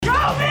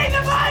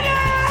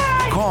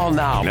Call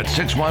now at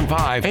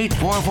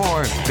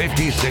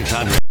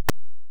 615-844-5600.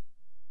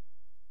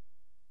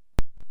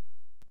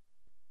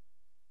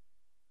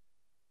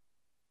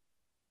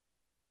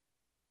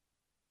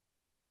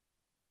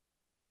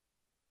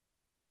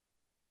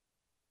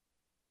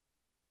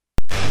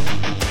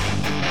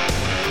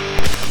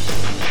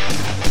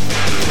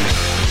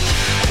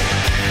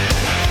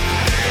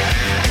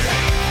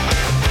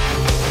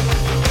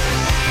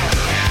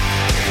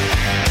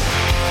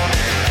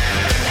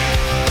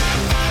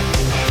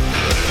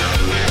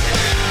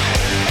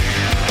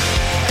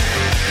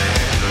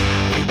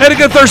 And a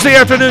good Thursday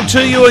afternoon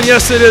to you, and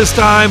yes, it is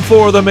time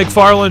for the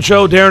McFarland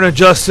Show. Darren and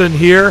Justin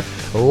here,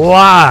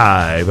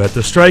 live at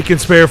the Strike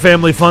and Spare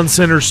Family Fun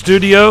Center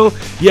studio.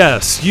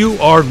 Yes, you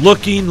are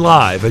looking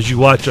live as you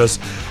watch us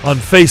on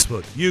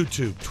Facebook,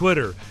 YouTube,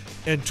 Twitter,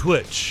 and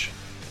Twitch.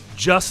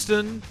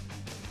 Justin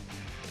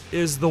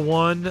is the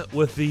one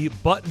with the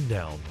button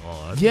down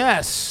on.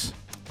 Yes.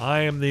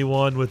 I am the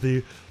one with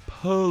the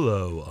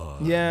polo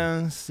on.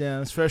 Yes,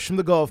 fresh from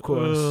the golf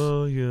course.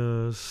 Oh,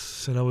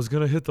 yes. And I was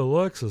going to hit the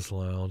Lexus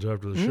Lounge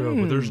after the show,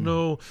 but there's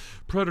no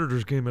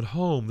Predators game at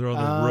home. They're on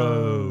the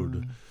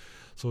road.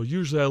 So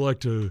usually I like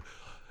to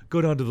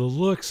go down to the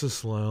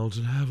Lexus Lounge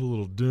and have a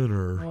little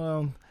dinner.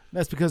 Well,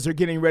 that's because they're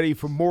getting ready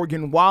for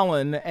Morgan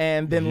Wallen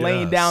and then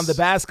laying down the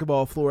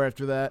basketball floor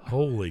after that.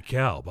 Holy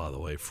cow, by the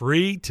way.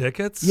 Free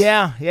tickets?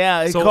 Yeah.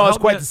 It caused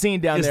quite the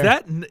scene down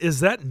there. Is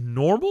that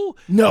normal?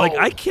 No. Like,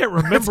 I can't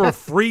remember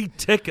free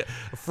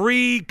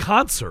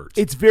concerts.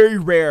 It's very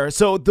rare.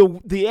 So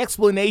the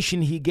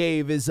explanation he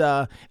gave is,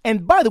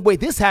 and by the way,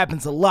 this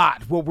happens a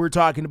lot, what we're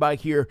talking about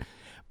here.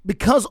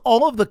 Because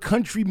all of the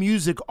country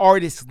music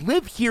artists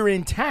live here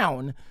in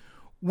town,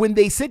 when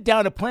they sit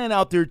down to plan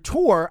out their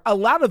tour, a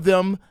lot of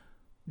them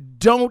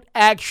don't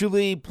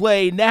actually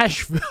play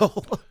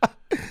Nashville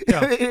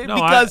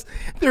because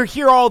they're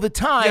here all the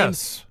time.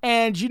 Yes.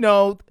 And,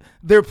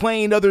 they're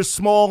playing other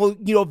small,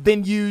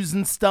 venues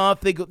and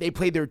stuff. They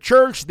play their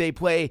church. They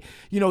play,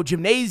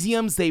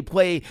 gymnasiums. They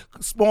play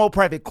small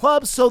private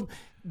clubs. So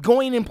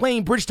going and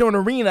playing Bridgestone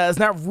Arena is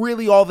not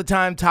really all the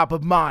time top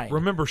of mind.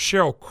 Remember,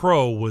 Sheryl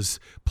Crow was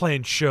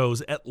playing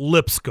shows at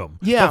Lipscomb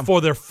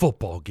before their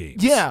football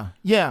games.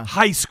 Yeah.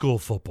 High school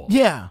football.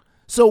 Yeah.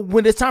 So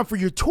when it's time for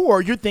your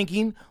tour, you're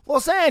thinking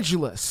Los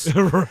Angeles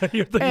right,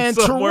 you're thinking and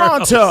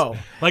Toronto. Else.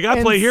 Like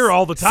I play here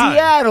all the time.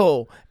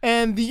 Seattle.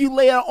 And you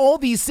lay out all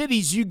these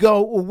cities. You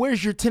go, well,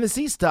 where's your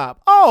Tennessee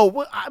stop? Oh,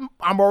 well,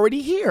 I'm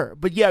already here.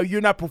 But, yeah,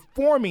 you're not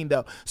performing,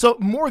 though. So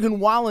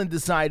Morgan Wallen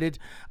decided,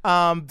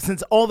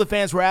 since all the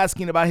fans were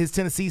asking about his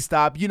Tennessee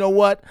stop, you know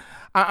what?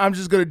 I'm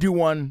just going to do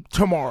one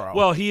tomorrow.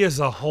 Well, he is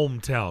a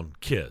hometown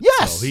kid.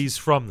 Yes. So he's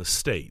from the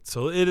state.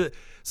 So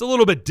it's a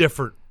little bit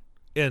different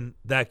in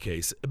that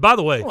case. By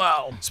the way,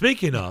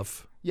 speaking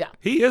of,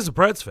 he is a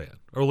Preds fan.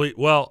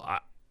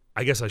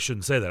 I guess I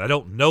shouldn't say that. I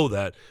don't know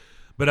that.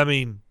 But, I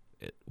mean,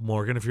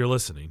 Morgan, if you're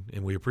listening,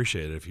 and we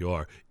appreciate it if you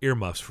are,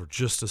 earmuffs for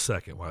just a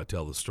second while I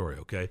tell the story,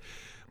 okay?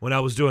 When I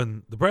was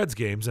doing the Preds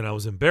games and I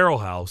was in Barrel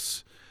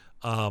House,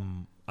 I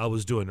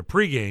was doing a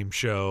pregame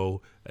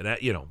show, and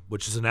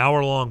which is an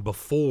hour long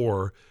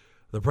before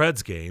the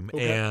Preds game,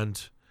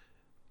 and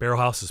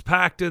Barrel House is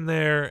packed in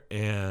there,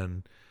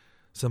 and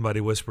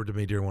somebody whispered to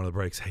me during one of the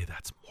breaks, "Hey,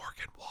 that's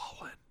Morgan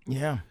Wallen."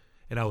 Yeah.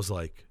 And I was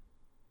like,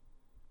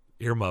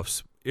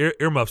 earmuffs,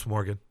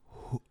 Morgan.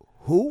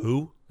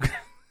 Who?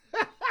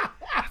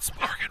 That's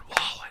Morgan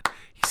Wallen.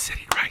 He's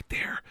sitting right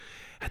there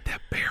at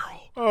that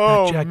barrel.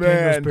 Oh, that Jack man.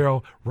 Daniels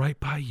barrel right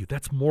by you.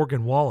 That's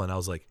Morgan Wallen. I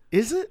was like,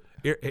 is it?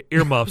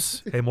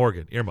 Earmuffs. Hey,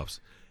 Morgan, earmuffs.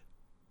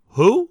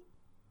 Who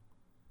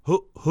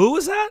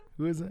is that?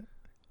 Who is it?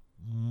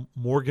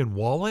 Morgan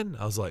Wallen?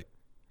 I was like,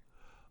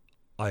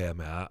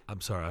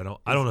 I'm sorry. I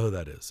don't know who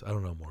that is. I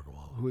don't know Morgan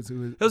Wallen. Who is it?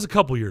 It was a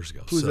couple years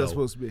ago. Who's that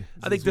supposed to be?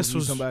 I think this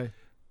was somebody.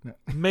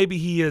 Maybe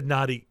he had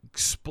not.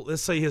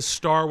 Let's say his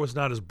star was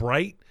not as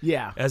bright,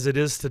 as it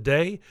is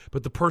today.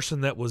 But the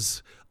person that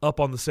was up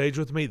on the stage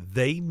with me,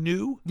 they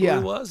knew who he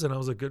was, and I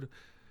was a good,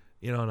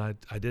 and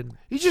I didn't.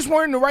 You just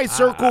weren't in the right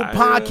circle,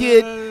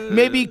 pocket.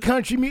 Maybe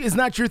country music is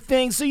not your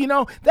thing, so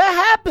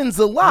that happens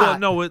a lot.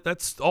 No,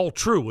 that's all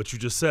true. What you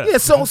just said. Yeah,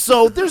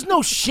 so there's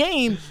no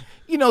shame.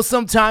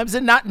 Sometimes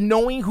in not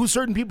knowing who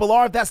certain people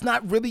are, if that's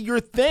not really your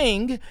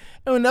thing.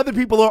 And when other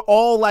people are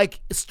all like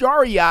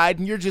starry-eyed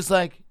and you're just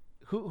like,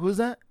 who's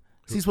that?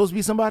 Is he supposed to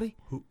be somebody?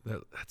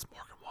 That's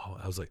Morgan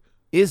Wallen. I was like,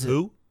 is it?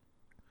 Who?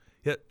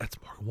 Yeah, that's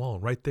Morgan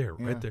Wallen right there,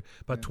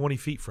 about 20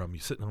 feet from you,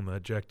 sitting on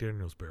that Jack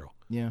Daniels barrel.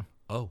 Yeah.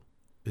 Oh,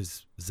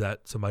 is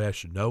that somebody I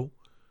should know?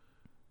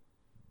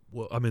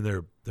 Well, I mean,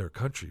 they're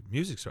country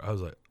music star. I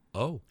was like,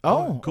 oh,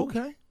 cool.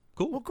 Okay.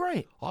 Cool. Well,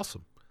 great.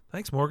 Awesome.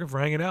 Thanks, Morgan, for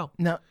hanging out.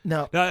 No.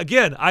 Now,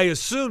 again, I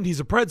assumed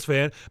he's a Preds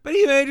fan, but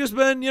he may have just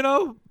been,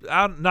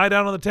 night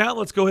out on the town.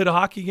 Let's go hit a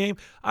hockey game.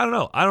 I don't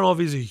know. I don't know if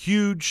he's a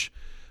huge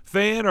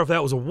fan or if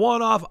that was a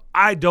one-off.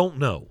 I don't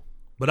know.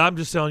 But I'm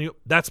just telling you,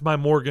 that's my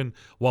Morgan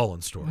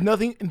Wallen story.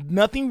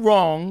 Nothing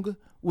wrong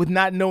with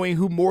not knowing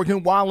who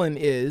Morgan Wallen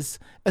is,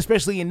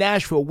 especially in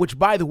Nashville, which,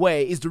 by the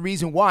way, is the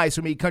reason why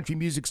so many country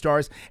music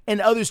stars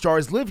and other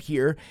stars live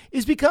here,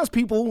 is because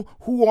people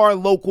who are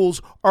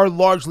locals are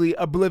largely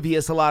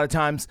oblivious a lot of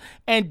times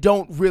and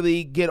don't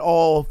really get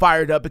all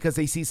fired up because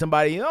they see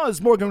somebody, oh,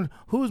 it's Morgan.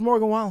 Who's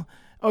Morgan Wallen?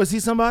 Oh, is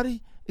he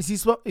somebody? Is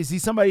he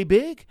somebody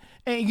big?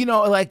 And,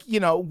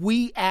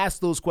 we ask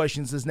those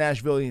questions as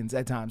Nashvillians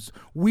at times.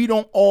 We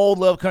don't all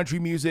love country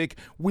music.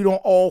 We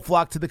don't all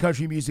flock to the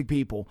country music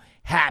people.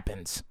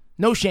 Happens.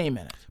 No shame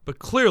in it. But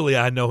clearly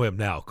I know him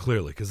now,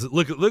 because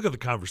look at the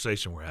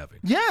conversation we're having.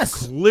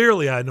 Yes.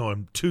 Clearly I know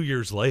him 2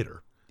 years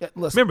later. Yeah,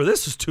 listen, remember,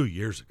 this was 2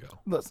 years ago.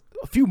 Listen,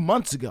 a few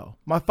months ago,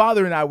 my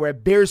father and I were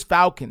at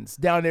Bears-Falcons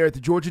down there at the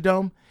Georgia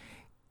Dome.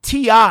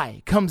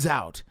 T.I. comes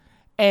out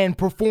and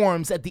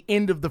performs at the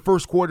end of the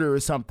first quarter or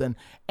something,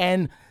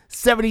 and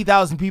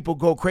 70,000 people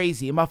go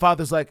crazy. And my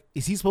father's like,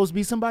 is he supposed to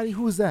be somebody?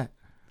 Who is that?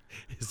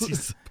 Is he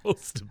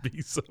supposed to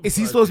be somebody? Is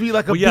he supposed to be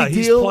like a big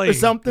deal or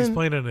something? He's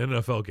playing an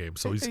NFL game,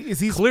 so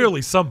he's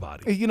clearly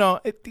somebody.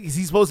 Is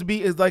he supposed to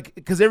be? Is like,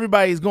 because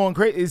everybody's going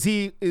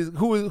crazy.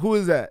 Who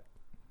is that?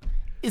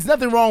 There's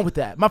nothing wrong with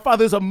that. My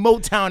father's a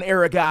Motown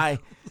era guy.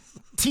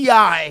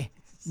 T.I.,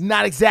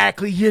 not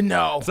exactly,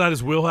 It's not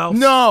his wheelhouse?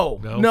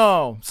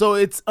 No. So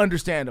it's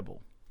understandable.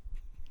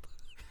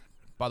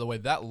 By the way,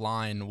 that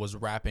line was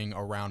wrapping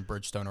around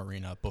Bridgestone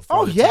Arena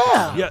before. Do you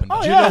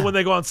know when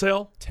they go on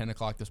sale? 10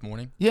 o'clock this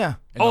morning. Yeah.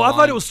 And I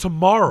thought it was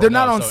tomorrow. They're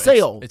not on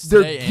sale.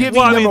 They're giving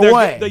them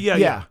away.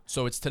 Yeah.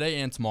 So it's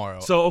today and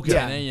tomorrow. So, okay.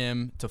 10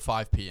 a.m. to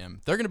 5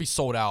 p.m. They're going to be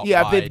sold out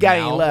if they've got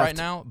any left right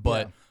now.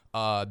 But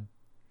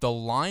the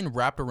line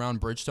wrapped around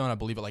Bridgestone, I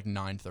believe, at like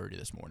 9:30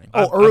 this morning.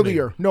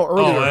 Earlier. Earlier.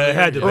 Oh, it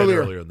had to be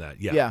earlier than that.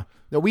 Yeah. Yeah.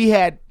 No, we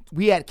had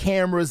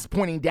cameras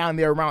pointing down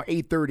there around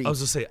 8:30. I was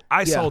going to say,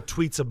 I saw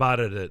tweets about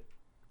it at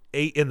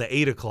 8 in the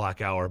 8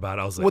 o'clock hour about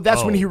it. I was like, well,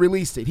 that's when he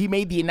released it. He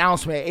made the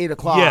announcement at 8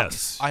 o'clock.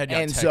 Yes. I had got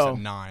text at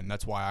 9.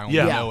 That's why I only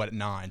know at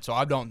 9. So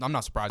I'm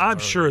not surprised. I'm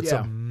sure it's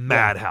a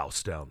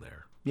madhouse down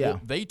there. Yeah.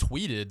 Well, they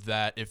tweeted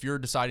that if you're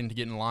deciding to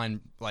get in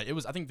line, I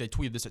think they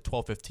tweeted this at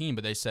 12:15,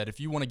 but they said if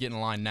you want to get in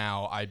line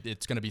now,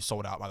 it's going to be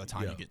sold out by the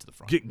time you get to the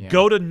front.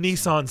 Go to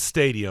Nissan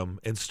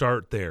Stadium and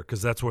start there,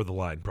 because that's where the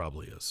line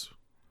probably is.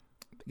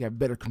 You got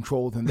better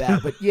control than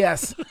that, but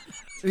yes,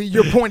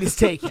 your point is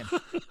taken.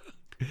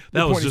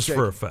 That was just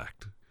for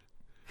effect.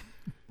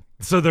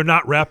 So they're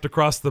not wrapped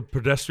across the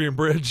pedestrian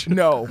bridge?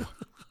 No,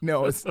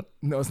 it's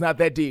not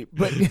that deep.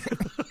 But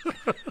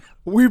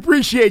we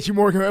appreciate you,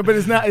 Morgan, but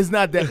it's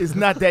not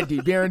that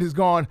deep. Aaron has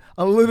gone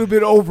a little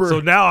bit over.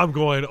 So now I'm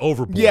going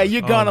overboard. Yeah,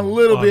 you're gone a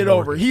little bit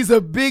over. He's a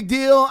big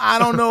deal. I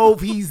don't know if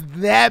he's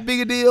that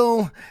big a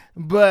deal,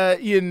 but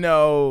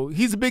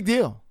he's a big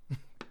deal.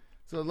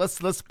 So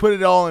let's put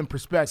it all in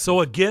perspective.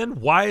 So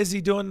again, why is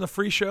he doing the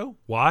free show?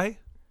 Why?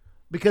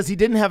 Because he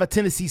didn't have a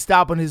Tennessee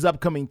stop on his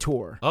upcoming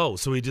tour. Oh,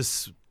 so he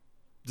just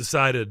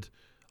decided,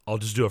 I'll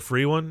just do a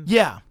free one?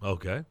 Yeah.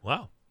 Okay.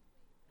 Wow.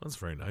 That's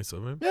very nice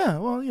of him. Yeah,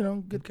 well,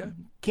 good.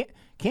 Okay.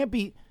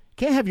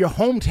 Can't have your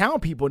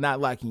hometown people not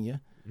liking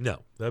you.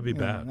 No, that'd be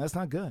bad. That's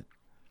not good.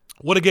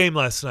 What a game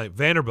last night.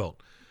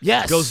 Vanderbilt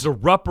goes to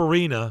Rupp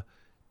Arena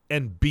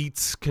and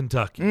beats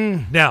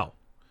Kentucky. Now,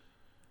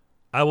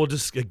 I will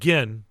just,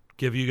 again,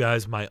 give you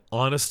guys my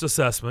honest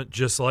assessment,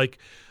 just like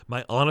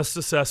my honest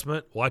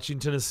assessment watching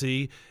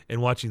Tennessee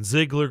and watching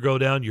Ziegler go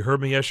down. You heard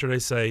me yesterday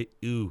say,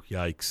 ooh,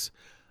 yikes.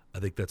 I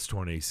think that's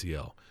torn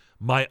ACL.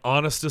 My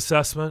honest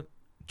assessment,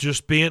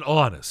 just being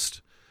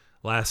honest,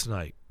 last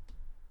night,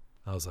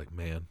 I was like,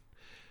 man,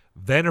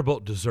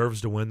 Vanderbilt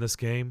deserves to win this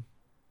game,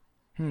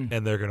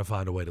 and they're going to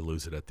find a way to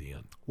lose it at the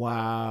end.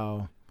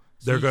 Wow.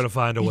 They're going to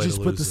find a way to lose it.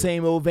 You just put the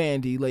same old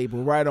Vandy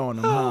label right on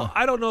them, huh?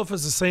 I don't know if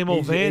it's the same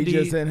old Vandy. He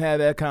just didn't have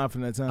that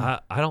confidence, huh?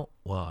 I don't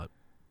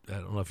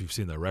know if you've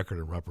seen that record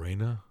in Rupp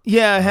Arena.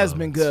 Yeah, it has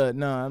been good.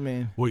 No, I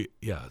mean. Well,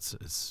 yeah,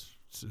 it's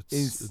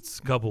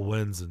a couple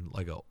wins and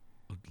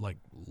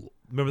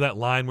remember that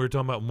line we were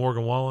talking about,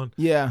 Morgan Wallen?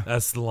 Yeah.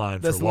 That's the line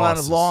That's for the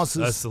losses. Line of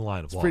losses. That's the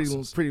line of losses.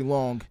 It's pretty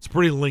long. It's a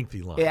pretty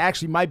lengthy line. It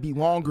actually might be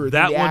longer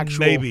that than the actual.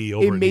 That one may be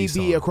over It may Nissan.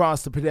 be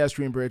across the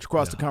pedestrian bridge,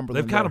 across the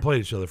Cumberland. They've kind of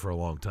played each other for a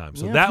long time.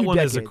 So a that few one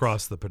decades. is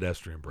across the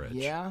pedestrian bridge.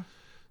 Yeah.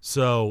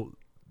 So,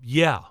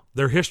 yeah,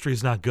 their history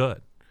is not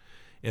good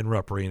in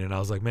Rupp Arena. And I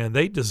was like, man,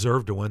 they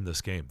deserve to win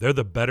this game. They're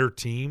the better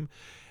team.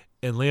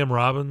 And Liam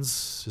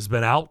Robbins has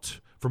been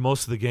out for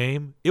most of the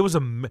game.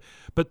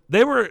 But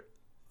they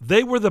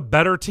were the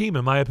better team,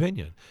 in my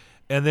opinion.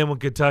 And then when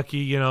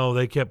Kentucky,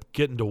 they kept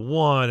getting to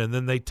one, and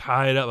then they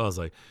tied up. I was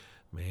like,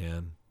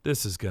 man,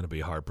 this is going to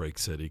be Heartbreak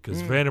City,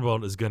 because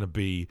Vanderbilt is going to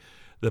be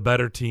the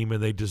better team,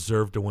 and they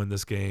deserve to win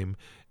this game,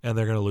 and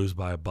they're going to lose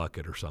by a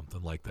bucket or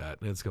something like that.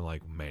 And it's going to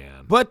like,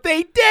 man. But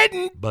they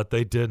didn't.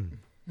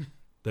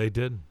 They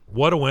didn't.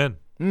 What a win.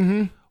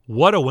 Mm-hmm.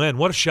 What a win.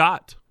 What a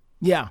shot.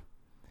 Yeah.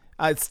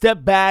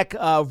 Step back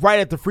right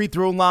at the free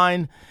throw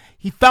line.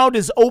 He found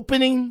his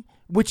opening,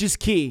 which is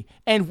key.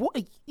 And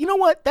you know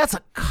what? That's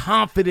a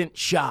confident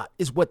shot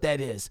is what that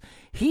is.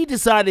 He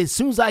decided as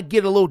soon as I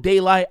get a little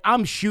daylight,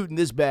 I'm shooting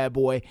this bad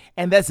boy.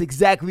 And that's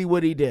exactly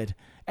what he did.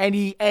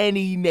 and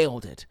he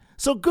nailed it.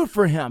 So good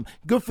for him.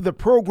 Good for the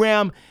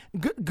program.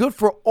 Good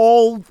for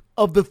all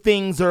of the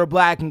things that are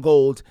black and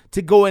gold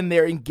to go in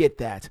there and get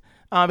that.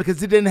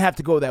 Because it didn't have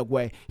to go that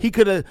way. He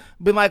could have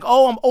been like,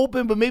 oh, I'm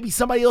open, but maybe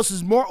somebody else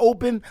is more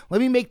open. Let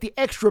me make the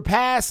extra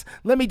pass.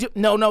 Let me do.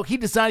 No. He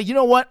decided, you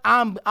know what?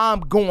 I'm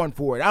going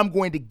for it. I'm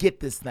going to get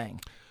this thing.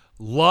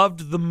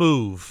 Loved the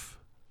move.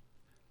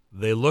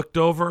 They looked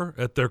over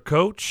at their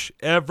coach.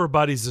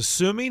 Everybody's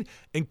assuming,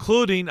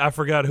 including, I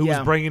forgot who was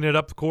bringing it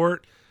up the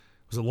court.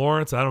 Was it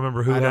Lawrence? I don't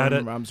remember who had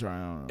it. I'm sorry. I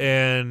don't know.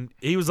 And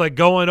he was like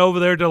going over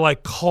there to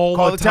like call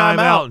the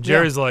timeout. And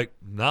Jerry's like,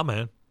 nah,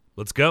 man.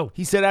 Let's go.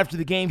 He said after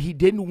the game he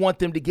didn't want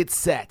them to get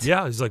set.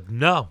 Yeah, he's like,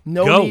 no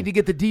need to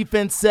get the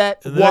defense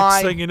set. And the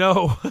next thing you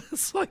know,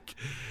 it's like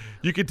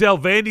you can tell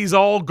Vandy's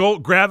all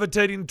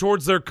gravitating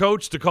towards their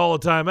coach to call a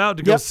timeout,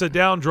 to go sit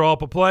down, draw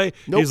up a play.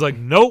 Nope. He's like,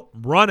 nope,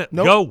 run it,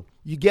 go.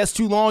 You guess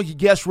too long, you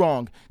guess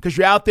wrong. Because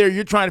you're out there,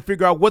 you're trying to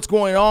figure out what's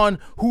going on,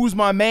 who's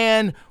my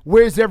man,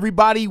 where's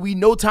everybody. We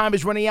know time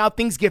is running out.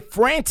 Things get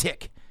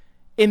frantic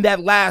in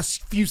that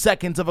last few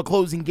seconds of a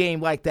closing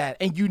game like that,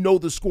 and you know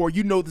the score,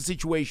 you know the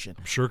situation.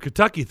 I'm sure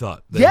Kentucky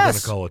thought they were going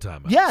to call a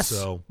timeout. Yes.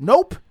 So,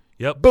 nope.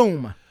 Yep.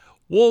 Boom.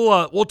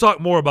 We'll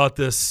talk more about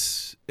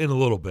this in a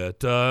little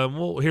bit.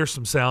 We'll hear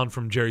some sound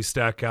from Jerry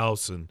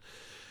Stackhouse and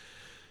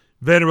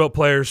Vanderbilt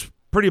players.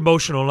 Pretty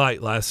emotional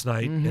night last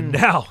night, and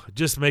now it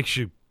just makes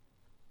you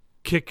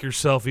kick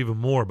yourself even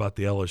more about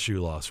the LSU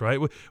loss, right?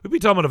 We'd be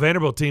talking about a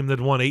Vanderbilt team that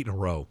won 8 in a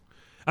row.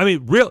 I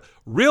mean,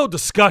 real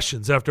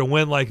discussions after a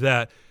win like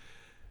that.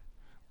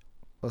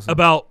 Listen.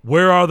 About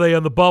where are they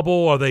in the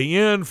bubble? Are they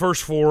in?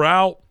 First 4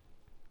 out?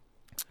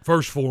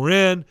 First 4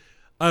 in?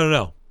 I don't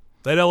know.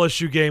 That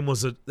LSU game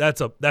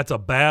that's a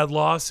bad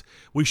loss.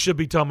 We should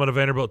be talking about a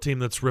Vanderbilt team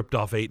that's ripped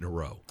off 8 in a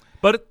row.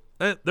 But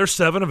they're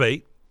 7 of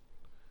 8.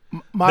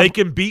 They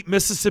can beat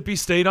Mississippi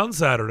State on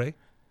Saturday.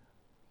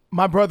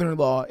 My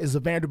brother-in-law is a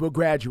Vanderbilt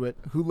graduate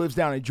who lives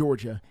down in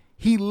Georgia.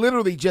 He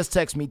literally just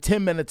texted me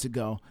 10 minutes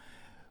ago.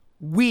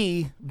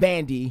 We,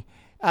 Vandy,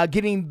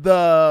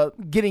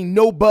 getting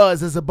no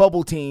buzz as a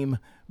bubble team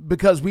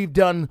because we've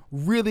done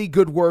really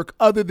good work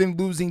other than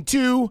losing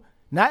to,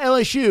 not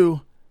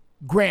LSU,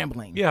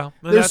 Grambling. Yeah.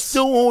 They're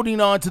still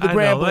holding on to the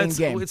Grambling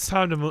game. It's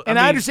time to move.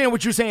 I understand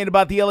what you're saying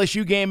about the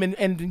LSU game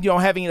and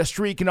having a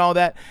streak and all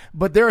that,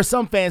 but there are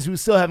some fans who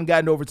still haven't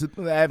gotten over the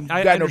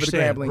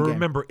Grambling game.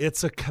 Remember,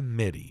 it's a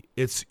committee.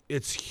 It's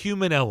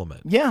human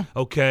element. Yeah.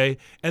 Okay?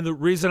 And the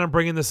reason I'm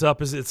bringing this up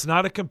is it's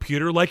not a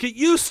computer like it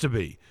used to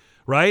be.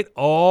 Right?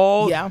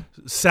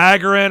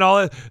 Sagarin, all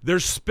that. They're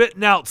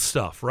spitting out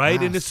stuff,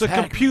 right? And it's a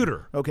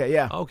computer. Okay,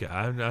 yeah. Okay,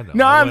 I know.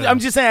 No, I'm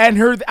just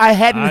saying I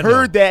hadn't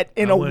heard that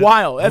in a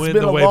while. That's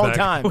been a long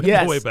time.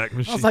 Yes. The Wayback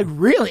Machine. I was like,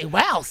 really?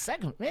 Wow,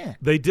 second, man.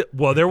 They did.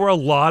 Well, there were a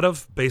lot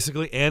of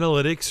basically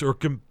analytics or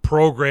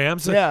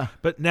programs. Yeah.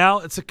 But now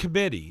it's a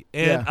committee.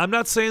 And I'm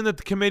not saying that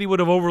the committee would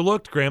have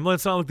overlooked Grambling.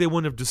 It's not like they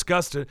wouldn't have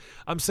discussed it.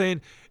 I'm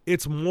saying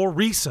it's more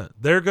recent.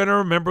 They're going to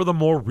remember the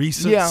more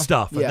recent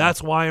stuff. And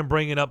that's why I'm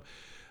bringing up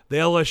the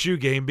LSU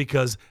game,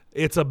 because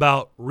it's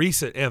about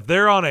recent. If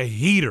they're on a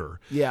heater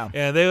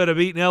and they would have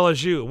beaten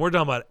LSU, and we're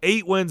talking about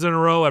 8 wins in a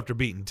row after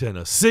beating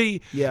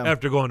Tennessee,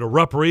 after going to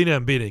Rupp Arena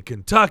and beating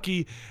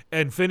Kentucky,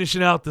 and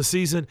finishing out the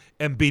season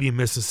and beating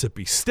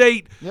Mississippi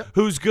State,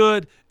 who's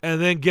good, and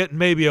then getting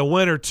maybe a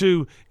win or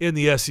 2 in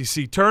the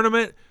SEC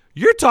tournament,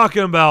 you're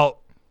talking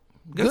about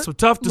some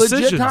tough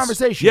decisions. Legit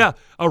conversation. Yeah,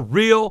 a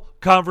real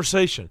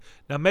conversation.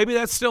 Now, maybe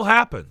that still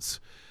happens,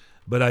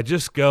 but I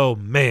just go,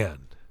 man,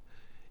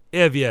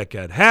 if you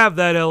could have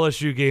that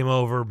LSU game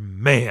over,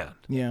 man.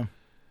 Yeah.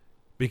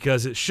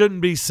 Because it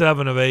shouldn't be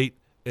 7 of 8.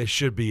 It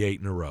should be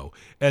 8 in a row.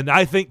 And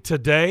I think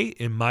today,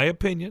 in my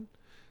opinion,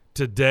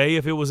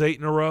 if it was 8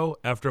 in a row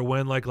after a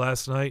win like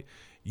last night,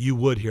 you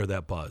would hear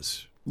that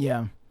buzz.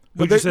 Yeah.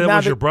 Would you say that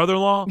was your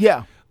brother-in-law?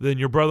 Yeah. Then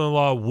your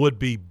brother-in-law would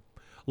be a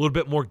little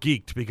bit more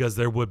geeked because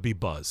there would be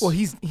buzz. Well,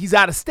 he's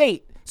out of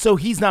state, so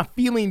he's not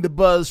feeling the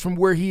buzz from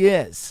where he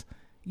is.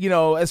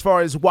 As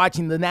far as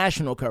watching the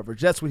national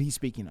coverage. That's what he's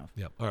speaking of.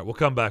 Yep. All right, we'll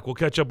come back. We'll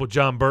catch up with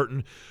John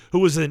Burton, who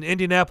was in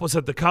Indianapolis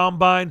at the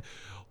Combine.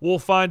 We'll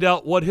find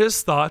out what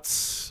his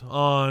thoughts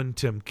on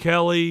Tim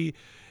Kelly,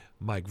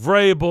 Mike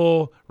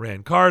Vrabel,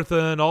 Rand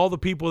Carthen, all the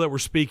people that were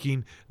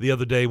speaking the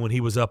other day when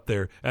he was up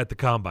there at the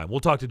Combine.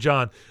 We'll talk to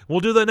John. We'll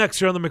do that next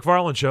here on The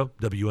McFarland Show,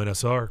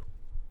 WNSR.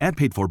 Ad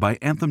paid for by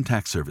Anthem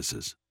Tax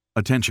Services.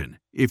 Attention,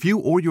 if you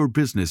or your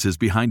business is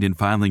behind in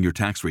filing your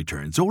tax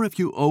returns, or if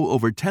you owe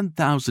over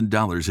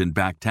 $10,000 in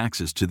back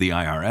taxes to the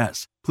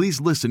IRS, please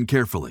listen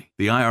carefully.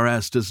 The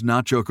IRS does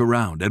not joke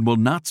around and will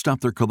not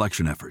stop their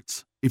collection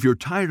efforts. If you're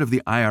tired of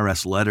the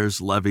IRS letters,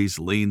 levies,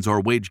 liens,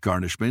 or wage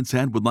garnishments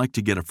and would like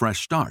to get a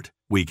fresh start,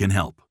 we can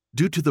help.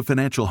 Due to the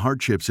financial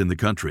hardships in the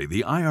country,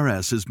 the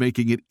IRS is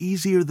making it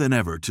easier than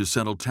ever to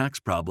settle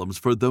tax problems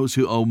for those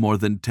who owe more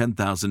than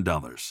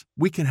 $10,000.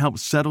 We can help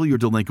settle your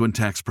delinquent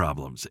tax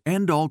problems,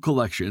 end all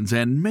collections,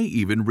 and may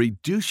even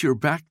reduce your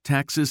back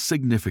taxes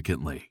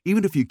significantly.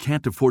 Even if you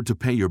can't afford to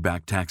pay your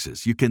back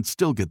taxes, you can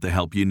still get the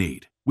help you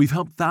need. We've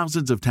helped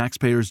thousands of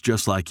taxpayers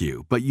just like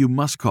you, but you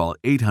must call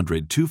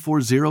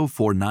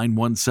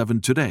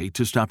 800-240-4917 today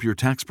to stop your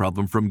tax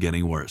problem from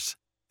getting worse.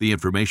 The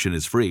information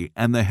is free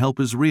and the help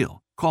is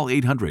real. Call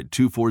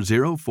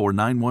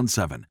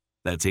 800-240-4917.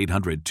 That's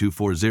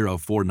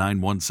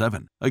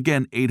 800-240-4917.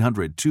 Again,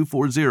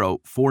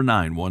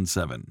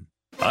 800-240-4917.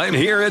 I'm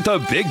here at the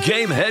Big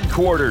Game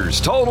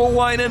headquarters, Total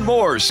Wine &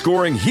 More,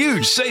 scoring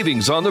huge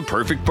savings on the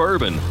perfect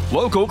bourbon,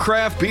 local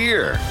craft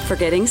beer.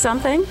 Forgetting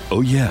something?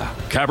 Oh yeah,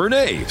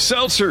 Cabernet,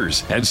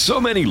 seltzers, and so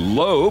many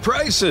low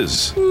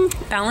prices.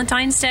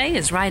 Valentine's Day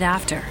is right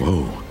after.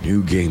 Whoa,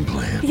 new game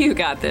plan. You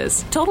got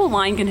this. Total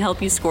Wine can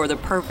help you score the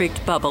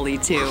perfect bubbly,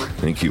 too.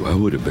 Thank you, I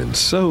would have been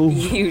so...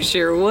 You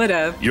sure would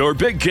have. Your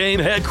Big Game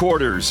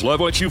headquarters. Love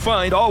what you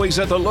find, always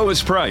at the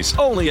lowest price.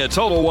 Only at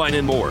Total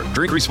Wine & More.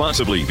 Drink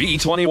responsibly.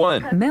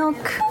 B21.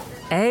 Milk,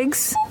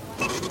 eggs,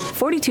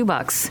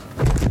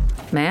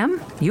 $42.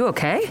 Ma'am, you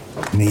okay?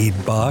 Need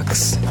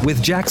bucks?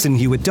 With Jackson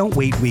Hewitt, don't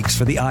wait weeks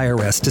for the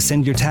IRS to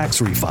send your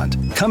tax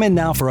refund. Come in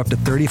now for up to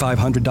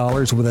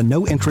 $3,500 with a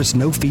no-interest,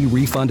 no-fee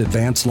refund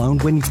advance loan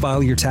when you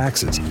file your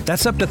taxes.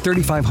 That's up to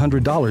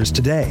 $3,500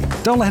 today.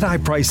 Don't let high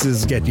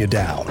prices get you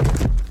down.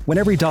 When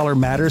every dollar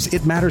matters,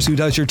 it matters who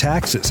does your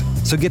taxes.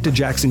 So get to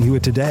Jackson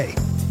Hewitt today.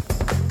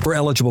 For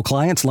eligible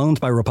clients, loans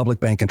by Republic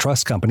Bank and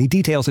Trust Company.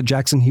 Details at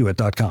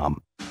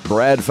jacksonhewitt.com.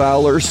 Brad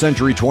Fowler,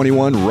 Century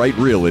 21 Wright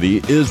Realty,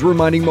 is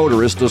reminding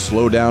motorists to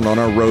slow down on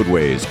our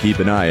roadways, keep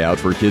an eye out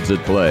for kids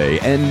at play,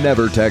 and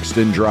never text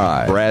and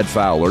drive. Brad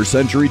Fowler,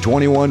 Century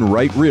 21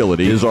 Wright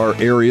Realty, is our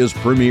area's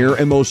premier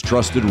and most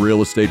trusted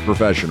real estate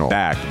professional,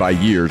 backed by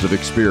years of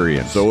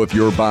experience. So if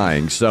you're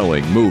buying,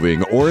 selling,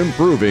 moving, or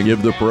improving,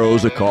 give the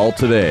pros a call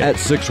today at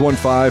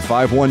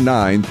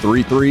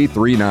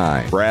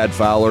 615-519-3339. Brad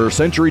Fowler,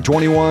 Century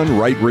 21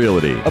 Wright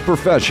Realty, a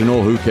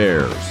professional who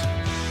cares.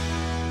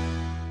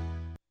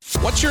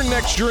 What's your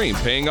next dream?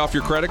 Paying off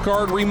your credit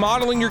card,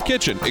 remodeling your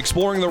kitchen,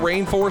 exploring the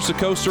rainforest of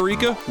Costa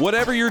Rica?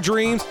 Whatever your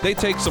dreams, they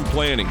take some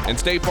planning. And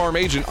State Farm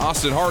agent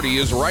Austin Hardy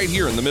is right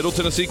here in the Middle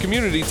Tennessee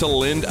community to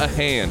lend a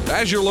hand.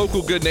 As your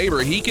local good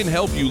neighbor, he can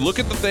help you look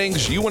at the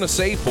things you want to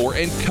save for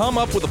and come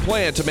up with a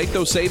plan to make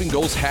those saving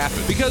goals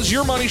happen. Because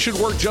your money should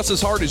work just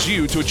as hard as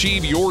you to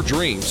achieve your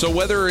dream. So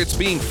whether it's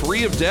being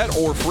free of debt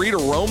or free to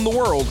roam the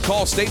world,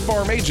 call State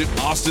Farm agent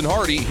Austin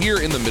Hardy here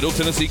in the Middle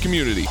Tennessee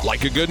community.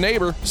 Like a good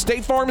neighbor,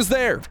 State Farm is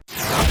there.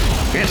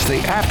 It's the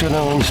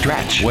afternoon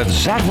stretch with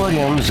Zach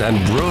Williams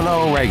and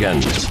Bruno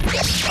Reagan.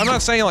 I'm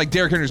not saying like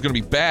Derrick Henry's going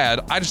to be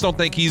bad. I just don't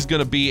think he's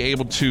going to be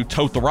able to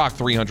tote the rock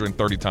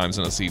 330 times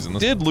in a season. He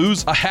did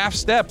lose a half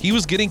step. He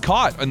was getting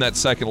caught in that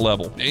second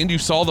level. And you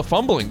saw the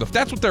fumbling. If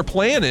that's what their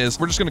plan is,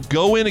 we're just going to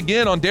go in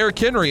again on Derrick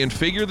Henry and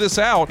figure this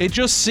out. It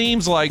just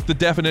seems like the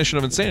definition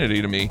of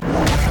insanity to me.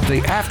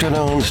 The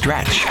afternoon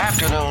stretch.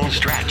 Afternoon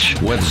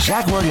stretch with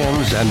Zach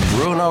Williams and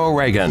Bruno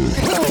Reagan.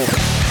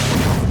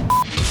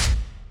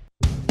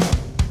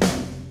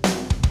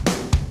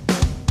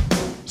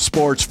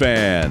 Sports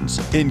fans,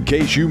 in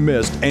case you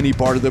missed any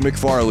part of the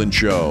McFarland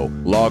Show,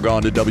 log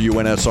on to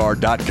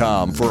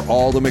WNSR.com for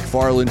all the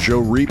McFarland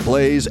Show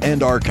replays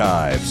and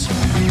archives.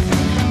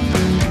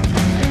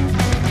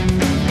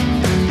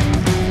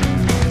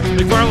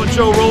 McFarland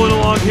Show rolling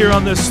along here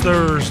on this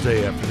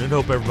Thursday afternoon.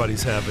 Hope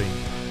everybody's having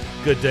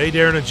a good day.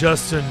 Darren and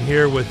Justin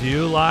here with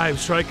you,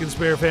 live Strike and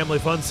Spare Family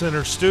Fun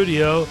Center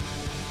studio.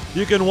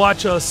 You can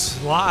watch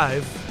us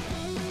live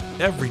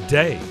every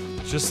day,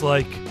 just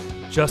like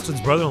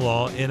Justin's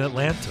brother-in-law in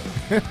Atlanta.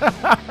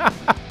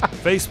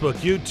 Facebook,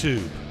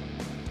 YouTube,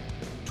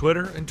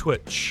 Twitter, and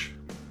Twitch.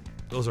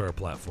 Those are our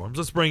platforms.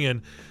 Let's bring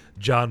in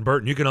John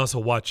Burton. You can also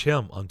watch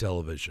him on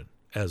television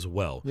as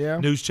well. Yeah.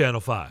 News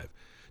Channel 5.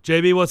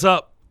 JB, what's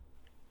up?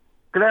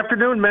 Good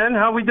afternoon, men.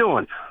 How we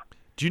doing?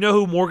 Do you know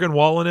who Morgan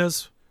Wallen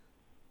is?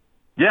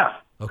 Yeah,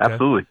 okay.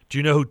 Absolutely. Do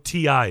you know who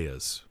T.I.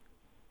 is?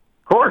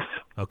 Of course.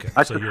 Okay.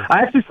 I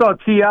actually saw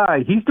T.I.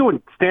 He's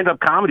doing stand-up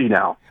comedy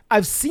now.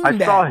 I've seen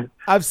that.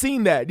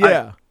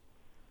 Yeah.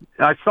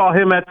 I saw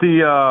him at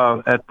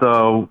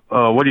the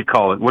what do you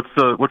call it? What's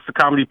the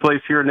comedy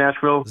place here in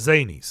Nashville?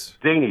 Zanies.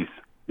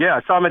 Yeah,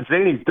 I saw him at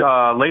Zanies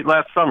late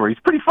last summer. He's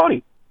pretty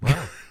funny.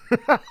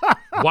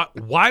 Wow.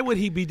 Why would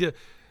he be?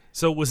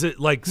 So was it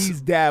like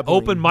he's dabbling,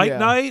 open mic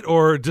night,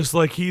 or just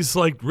like he's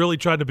like really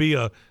trying to be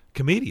a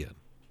comedian?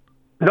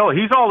 No,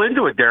 he's all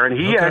into it, Darren.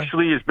 He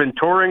actually has been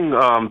touring,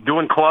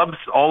 doing clubs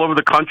all over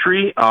the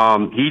country.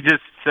 He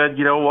just said,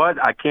 you know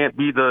what, I can't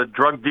be the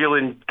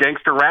drug-dealing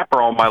gangster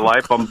rapper all my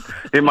life. I'm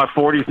in my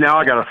 40s now.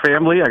 I got a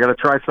family. I got to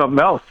try something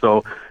else.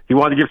 So he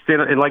wanted to give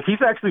stand-up. And, like,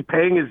 he's actually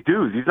paying his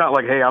dues. He's not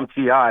like, hey, I'm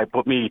T.I.,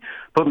 put me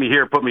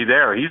here, put me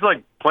there. He's,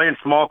 like, playing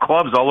small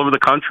clubs all over the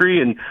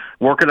country and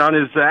working on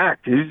his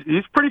act.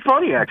 He's pretty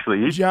funny,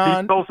 actually. He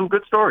told some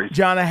good stories.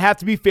 John, I have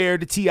to be fair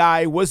to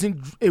T.I. It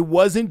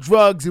wasn't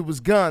drugs. It was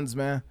guns,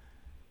 man.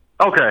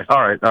 Okay,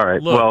 all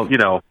right. Look, well, you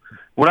know,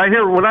 when I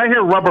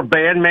hear Rubber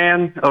Band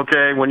Man,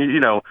 okay, when when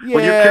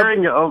you're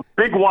carrying a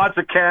big wads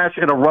of cash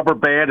in a rubber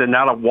band and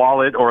not a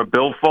wallet or a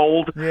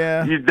billfold,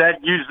 that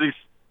usually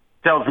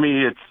tells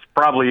me it's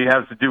probably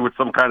has to do with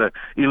some kind of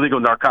illegal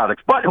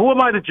narcotics. But who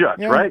am I to judge,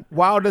 right?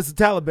 Wild as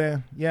the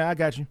Taliban. Yeah, I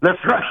got you. That's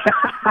right.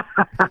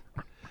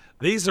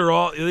 These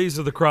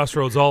are the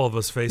crossroads all of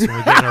us face when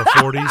we get in our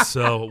 40s.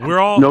 So we're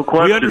all no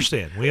question.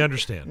 We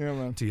understand.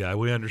 Yeah, T.I.,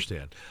 we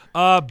understand.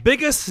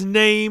 Biggest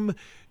name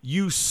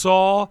you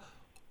saw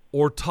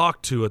or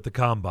talked to at the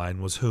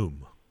Combine was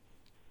whom?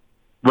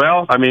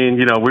 Well, I mean,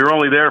 we were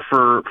only there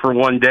for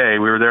one day.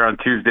 We were there on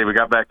Tuesday. We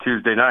got back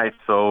Tuesday night,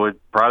 so it'd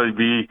probably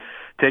be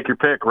take your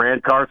pick,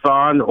 Rand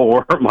Carthon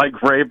or Mike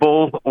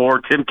Vrabel or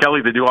Tim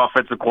Kelly, the new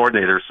offensive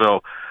coordinator.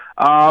 So,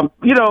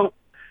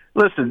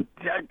 listen,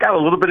 I got a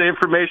little bit of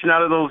information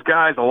out of those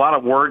guys, a lot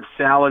of word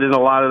salad in a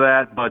lot of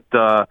that, but,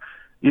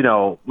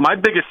 my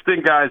biggest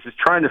thing, guys, is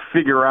trying to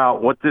figure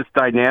out what this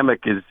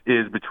dynamic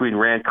is between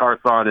Rand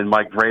Carthon and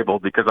Mike Vrabel,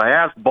 because I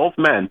asked both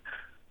men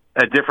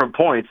at different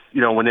points,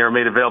 when they were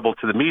made available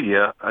to the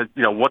media,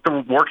 what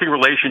the working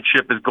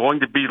relationship is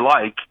going to be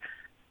like,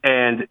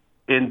 and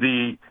in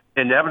the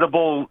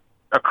inevitable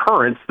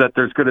occurrence that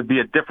there's going to be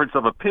a difference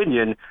of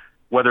opinion,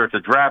 whether it's a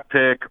draft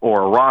pick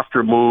or a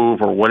roster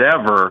move or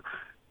whatever,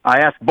 I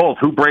asked both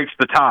who breaks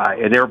the tie,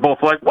 and they were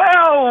both like,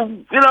 well,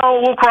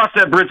 we'll cross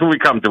that bridge when we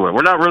come to it.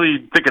 We're not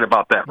really thinking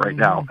about that right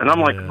now. And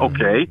I'm like,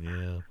 okay,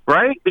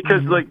 right?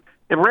 Because,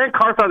 if Rand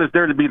Carthon is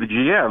there to be the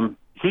GM,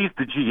 he's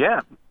the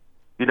GM.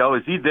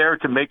 Is he there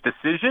to make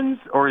decisions,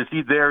 or is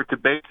he there to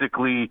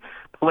basically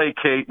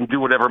placate and do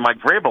whatever Mike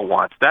Vrabel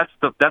wants? That's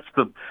the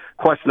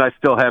question I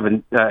still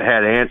haven't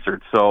had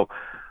answered. So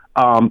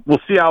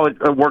we'll see how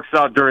it works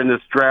out during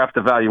this draft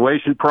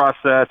evaluation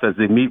process as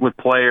they meet with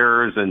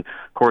players, and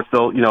of course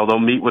they'll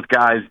meet with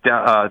guys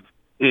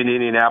in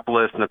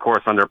Indianapolis, and of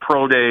course on their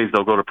pro days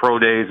they'll go to pro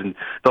days, and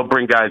they'll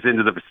bring guys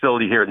into the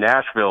facility here in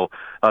Nashville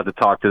to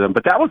talk to them.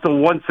 But that was the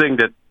one thing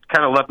that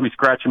kind of left me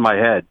scratching my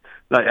head.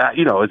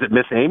 Is it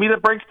Miss Amy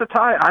that breaks the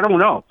tie? I don't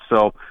know.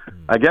 So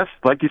I guess,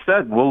 like you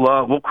said,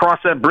 we'll cross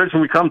that bridge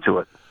when we come to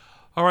it.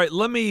 All right,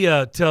 let me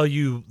tell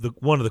you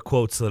one of the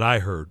quotes that I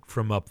heard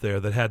from up there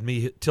that had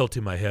me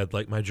tilting my head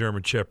like my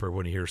German Chipper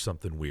when he hears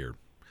something weird.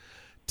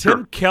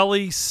 Tim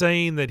Kelly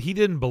saying that he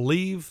didn't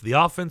believe the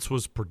offense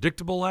was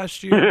predictable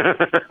last year.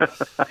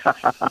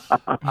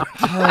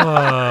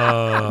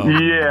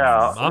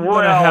 Yeah. I'm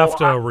going to have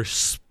to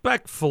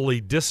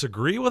respectfully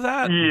disagree with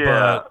that.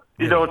 Yeah. But,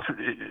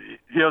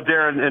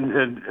 Darren,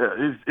 and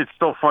it's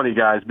so funny,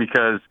 guys,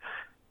 because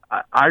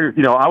I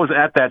was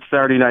at that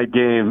Saturday night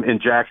game in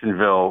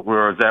Jacksonville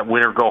where it was that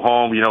winner go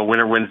home,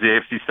 winner wins the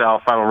AFC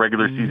South final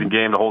regular season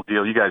game, the whole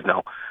deal, you guys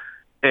know.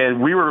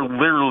 And we were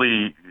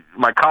literally,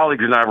 my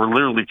colleagues and I were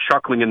literally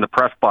chuckling in the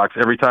press box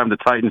every time the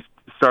Titans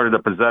started a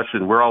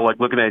possession. We're all like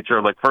looking at each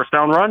other like, first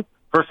down run?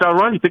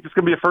 You think it's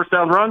going to be a first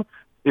down run?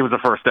 It was a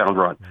first down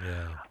run.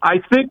 Yeah. I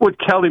think what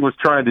Kelly was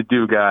trying to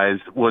do, guys,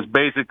 was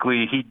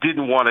basically he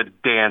didn't want to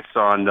dance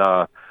on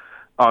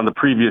the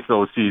previous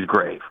OC's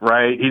grave,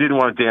 right? He didn't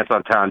want to dance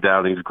on Tom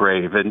Downing's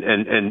grave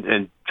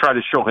and try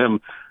to show him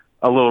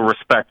a little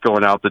respect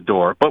going out the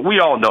door. But we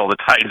all know the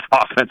Titans'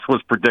 offense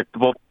was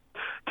predictable.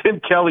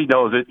 Tim Kelly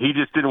knows it. He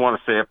just didn't want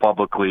to say it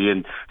publicly.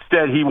 And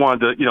instead, he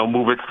wanted to,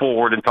 move it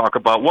forward and talk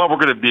about, well, we're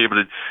going to be able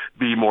to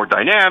be more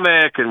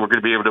dynamic, and we're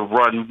going to be able to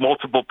run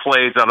multiple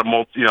plays out of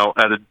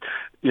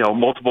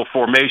multiple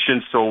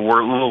formations, so we're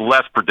a little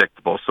less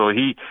predictable. So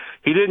he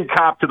didn't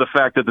cop to the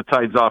fact that the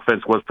Titans'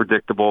 offense was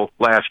predictable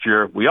last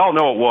year. We all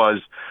know it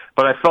was,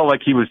 but I felt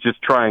like he was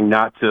just trying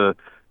not to,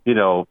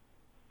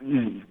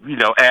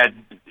 add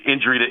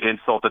injury to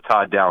insult to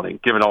Todd Downing,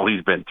 given all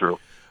he's been through.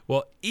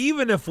 Well,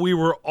 even if we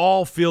were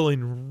all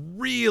feeling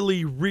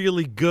really,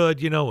 really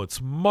good,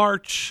 it's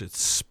March,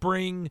 it's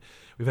spring,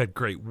 we've had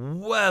great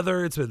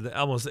weather, it's been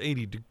almost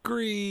 80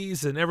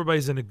 degrees, and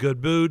everybody's in a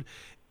good mood.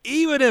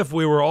 Even if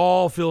we were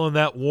all feeling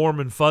that warm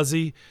and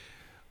fuzzy,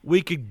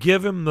 we could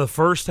give him the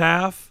first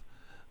half.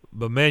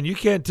 But, man, you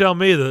can't tell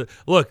me that.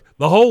 Look,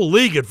 the whole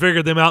league had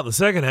figured them out in the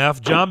second half,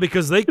 John,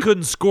 because they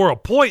couldn't score a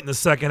point in the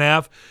second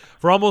half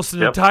for almost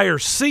an entire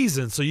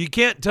season. So you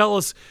can't tell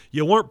us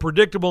you weren't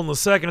predictable in the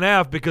second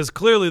half, because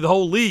clearly the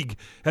whole league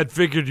had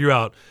figured you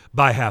out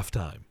by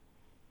halftime.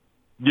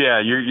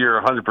 Yeah,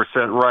 you're 100%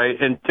 right.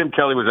 And Tim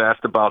Kelly was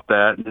asked about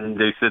that, and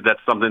they said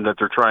that's something that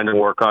they're trying to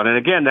work on. And,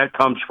 again, that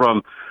comes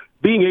from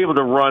being able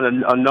to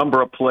run a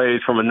number of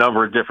plays from a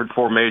number of different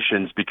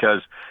formations,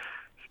 because –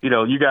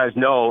 you guys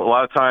know a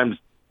lot of times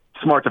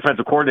smart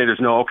defensive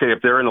coordinators know, okay,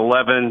 if they're in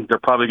 11, they're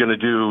probably going to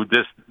do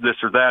this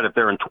or that. If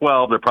they're in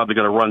 12, they're probably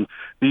going to run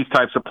these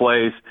types of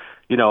plays.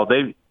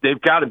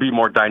 They've got to be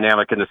more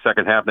dynamic in the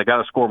second half. They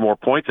got to score more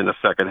points in the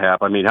second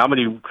half. I mean, how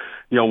many,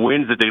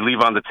 wins did they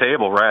leave on the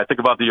table, right? I think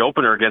about the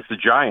opener against the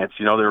Giants.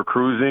 They were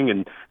cruising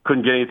and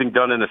couldn't get anything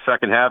done in the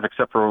second half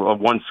except for a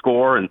one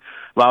score, and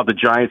allowed the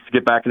Giants to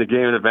get back in the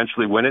game and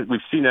eventually win it. We've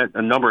seen that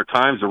a number of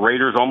times. The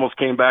Raiders almost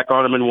came back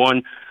on them and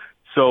won.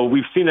 So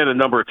we've seen it a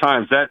number of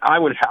times. That I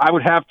would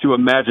have to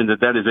imagine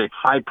that is a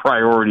high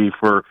priority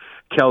for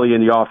Kelly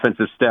and the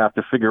offensive staff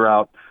to figure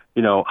out,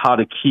 how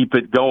to keep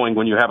it going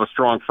when you have a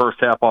strong first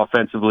half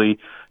offensively.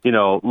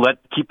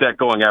 Keep that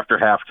going after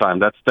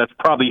halftime. That's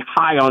probably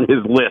high on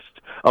his list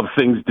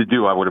things to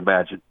do, I would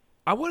imagine.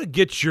 I want to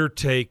get your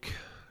take,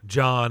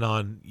 John,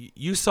 on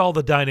you saw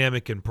the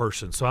dynamic in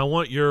person, so I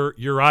want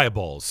your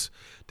eyeballs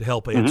to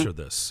help answer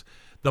this.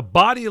 The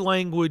body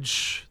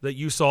language that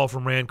you saw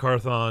from Ran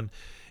Carthon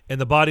and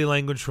the body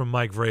language from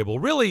Mike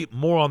Vrabel, really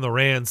more on the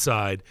Ran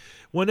side.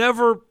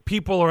 Whenever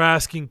people are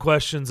asking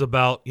questions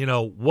about,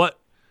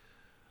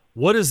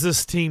 what is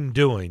this team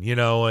doing?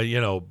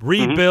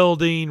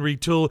 Rebuilding,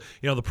 retool.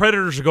 The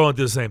Predators are going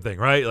through the same thing,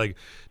 right? Like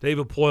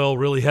David Poile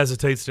really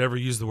hesitates to ever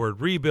use the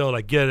word rebuild.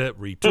 I get it,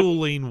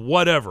 retooling,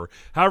 whatever.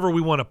 However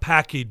we want to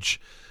package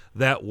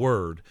that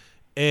word.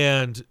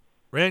 And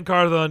Ran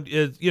Carthon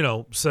is,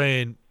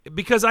 saying,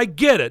 because I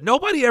get it,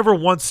 nobody ever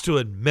wants to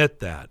admit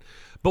that.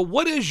 But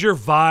what is your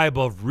vibe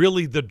of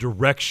really the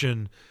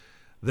direction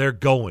they're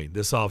going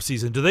this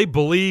offseason? Do they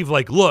believe,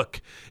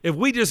 look, if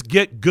we just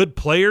get good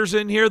players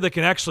in here that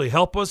can actually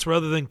help us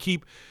rather than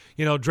keep,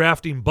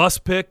 drafting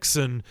bust picks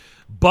and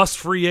bust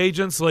free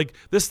agents,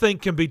 this thing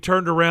can be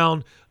turned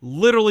around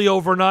literally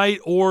overnight?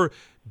 Or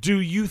do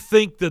you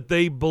think that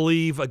they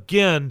believe,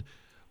 again,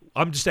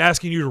 I'm just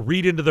asking you to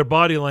read into their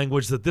body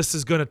language, that this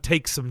is going to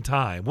take some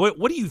time? What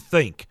do you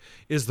think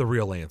is the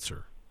real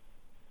answer?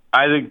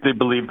 I think they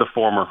believe the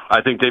former.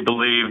 I think they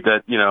believe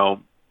that,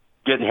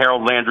 getting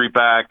Harold Landry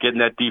back, getting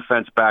that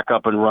defense back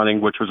up and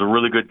running, which was a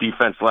really good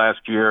defense last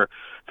year,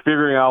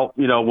 figuring out,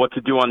 what to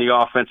do on the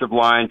offensive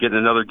line, getting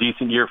another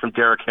decent year from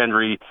Derrick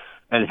Henry,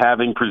 and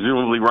having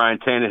presumably Ryan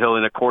Tannehill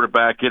in a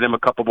quarterback, get him a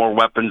couple more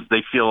weapons,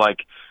 they feel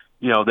like,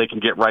 they can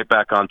get right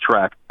back on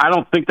track. I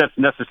don't think that's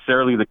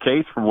necessarily the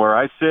case from where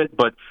I sit,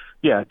 but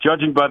yeah,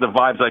 judging by the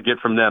vibes I get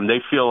from them,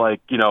 they feel like,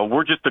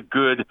 we're just a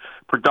good,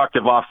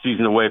 productive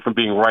offseason away from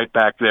being right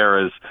back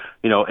there as,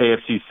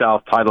 AFC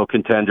South title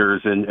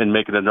contenders and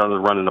making another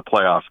run in the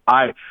playoffs.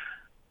 Like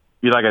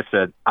I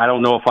said, I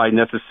don't know if I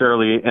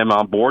necessarily am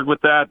on board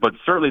with that, but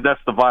certainly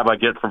that's the vibe I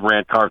get from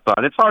Ran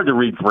Carthon. It's hard to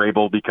read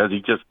Vrabel because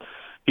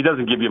he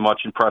doesn't give you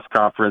much in press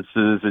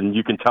conferences, and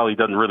you can tell he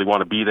doesn't really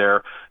want to be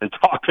there and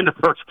talk in the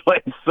first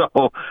place.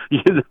 So,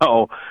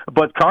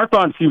 but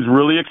Carthon seems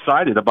really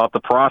excited about the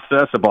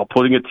process, about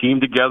putting a team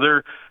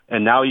together,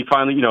 and now he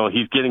finally,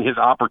 he's getting his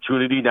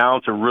opportunity now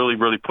to really,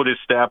 really put his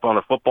stamp on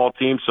a football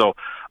team. So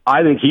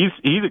I think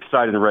he's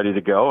excited and ready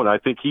to go, and I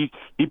think he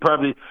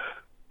probably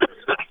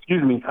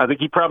excuse me, I think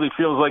he probably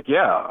feels like,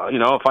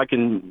 if I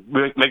can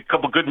make a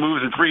couple good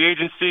moves in free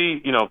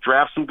agency,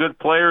 draft some good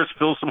players,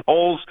 fill some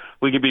holes,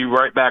 we could be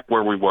right back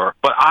where we were.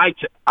 But I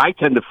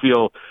tend to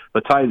feel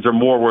the Titans are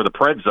more where the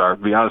Preds are,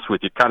 to be honest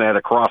with you, kind of at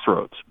a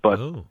crossroads. But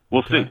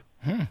we'll see.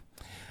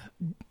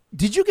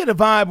 Did you get a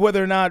vibe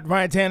whether or not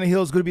Ryan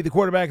Tannehill is going to be the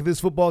quarterback of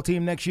this football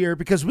team next year?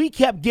 Because we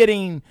kept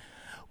getting,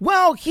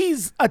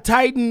 he's a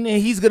Titan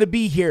and he's going to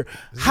be here.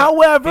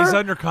 However, he's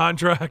under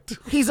contract.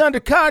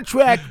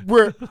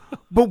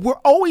 But we're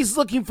always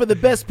looking for the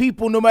best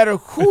people, no matter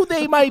who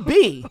they might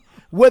be,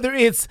 whether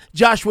it's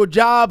Joshua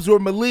Dobbs or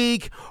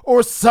Malik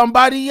or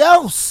somebody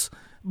else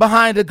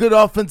behind a good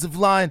offensive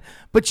line.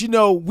 But,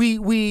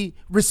 we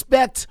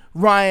respect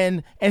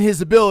Ryan and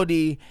his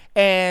ability,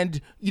 and,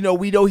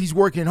 we know he's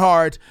working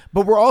hard,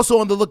 but we're also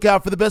on the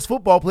lookout for the best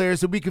football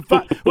players that we can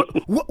find.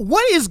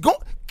 What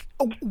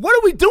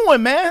are we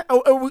doing, man?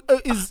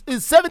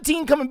 Is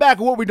 17 coming back,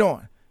 or what are we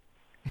doing?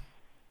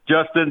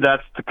 Justin,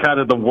 that's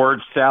the word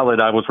salad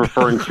I was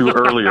referring to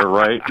earlier,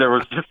 right? There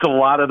was just a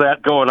lot of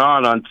that going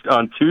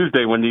on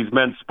Tuesday when these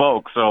men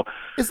spoke. So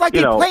it's like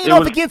they're playing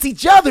off against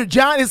each other,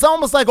 John. It's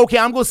almost like, okay,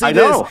 I'm going to say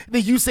this,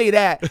 then you say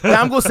that, then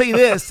I'm going to say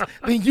this,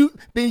 then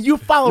you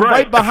follow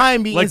right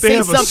behind me and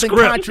say something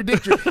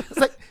contradictory. It's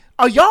like,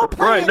 are y'all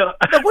playing? Right, no.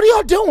 What are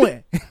y'all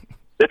doing?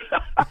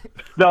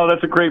 No,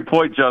 that's a great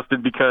point,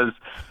 Justin, because,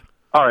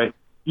 all right,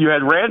 you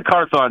had Ran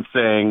Carthon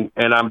saying,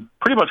 and I'm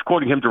pretty much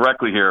quoting him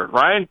directly here,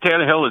 Ryan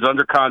Tannehill is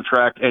under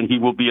contract and he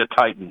will be a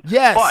Titan.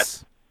 Yes.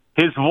 But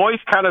his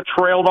voice kind of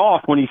trailed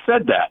off when he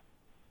said that,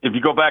 if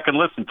you go back and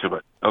listen to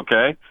it,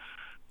 okay?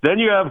 Then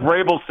you have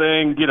Vrabel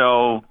saying,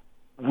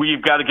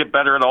 we've got to get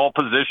better at all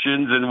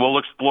positions and we'll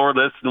explore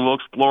this and we'll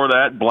explore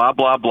that, blah,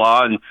 blah,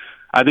 blah. And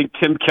I think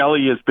Tim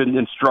Kelly has been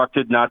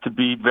instructed not to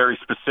be very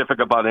specific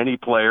about any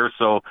player,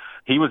 so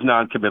he was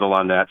non-committal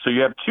on that. So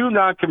you have two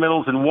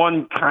non-committals and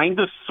one kind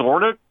of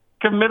sort of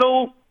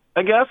committal,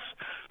 I guess,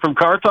 from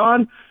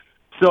Carthon.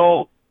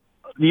 So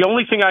the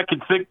only thing I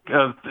can think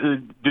of,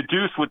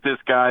 deduce with this,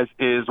 guys,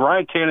 is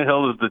Ryan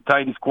Tannehill is the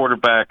Titans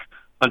quarterback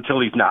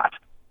until he's not.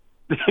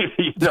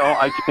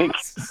 I think.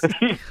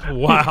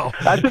 Wow.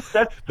 I think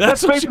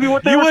that's basically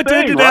what they were saying. You went to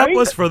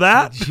Indianapolis right? for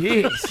that?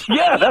 Jeez.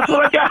 Yeah, that's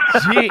what I got.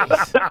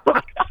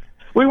 Jeez.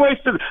 We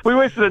wasted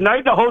a night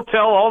in the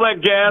hotel, all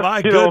that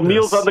gas,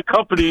 meals on the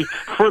company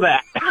for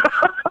that.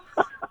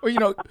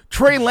 Well,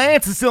 Trey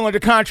Lance is still under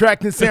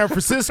contract in San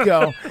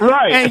Francisco,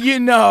 right? And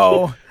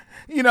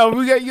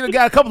we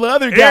got a couple of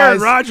other guys.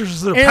 Aaron Rodgers is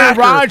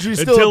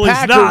still a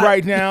Packer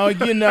right now,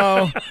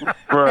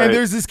 Right. And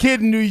there's this kid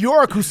in New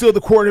York who's still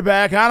the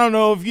quarterback. I don't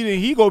know if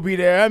he gonna be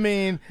there. I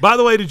mean, by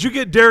the way, did you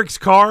get Derek's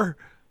car?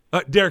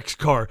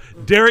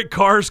 Derek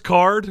Carr's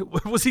card.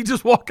 Was he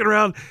just walking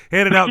around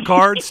handing out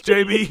cards,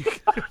 JB?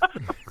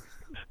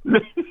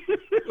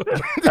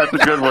 That's a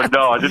good one.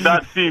 No, I did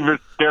not see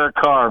Derek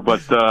Carr,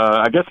 but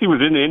I guess he was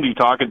in Indy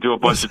talking to a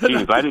bunch of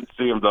teams. I didn't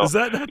see him, though. Is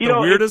that not the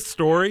weirdest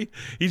story?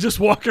 He's just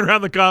walking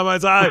around the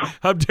combines. Hi,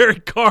 I'm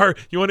Derek Carr.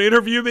 You want to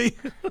interview me?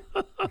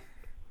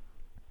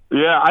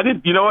 Yeah, I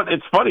did. You know what?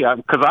 It's funny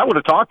because I would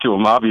have talked to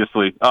him,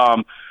 obviously.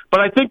 But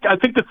I think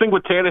the thing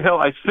with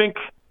Tannehill,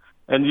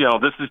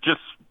 and this is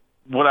just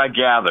what I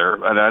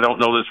gather, and I don't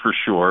know this for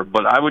sure,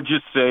 but I would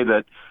just say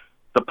that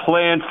the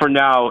plan for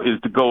now is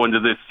to go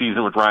into this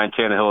season with Ryan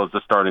Tannehill as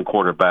the starting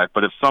quarterback.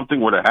 But if something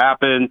were to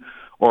happen,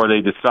 or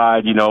they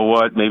decide, you know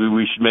what, maybe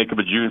we should make him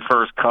a June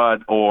 1st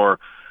cut, or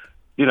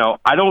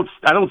I don't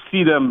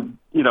see them,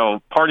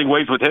 parting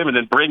ways with him and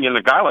then bring in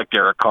a guy like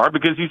Derek Carr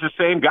because he's the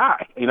same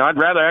guy. I'd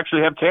rather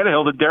actually have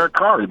Tannehill than Derek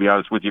Carr, to be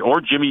honest with you, or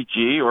Jimmy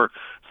G, or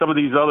some of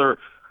these other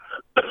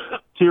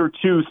tier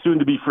 2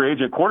 soon-to-be free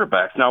agent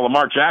quarterbacks. Now,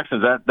 Lamar Jackson,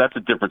 that's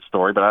a different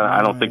story, but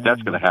I don't think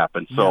that's going to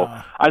happen. So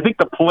I think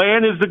the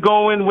plan is to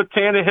go in with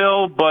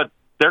Tannehill, but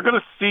they're going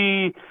to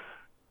see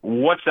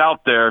what's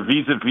out there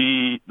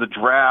vis-a-vis the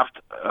draft.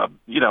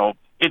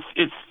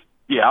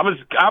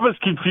 I'm as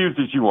confused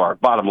as you are,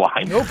 bottom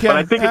line. Okay. But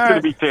I think it's going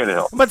to be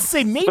Tannehill. I'm about to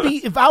say, maybe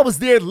if I was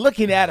there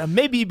looking at him,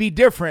 maybe it'd be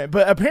different,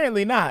 but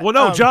apparently not. Well,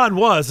 no, John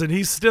was, and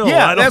he's still.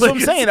 Yeah, that's what I'm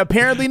saying.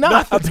 Apparently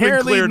not.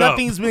 Apparently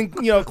nothing's been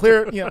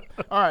clear.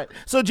 All right.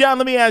 So, John,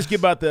 let me ask you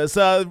about this.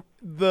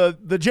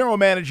 The general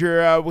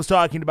manager was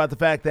talking about the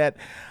fact that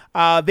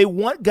they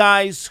want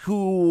guys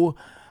who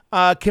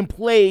can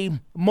play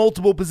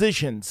multiple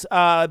positions.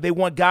 They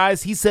want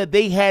guys. He said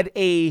they had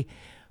a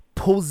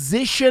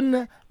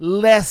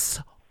position-less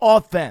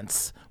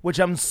offense, which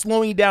I'm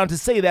slowing down to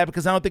say that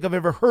because I don't think I've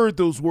ever heard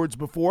those words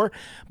before.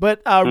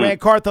 But Rand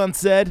Carthon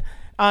said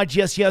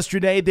just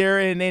yesterday there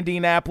in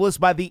Indianapolis,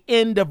 by the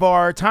end of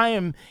our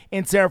time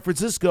in San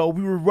Francisco,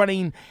 we were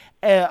running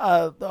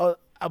a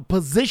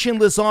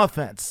positionless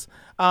offense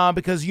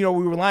because, we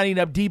were lining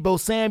up Deebo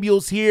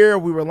Samuels here.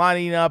 We were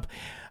lining up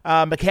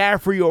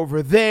McCaffrey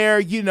over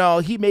there. He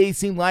made it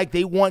seem like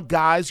they want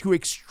guys who are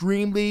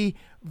extremely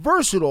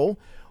versatile,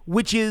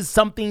 which is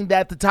something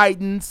that the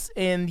Titans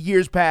in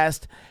years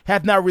past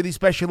have not really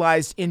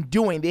specialized in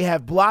doing. They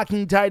have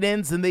blocking tight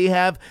ends, and they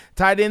have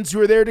tight ends who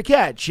are there to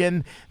catch.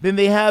 And then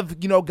they have,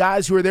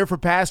 guys who are there for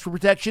pass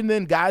protection,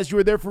 then guys who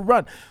are there for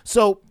run.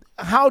 So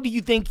how do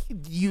you think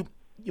you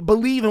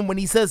believe him when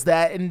he says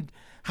that, and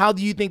how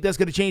do you think that's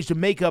going to change the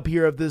makeup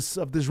here of this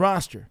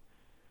roster?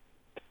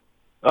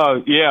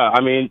 Yeah.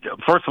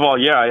 First of all,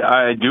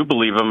 I do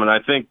believe him, and I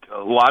think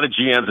a lot of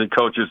GMs and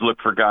coaches look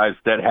for guys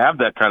that have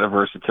that kind of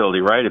versatility,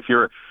 right? If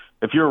you're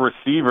a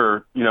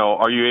receiver,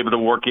 are you able to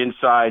work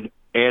inside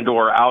and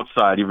or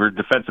outside? If you're a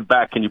defensive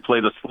back, can you play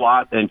the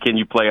slot, and can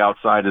you play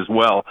outside as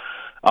well?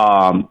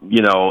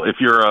 If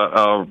you're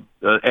a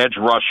edge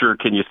rusher,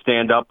 can you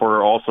stand up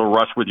or also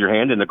rush with your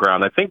hand in the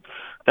ground? I think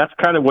that's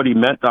kind of what he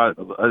meant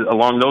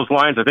along those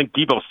lines. I think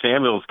Deebo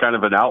Samuel is kind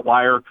of an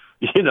outlier,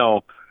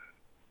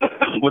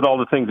 with all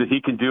the things that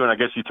he can do, and I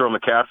guess you throw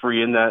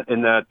McCaffrey in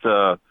that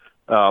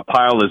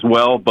pile as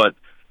well. But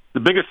the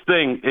biggest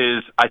thing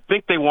is I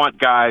think they want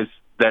guys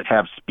that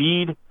have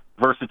speed,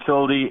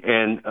 versatility,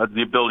 and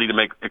the ability to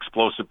make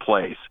explosive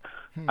plays.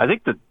 I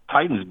think the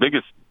Titans'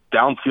 biggest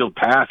downfield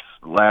pass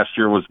last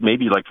year was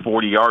maybe like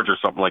 40 yards or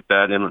something like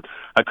that, and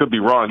I could be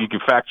wrong. You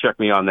can fact check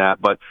me on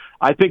that, but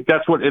I think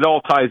that's what it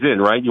all ties in,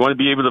 right? You want to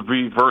be able to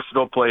be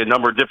versatile, play a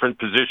number of different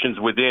positions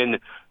within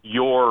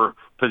your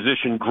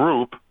position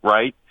group,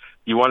 right?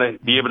 You want to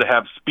be able to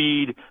have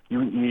speed.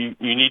 You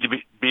need to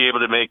be able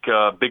to make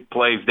big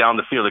plays down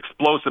the field,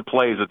 explosive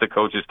plays that the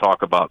coaches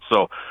talk about.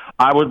 So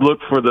I would look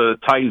for the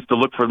Titans to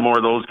look for more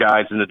of those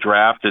guys in the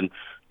draft, and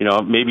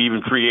maybe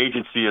even free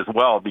agency as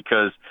well,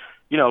 because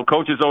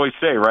coaches always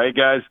say, right,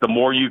 guys, the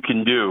more you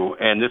can do,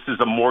 and this is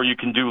a more you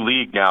can do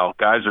league now.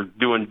 Guys are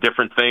doing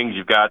different things.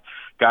 You've got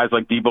guys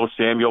like Deebo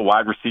Samuel,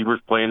 wide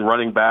receivers playing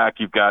running back.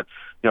 You've got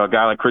a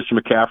guy like Christian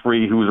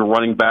McCaffrey who's a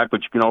running back,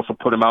 but you can also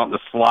put him out in the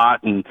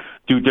slot and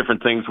do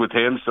different things with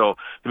him. So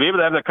to be able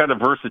to have that kind of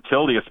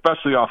versatility,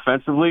 especially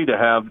offensively, to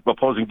have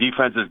opposing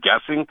defenses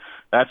guessing,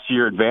 that's to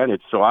your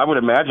advantage. So I would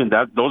imagine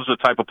that those are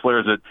the type of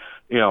players that,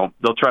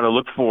 they'll try to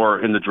look for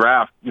in the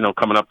draft,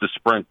 coming up this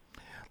spring.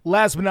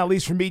 Last but not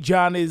least for me,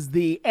 John, is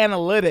the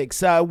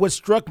analytics. What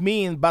struck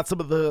me about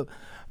some of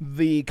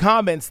the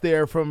comments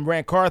there from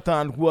Rand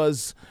Carthon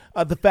was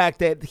the fact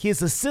that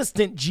his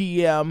assistant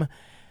GM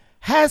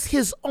has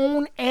his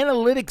own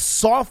analytics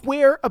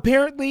software,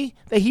 apparently,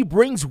 that he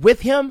brings with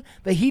him,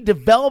 that he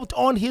developed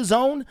on his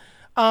own.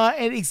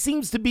 And it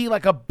seems to be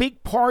like a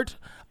big part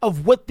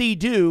of what they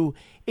do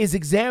is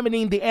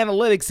examining the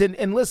analytics.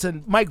 And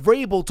listen, Mike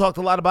Vrabel talked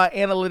a lot about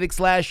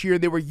analytics last year.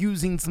 They were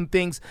using some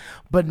things,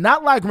 but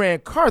not like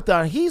Rand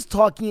Carthon. He's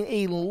talking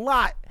a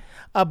lot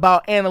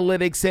about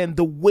analytics and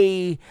the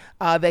way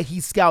that he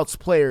scouts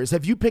players.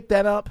 Have you picked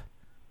that up?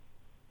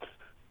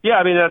 Yeah,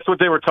 I mean that's what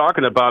they were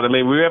talking about. I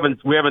mean we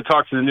haven't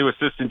talked to the new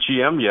assistant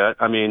GM yet.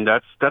 I mean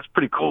that's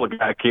pretty cool. The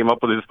guy came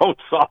up with his own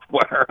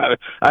software.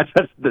 That's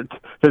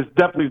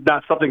definitely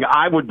not something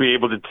I would be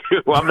able to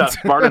do. I'm not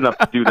smart enough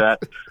to do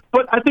that.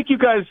 But I think you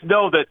guys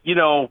know that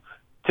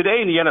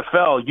today in the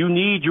NFL you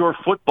need your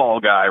football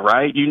guy,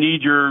 right? You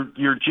need your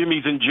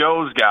Jimmys and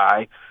Joes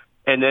guy,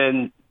 and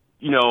then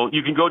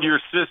you can go to your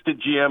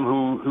assistant GM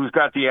who's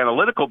got the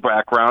analytical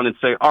background and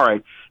say, all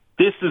right,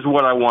 this is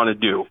what I want to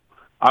do.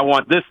 I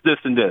want this, this,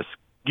 and this.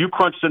 You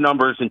crunch the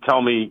numbers and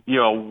tell me,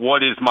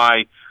 what is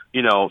my,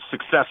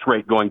 success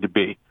rate going to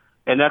be?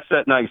 And that's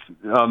that nice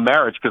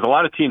marriage, because a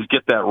lot of teams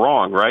get that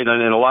wrong, right?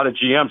 And a lot of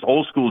GMs,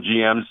 old school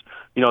GMs,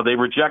 they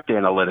reject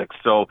analytics.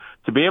 So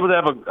to be able to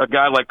have a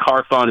guy like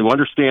Carthon who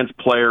understands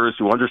players,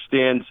 who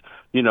understands,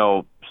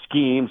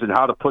 schemes and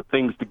how to put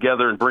things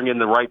together and bring in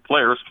the right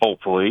players,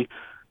 hopefully,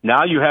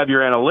 now you have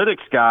your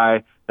analytics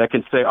guy that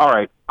can say, all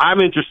right,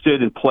 I'm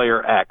interested in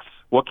player X.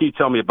 What can you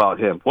tell me about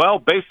him? Well,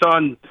 based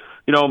on,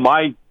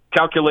 my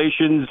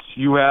calculations,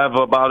 you have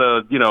about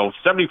a,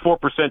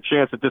 74%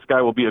 chance that this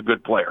guy will be a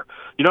good player.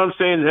 You know what I'm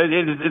saying?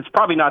 It's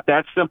probably not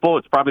that simple.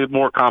 It's probably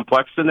more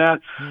complex than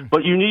that.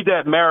 But you need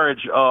that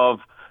marriage of,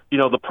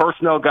 the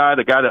personnel guy,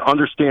 the guy that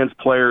understands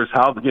players,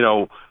 how,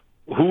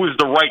 who is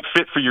the right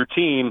fit for your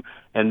team.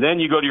 And then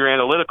you go to your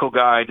analytical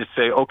guy to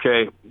say,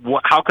 okay,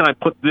 how can I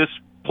put this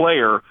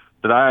player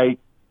that I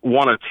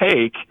want to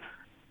take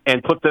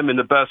and put them in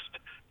the best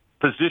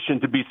position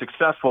to be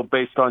successful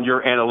based on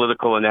your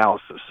analytical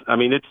analysis. I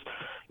mean, it's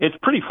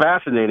pretty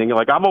fascinating.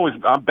 Like I'm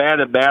bad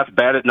at math,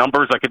 bad at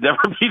numbers. I could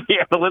never be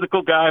the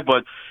analytical guy,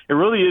 but it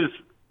really is,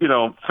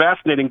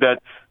 fascinating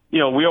that,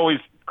 we always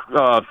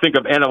think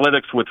of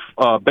analytics with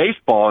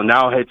baseball, and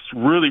now it's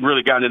really,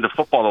 really gotten into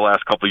football the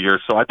last couple of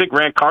years. So I think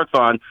Rand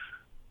Carthon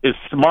is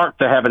smart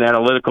to have an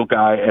analytical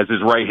guy as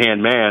his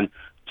right-hand man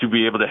to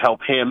be able to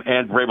help him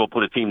and Vrabel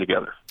put a team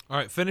together. All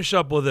right, finish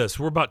up with this.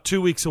 We're about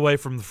 2 weeks away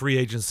from the free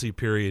agency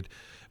period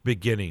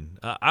beginning.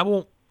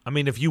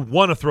 If you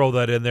want to throw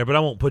that in there, but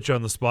I won't put you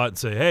on the spot and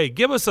say, hey,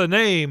 give us a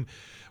name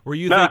where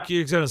you think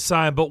you're going to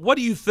sign. But what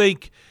do you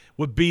think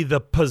would be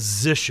the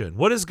position?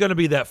 What is going to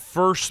be that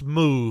first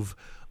move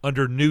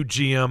under new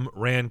GM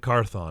Rand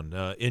Carthon,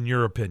 in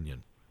your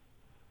opinion?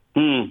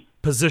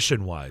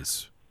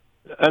 Position-wise.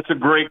 That's a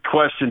great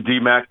question,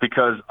 D-Mac,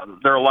 because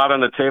there are a lot on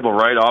the table,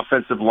 right?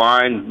 Offensive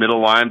line,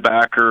 middle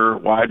linebacker,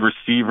 wide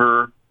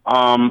receiver.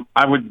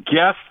 I would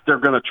guess they're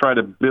going to try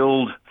to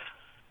build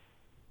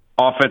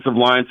offensive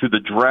line through the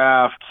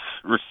draft,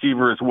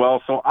 receiver as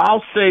well. So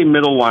I'll say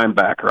middle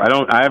linebacker.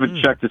 I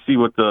haven't checked to see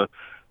what the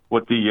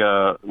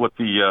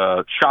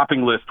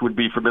shopping list would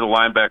be for middle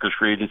linebackers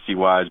free agency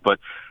wise, but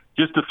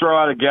just to throw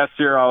out a guess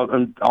here,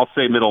 I'll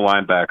say middle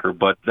linebacker,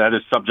 but that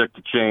is subject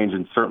to change,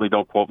 and certainly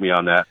don't quote me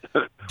on that.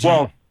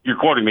 Well, you're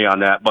quoting me on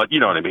that, but you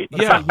know what I mean.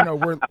 Yeah,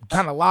 we're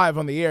kind of live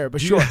on the air, but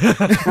sure.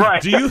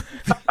 Right. Do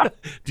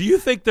you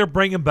think they're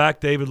bringing back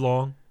David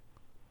Long?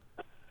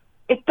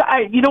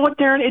 You know what,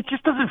 Darren? It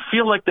just doesn't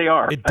feel like they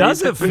are. It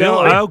doesn't feel.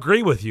 I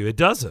agree with you. It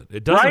doesn't.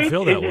 It doesn't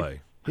feel that way.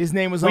 His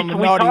name was on the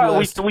naughty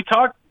list.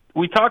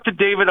 We talked to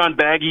David on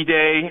Baggy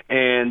Day,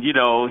 and,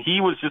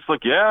 he was just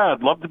like, yeah,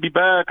 I'd love to be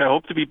back. I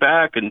hope to be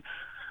back. And,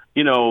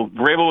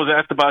 Vrabel was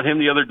asked about him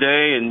the other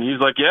day, and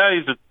he's like, yeah,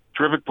 he's a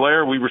terrific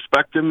player. We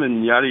respect him,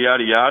 and yada,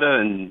 yada, yada.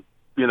 And,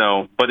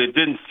 but it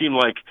didn't seem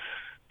like,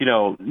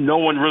 no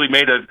one really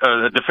made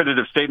a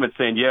definitive statement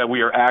saying, yeah,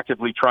 we are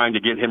actively trying to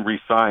get him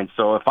re-signed.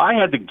 So if I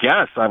had to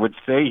guess, I would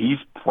say he's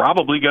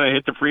probably going to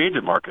hit the free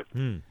agent market.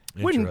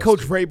 Wouldn't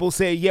Coach Vrabel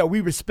say, yeah,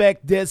 we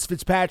respect Des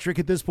Fitzpatrick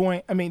at this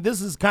point? I mean, this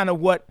is kind of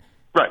what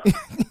 – Right.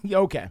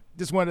 Okay.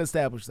 Just wanted to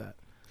establish that.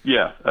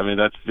 Yeah. I mean,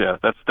 that's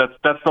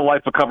the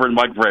life of covering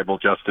Mike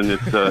Vrabel, Justin.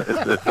 It's a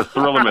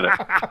thrill a minute.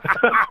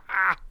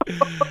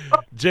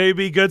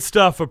 JB, good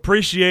stuff.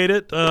 Appreciate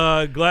it.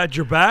 Glad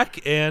you're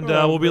back, and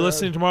we'll be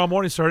listening tomorrow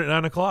morning starting at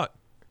 9 o'clock.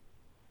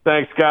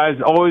 Thanks, guys.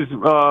 Always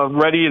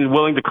ready and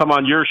willing to come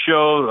on your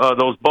show.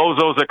 Those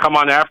bozos that come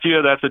on after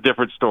you, that's a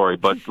different story.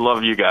 But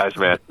love you guys,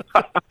 man.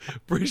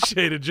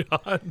 Appreciate it,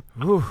 John.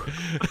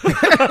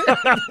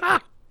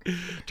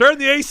 Turn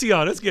the AC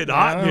on. It's getting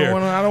hot in here.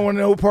 I don't want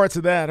no parts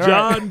of that. All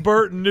John right.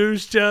 Burton,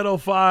 News Channel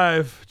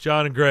 5.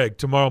 John and Greg,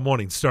 tomorrow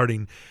morning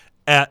starting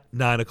at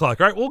 9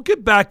 o'clock. All right, we'll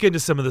get back into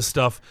some of this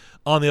stuff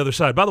on the other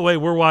side. By the way,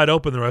 we're wide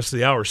open the rest of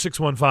the hour.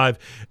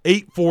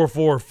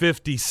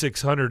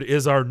 615-844-5600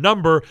 is our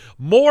number.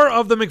 More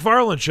of the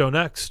McFarland Show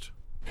next.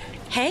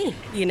 Hey,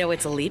 you know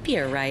it's a leap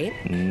year, right?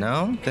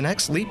 No, the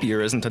next leap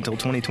year isn't until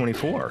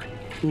 2024.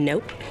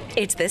 Nope,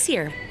 it's this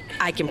year.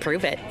 I can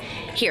prove it.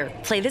 Here,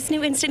 play this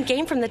new instant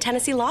game from the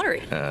Tennessee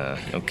Lottery.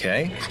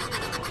 Okay.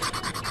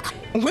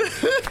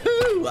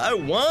 Woohoo! I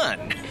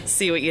won!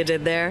 See what you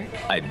did there?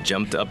 I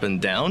jumped up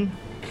and down?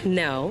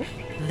 No,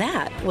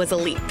 that was a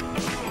leap.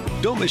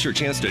 Don't miss your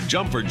chance to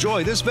jump for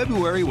joy this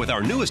February with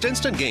our newest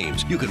instant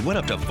games. You could win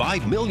up to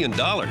 $5 million.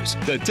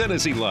 The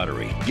Tennessee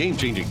Lottery.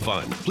 Game-changing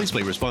fun. Please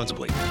play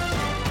responsibly.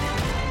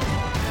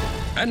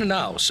 And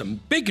now,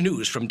 some big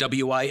news from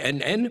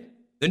WINN.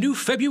 The new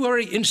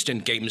February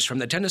instant games from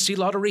the Tennessee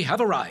Lottery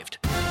have arrived.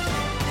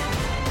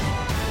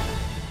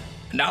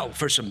 Now,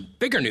 for some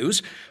bigger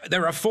news,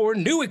 there are 4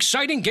 new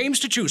exciting games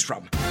to choose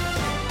from.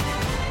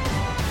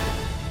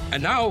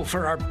 And now,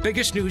 for our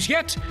biggest news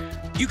yet,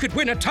 you could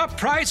win a top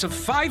prize of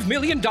 $5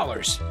 million.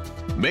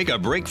 Make a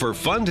break for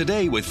fun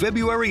today with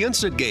February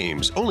Instant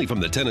Games, only from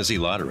the Tennessee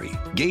Lottery.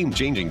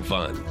 Game-changing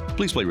fun.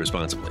 Please play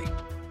responsibly.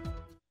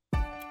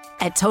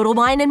 At Total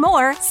Wine &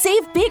 More,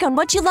 save big on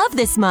what you love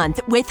this month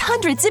with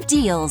hundreds of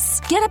deals.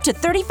 Get up to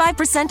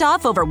 35%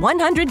 off over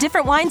 100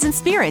 different wines and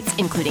spirits,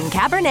 including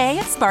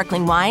Cabernet,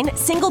 sparkling wine,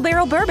 single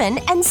barrel bourbon,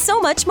 and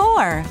so much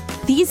more.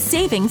 These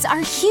savings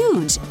are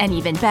huge, and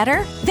even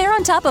better, they're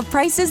on top of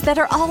prices that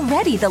are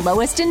already the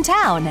lowest in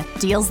town.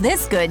 Deals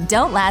this good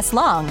don't last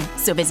long,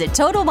 so visit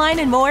Total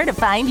Wine & More to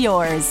find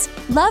yours.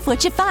 Love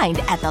what you find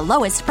at the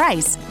lowest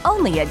price,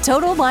 only at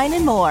Total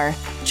Wine & More.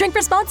 Drink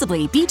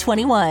responsibly,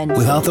 B21.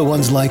 Without the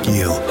ones like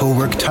you, who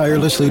work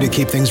tirelessly to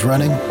keep things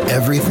running,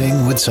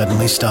 everything would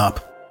suddenly stop.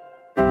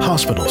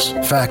 Hospitals,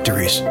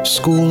 factories,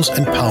 schools,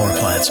 and power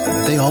plants,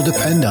 they all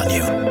depend on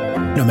you.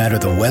 No matter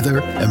the weather,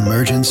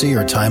 emergency,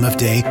 or time of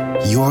day,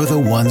 you're the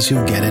ones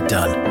who get it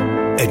done.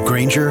 At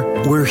Grainger,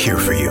 we're here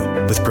for you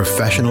with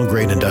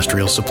professional-grade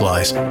industrial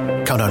supplies.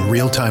 Count on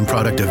real-time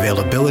product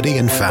availability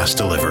and fast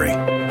delivery.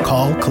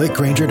 Call,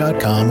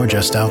 clickgrainger.com, or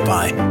just stop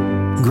by.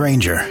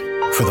 Grainger,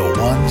 for the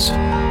ones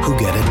who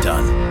get it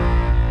done.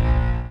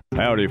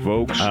 Howdy,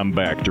 folks. I'm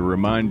back to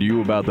remind you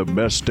about the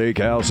best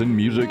steakhouse in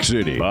Music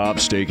City,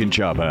 Bob's Steak and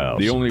Chop House.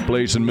 The only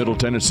place in Middle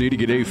Tennessee to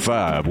get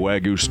A5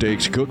 Wagyu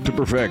steaks cooked to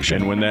perfection.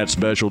 And when that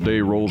special day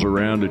rolls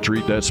around to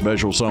treat that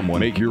special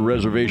someone, make your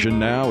reservation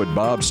now at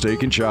Bob's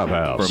Steak and Chop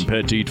House. From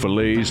petite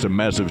fillets to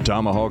massive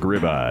tomahawk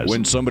ribeyes.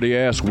 When somebody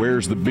asks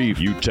where's the beef,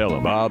 you tell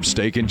them Bob's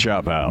Steak and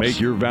Chop House. Make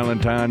your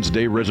Valentine's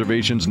Day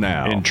reservations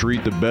now and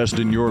treat the best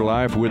in your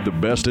life with the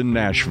best in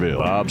Nashville.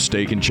 Bob's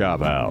Steak and Chop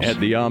House at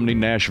the Omni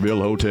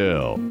Nashville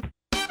Hotel.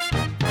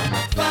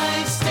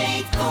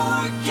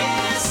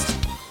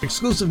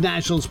 Exclusive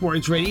National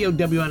Sports Radio,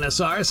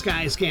 WNSR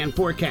Sky Scan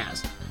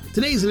forecast.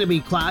 Today's going to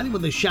be cloudy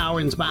with a shower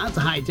in spots, a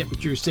high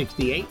temperature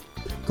 68.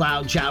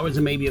 Cloud showers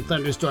and maybe a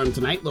thunderstorm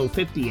tonight, low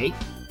 58.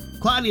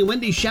 Cloudy and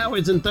windy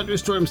showers and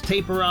thunderstorms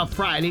taper off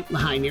Friday, the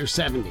high near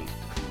 70.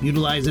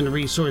 Utilizing the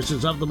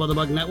resources of the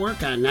Weatherbug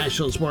Network on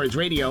National Sports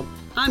Radio,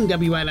 I'm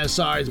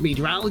WNSR's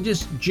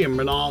meteorologist, Jim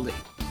Rinaldi.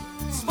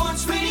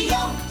 Sports Radio,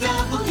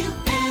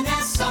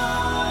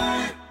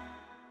 WNSR.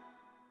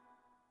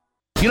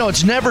 You know,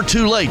 it's never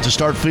too late to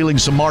start feeling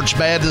some March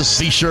Madness.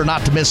 Be sure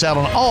not to miss out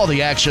on all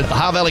the action. The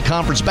Ohio Valley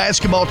Conference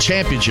Basketball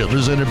Championship,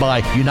 presented by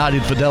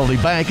United Fidelity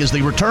Bank, as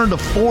they return to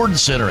Ford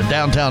Center in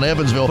downtown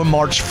Evansville from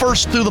March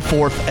 1st through the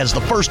 4th as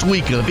the first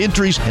week of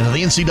entries into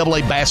the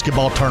NCAA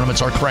basketball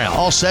tournaments are crowned.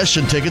 All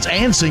session tickets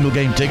and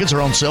single-game tickets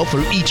are on sale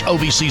through each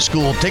OVC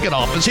school ticket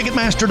office,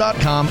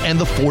 Ticketmaster.com, and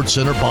the Ford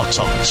Center box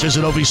office.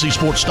 Visit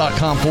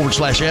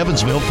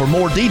OVCSports.com/Evansville for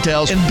more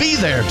details and be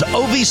there to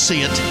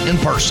OVC it in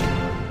person.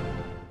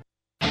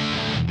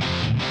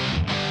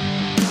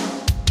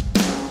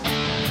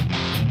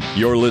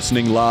 You're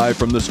listening live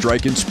from the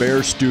Strike and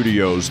Spare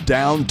Studios,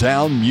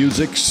 downtown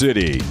Music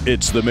City.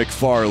 It's the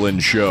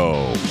McFarland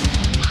Show.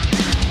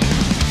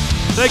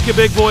 Thank you,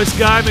 big voice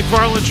guy.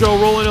 McFarland Show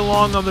rolling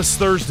along on this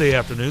Thursday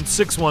afternoon,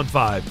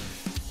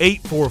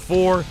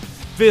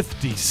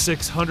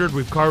 615-844-5600.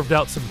 We've carved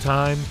out some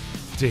time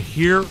to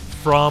hear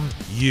from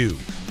you.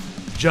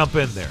 Jump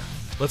in there.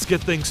 Let's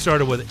get things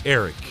started with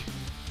Eric.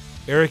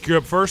 Eric, you're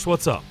up first.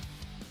 What's up?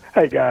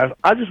 Hey, guys,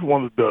 I just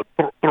wanted to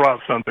throw out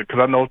something because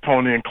I know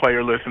Tony and Clay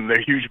are listening. They're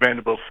huge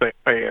Vanderbilt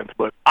fans,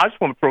 but I just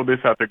want to throw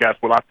this out there, guys,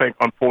 what I think,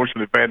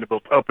 unfortunately,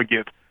 Vanderbilt's up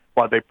against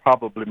why they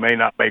probably may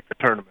not make the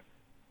tournament.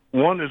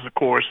 One is, of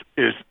course,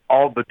 is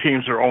all the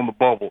teams are on the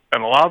bubble,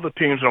 and a lot of the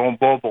teams are on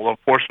bubble,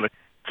 unfortunately.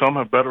 Some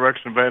have better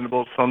records than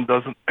Vanderbilt. Some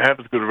doesn't have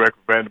as good a record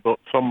as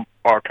Vanderbilt. Some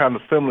are kind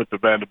of similar to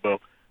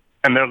Vanderbilt.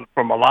 And they're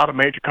from a lot of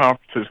major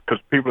conferences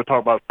because people are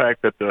talking about the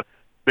fact that the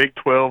Big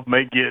 12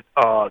 may get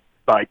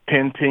like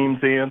 10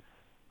 teams in.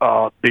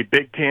 The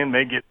Big 10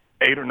 may get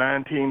 8 or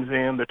 9 teams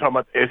in. They're talking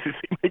about the SEC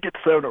may get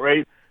 7 or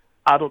 8.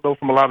 I don't know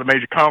from a lot of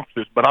major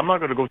conferences, but I'm not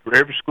going to go through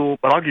every school,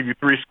 but I'll give you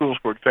 3 schools,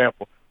 for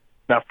example.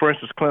 Now, for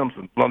instance,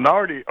 Clemson.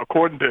 Lenardi,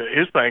 according to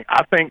his thing,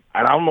 I think,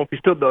 and I don't know if he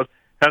still does,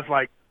 has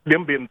like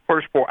them being the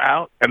first 4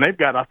 out, and they've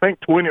got, I think,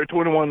 20 or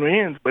 21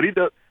 wins, but he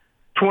does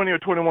 20 or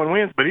 21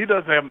 wins, but he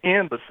doesn't have them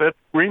in, but Seth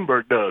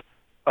Greenberg does.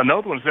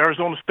 Another one is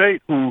Arizona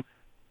State, who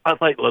I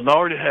think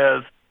Lenardi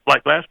has,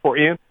 like, last 4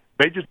 in.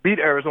 They just beat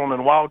Arizona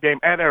in a wild game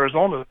at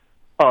Arizona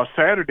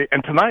Saturday,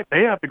 and tonight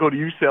they have to go to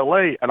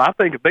UCLA, and I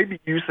think if they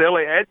beat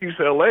UCLA at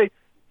UCLA,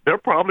 they're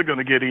probably going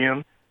to get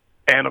in.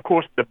 And, of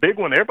course, the big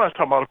one everybody's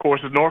talking about, of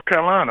course, is North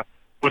Carolina.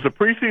 Was the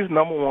preseason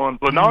number 1.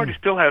 Lenardi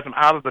still has them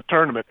out of the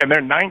tournament, and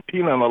they're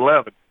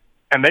 19-11,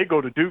 and they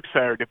go to Duke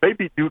Saturday. If they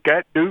beat Duke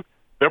at Duke,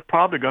 they're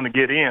probably going to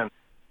get in.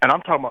 And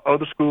I'm talking about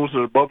other schools that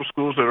are bubble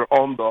schools that are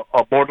on the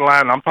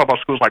borderline. I'm talking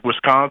about schools like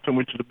Wisconsin,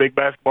 which is a big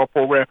basketball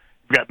program.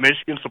 You've got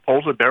Michigan,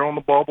 supposedly they're on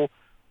the bubble.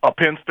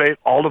 Penn State,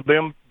 all of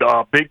them,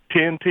 Big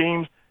Ten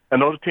teams.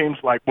 and those teams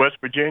like West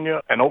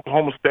Virginia and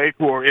Oklahoma State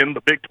who are in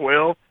the Big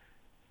 12.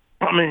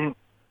 I mean,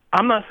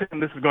 I'm not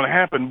saying this is going to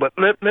happen, but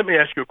let me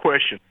ask you a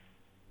question.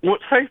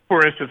 Say,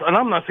 for instance, and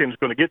I'm not saying it's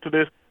going to get to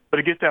this, but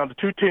it gets down to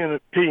 2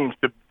 teams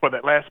for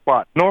that last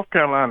spot, North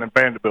Carolina and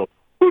Vanderbilt.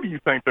 Who do you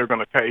think they're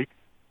going to take?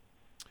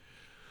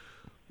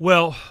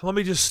 Well, let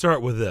me just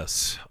start with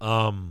this.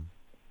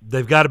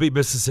 They've got to beat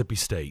Mississippi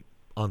State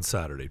on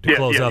Saturday to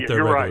close out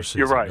their regular season.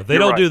 You're right. If they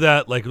don't do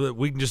that, like,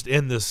 we can just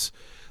end this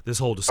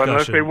whole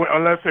discussion.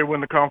 Unless they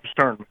win the conference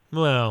tournament.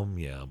 Well,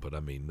 yeah, but I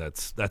mean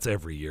that's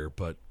every year.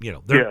 But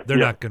they're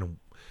not going to.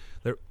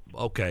 They're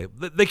okay.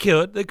 They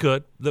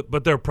could,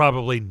 but they're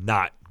probably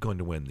not going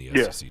to win the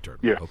SEC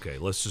tournament. Yeah. Okay,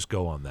 let's just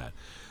go on that.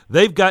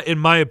 They've got, in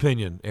my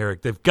opinion,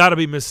 Eric, they've got to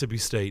be Mississippi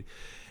State,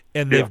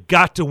 and they've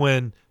got to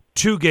win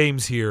 2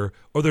 games here,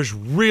 or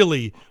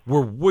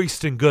we're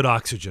wasting good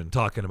oxygen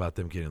talking about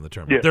them getting in the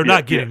tournament. They're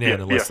not getting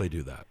in unless they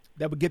do that.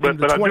 That would get them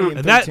to 20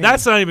 and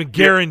that's not even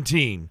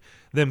guaranteeing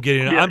them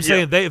getting in. I'm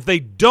saying if they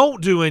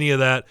don't do any of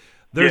that,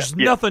 there's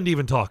nothing to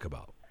even talk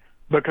about.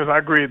 Because I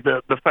agree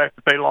that the fact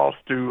that they lost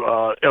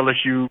to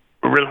LSU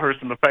really hurts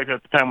them. The fact that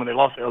at the time when they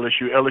lost to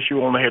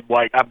LSU only had,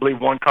 I believe,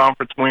 1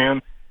 conference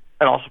win,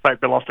 and also the fact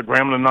they lost to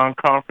Grambling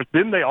non-conference.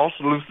 Didn't they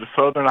also lose to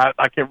Southern?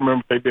 I can't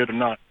remember if they did or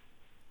not.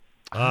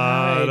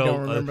 I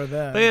don't remember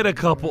that. They had a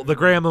couple. The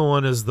Grambling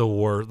one is the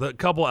worst. A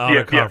couple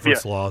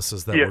out-of-conference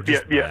losses that were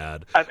just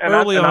bad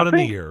early on in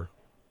the year.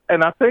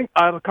 And I think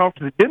out of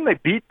conference, didn't they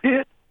beat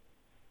Pitt?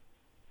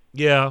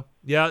 Yeah.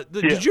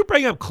 Did you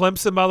bring up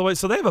Clemson, by the way?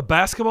 So they have a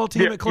basketball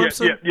team at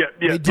Clemson? Yeah.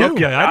 They do?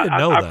 Okay, I didn't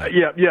know that.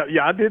 Yeah,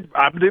 I did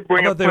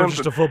bring up Clemson. They were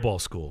just a football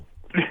school.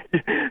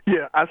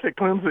 Yeah, I said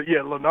Clemson.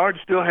 Yeah, Leonard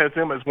still has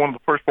them as one of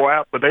the first 4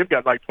 out, but they've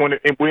got 20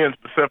 wins,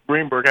 but Seth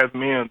Greenberg has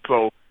them in.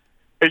 So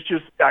it's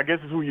just, I guess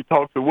it's who you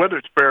talk to. Whether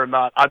it's fair or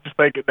not, I just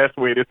think that's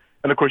the way it is.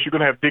 And, of course, you're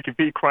going to have Dickie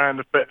V crying,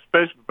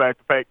 especially the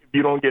fact if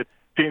you don't get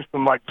teams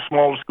from, the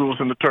smaller schools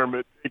in the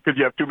tournament because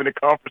you have too many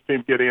conference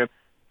teams get in.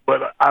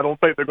 But I don't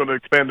think they're going to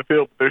expand the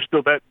field. There's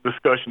still that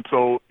discussion,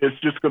 so it's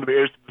just going to be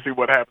interesting to see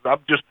what happens. I'm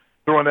just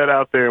throwing that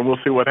out there, and we'll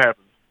see what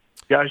happens.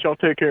 Guys, y'all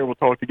take care, and we'll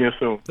talk again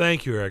soon.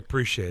 Thank you, Eric.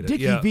 Appreciate it.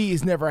 Dickie V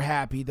is never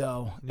happy,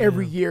 though. Yeah.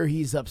 Every year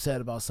he's upset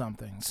about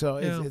something. So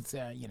it's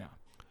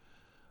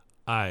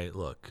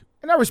look.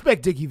 And I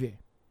respect Dickie V.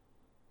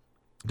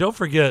 Don't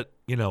forget,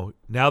 now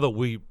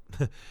that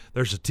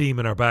there's a team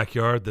in our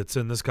backyard that's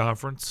in this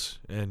conference,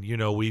 and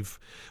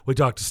we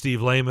talked to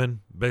Steve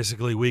Lehman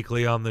basically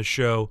weekly on this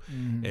show,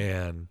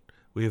 and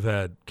we've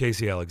had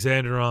Casey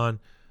Alexander on.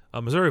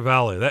 Missouri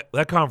Valley,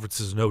 that conference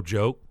is no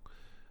joke.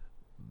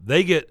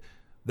 They get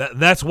that.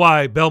 That's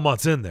why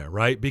Belmont's in there,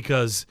 right?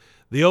 Because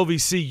the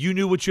OVC, you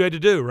knew what you had to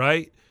do,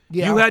 right?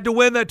 Yeah. You had to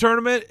win that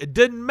tournament. It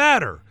didn't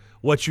matter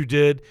what you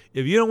did.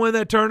 If you don't win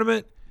that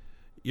tournament,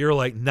 you're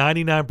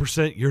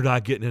 99% you're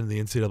not getting into the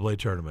NCAA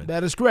tournament.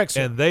 That is correct,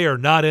 sir. And they are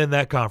not in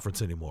that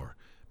conference anymore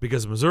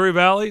because Missouri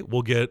Valley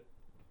will get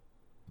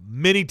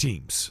many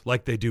teams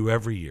like they do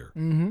every year.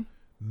 Mm-hmm.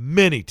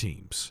 Many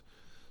teams.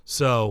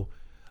 So,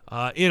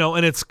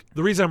 and it's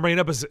the reason I'm bringing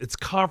it up is it's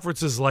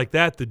conferences like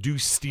that do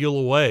steal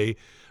away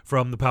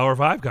from the Power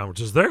 5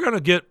 conferences. They're going to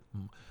get,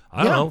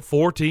 I don't know,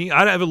 4 teams.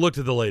 I haven't looked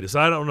at the latest.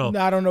 I don't know.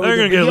 I don't know. They're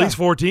going to get at least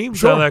 4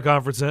 teams out of that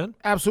conference in.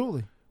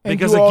 Absolutely.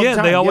 Because,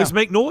 again, they always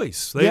make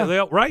noise. They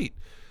right.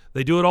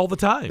 They do it all the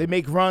time. They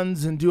make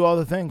runs and do all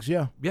the things,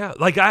 yeah. Yeah,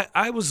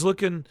 I was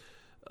looking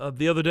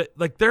the other day,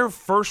 their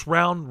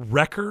first-round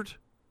record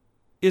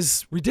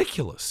is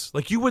ridiculous.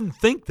 You wouldn't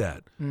think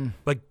that.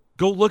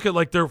 Go look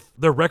at,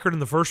 their record in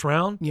the first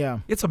round. Yeah.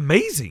 It's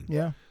amazing.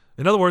 Yeah.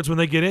 In other words, when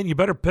they get in, you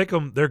better pick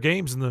them, their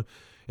games in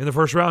the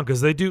first round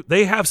because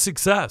they have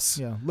success.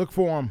 Yeah, look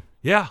for them.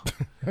 Yeah.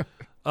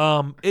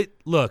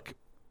 Look.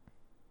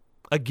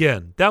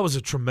 Again, that was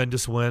a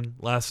tremendous win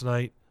last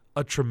night.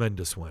 A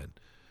tremendous win.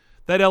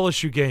 That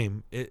LSU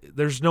game,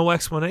 there's no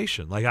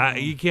explanation.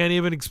 You can't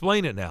even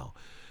explain it now.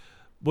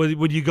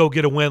 Would you go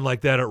get a win like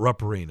that at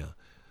Rupp Arena?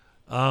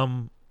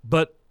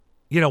 But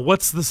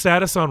what's the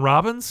status on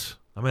Robbins?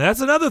 I mean,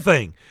 that's another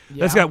thing.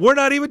 Yeah. We're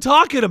not even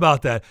talking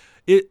about that.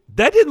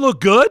 That didn't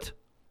look good.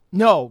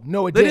 No, it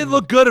didn't. They didn't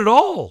look good at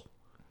all.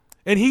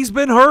 And he's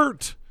been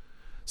hurt.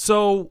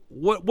 So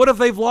what if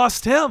they've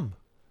lost him?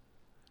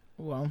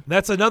 Well,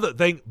 that's another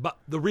thing. But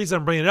the reason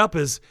I'm bringing it up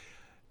is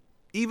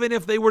even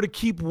if they were to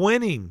keep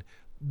winning,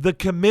 the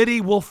committee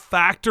will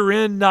factor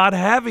in not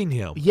having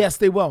him. Yes,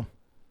 they will.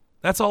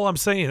 That's all I'm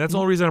saying. That's the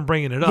only reason I'm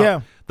bringing it up.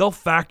 Yeah. They'll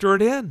factor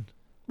it in.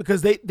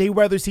 Because they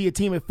rather see a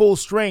team at full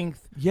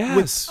strength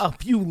with a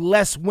few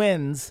less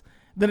wins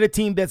than a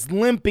team that's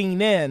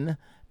limping in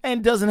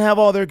and doesn't have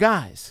all their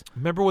guys.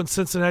 Remember when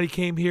Cincinnati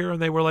came here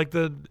and they were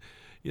the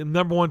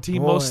number 1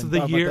 team most of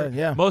the year?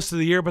 Yeah. Most of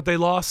the year, but they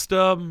lost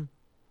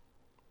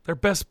their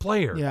best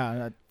player.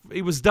 Yeah,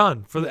 he was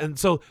done and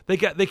so they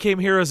came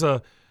here as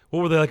a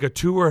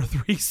 2 or a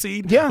 3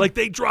 seed. Yeah,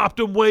 they dropped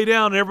them way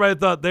down. And everybody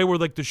thought they were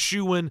the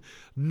shoo-in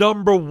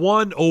number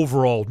 1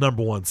 overall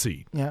number 1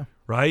 seed. Yeah,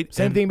 right.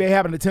 Same thing may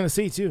happen to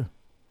Tennessee too.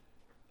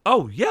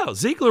 Oh yeah,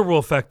 Ziegler will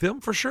affect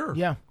them for sure.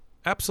 Yeah,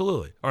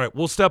 Absolutely. All right,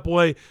 we'll step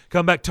away,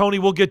 come back. Tony,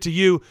 we'll get to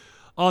you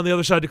on the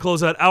other side to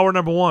close out hour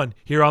number 1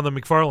 here on the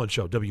McFarland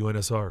Show,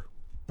 WNSR.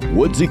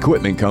 Woods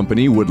Equipment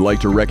Company would like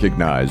to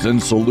recognize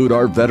and salute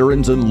our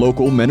veterans and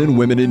local men and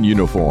women in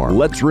uniform.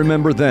 Let's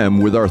remember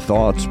them with our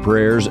thoughts,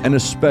 prayers, and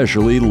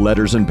especially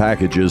letters and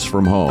packages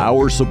from home.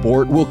 Our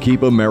support will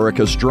keep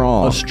America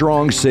strong. A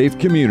strong, safe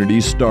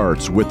community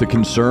starts with the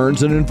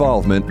concerns and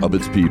involvement of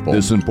its people.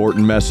 This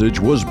important message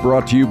was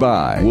brought to you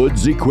by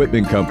Woods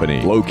Equipment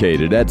Company,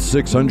 located at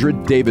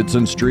 600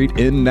 Davidson Street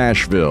in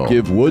Nashville.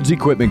 Give Woods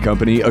Equipment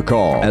Company a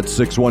call at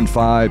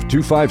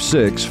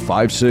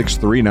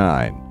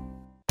 615-256-5639.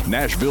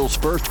 Nashville's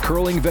first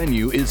curling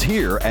venue is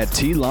here at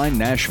T-Line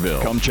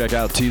Nashville. Come check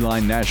out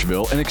T-Line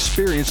Nashville and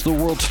experience the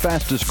world's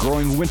fastest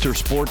growing winter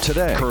sport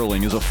today.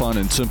 Curling is a fun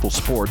and simple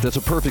sport that's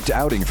a perfect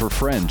outing for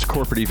friends,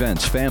 corporate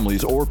events,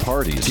 families, or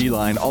parties.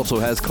 T-Line also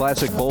has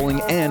classic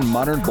bowling and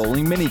modern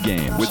bowling mini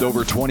games. With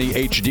over 20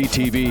 HD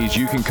TVs,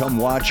 you can come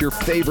watch your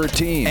favorite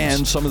teams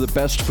and some of the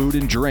best food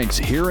and drinks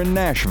here in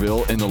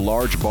Nashville in the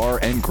large bar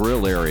and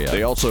grill area.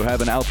 They also have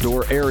an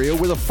outdoor area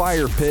with a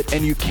fire pit,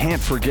 and you can't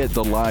forget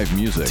the live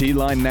music.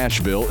 T-Line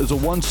Nashville is a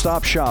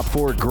one-stop shop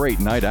for a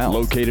great night out.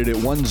 Located at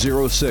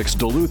 106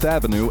 Duluth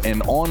Avenue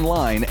and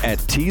online at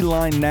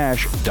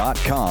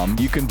tlinenash.com.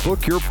 You can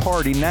book your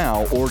party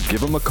now or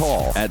give them a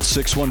call at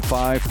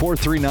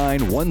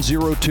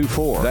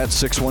 615-439-1024.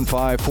 That's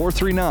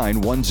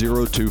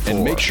 615-439-1024.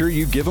 And make sure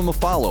you give them a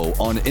follow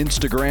on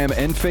Instagram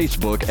and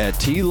Facebook at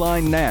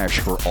T-Line Nash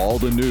for all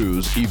the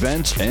news,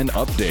 events, and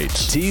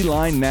updates.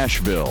 T-Line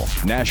Nashville.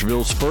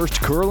 Nashville's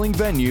first curling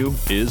venue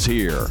is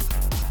here.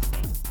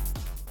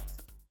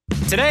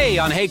 Today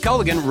on Hey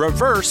Culligan,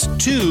 reverse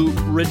to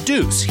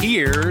reduce.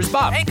 Here's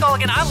Bob. Hey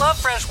Culligan, I love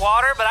fresh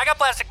water, but I got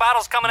plastic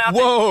bottles coming out.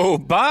 Whoa,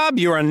 Bob,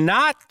 you are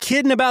not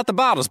kidding about the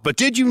bottles. But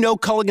did you know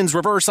Culligan's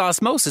reverse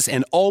osmosis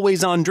and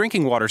always-on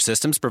drinking water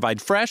systems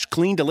provide fresh,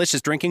 clean,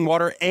 delicious drinking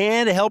water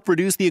and help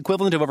reduce the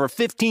equivalent of over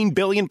 15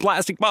 billion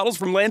plastic bottles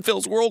from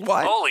landfills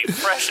worldwide? Holy,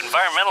 fresh,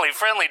 environmentally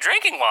friendly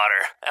drinking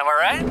water. Am I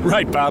right?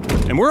 Right, Bob.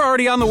 And we're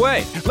already on the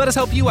way. Let us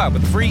help you out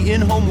with a free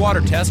in-home water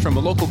test from a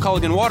local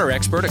Culligan water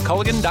expert at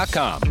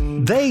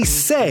Culligan.com. They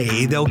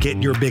say they'll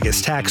get your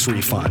biggest tax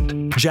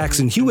refund.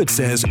 Jackson Hewitt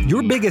says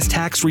your biggest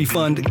tax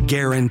refund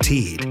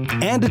guaranteed,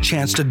 and a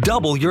chance to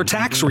double your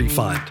tax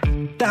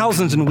refund.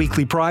 Thousands in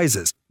weekly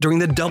prizes during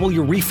the Double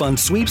Your Refund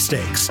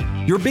sweepstakes.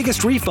 Your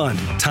biggest refund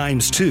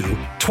times 2,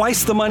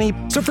 twice the money,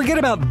 so forget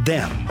about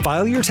them.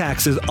 File your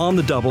taxes on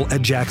the double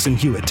at Jackson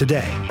Hewitt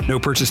today. No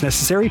purchase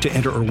necessary to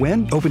enter or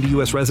win. Open to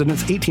U.S.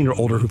 residents 18 or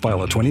older who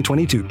file a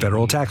 2022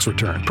 federal tax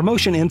return.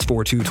 Promotion ends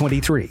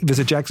 4/2/23.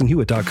 Visit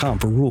jacksonhewitt.com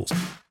for rules.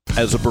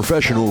 As a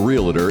professional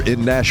realtor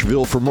in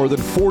Nashville for more than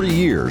 40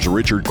 years,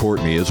 Richard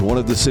Courtney is one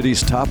of the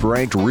city's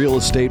top-ranked real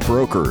estate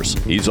brokers.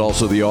 He's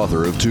also the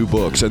author of 2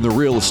 books and the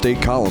real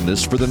estate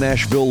columnist for the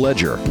Nashville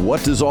Ledger.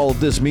 What does all of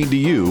this mean to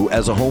you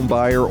as a home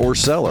buyer or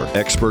seller?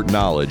 Expert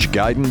knowledge,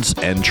 guidance,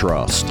 and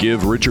trust.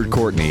 Give Richard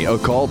Courtney a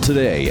call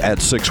today at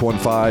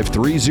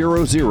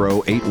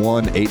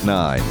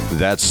 615-300-8189.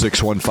 That's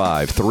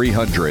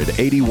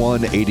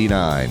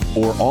 615-300-8189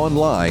 or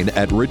online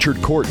at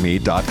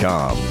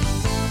richardcourtney.com.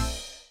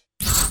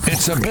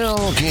 It's a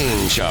Bill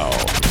King Show.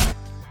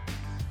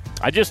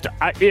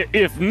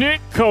 If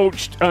Nick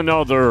coached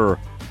another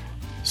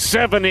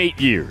 7-8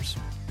 years,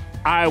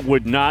 I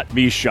would not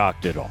be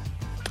shocked at all.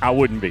 I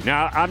wouldn't be.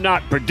 Now, I'm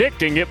not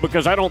predicting it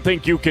because I don't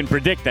think you can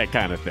predict that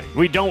kind of thing.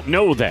 We don't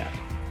know that.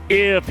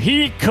 If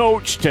he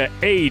coached to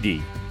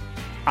 80,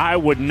 I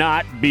would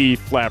not be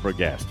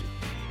flabbergasted.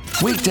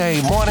 Weekday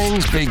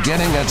mornings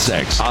beginning at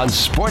 6 on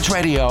Sports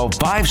Radio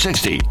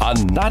 560 on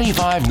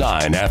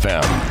 95.9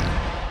 FM.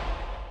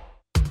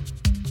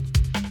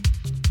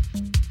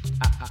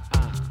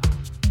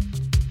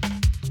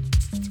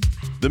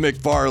 The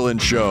McFarland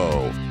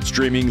Show,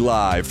 streaming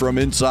live from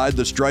inside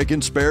the Strike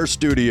and Spare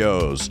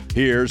studios.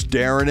 Here's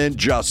Darren and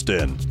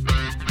Justin.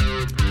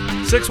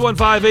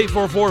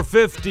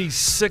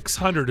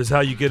 615-844-5600 is how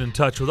you get in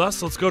touch with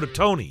us. Let's go to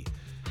Tony.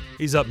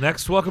 He's up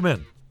next. Welcome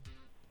in.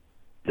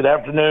 Good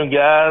afternoon,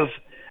 guys.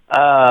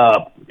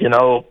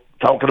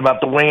 Talking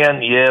about the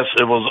win, yes,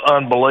 it was an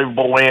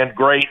unbelievable win,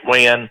 great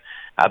win.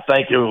 I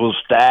think it was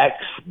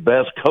Stack's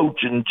best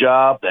coaching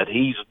job that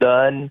he's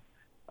done.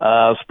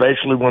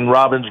 Especially when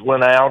Robbins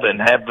went out and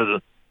had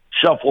to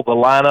shuffle the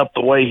lineup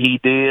the way he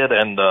did,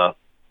 and the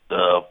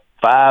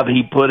 5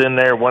 he put in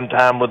there one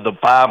time with the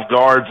 5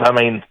 guards. I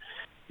mean,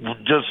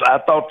 I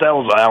thought that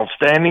was an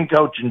outstanding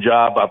coaching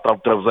job. I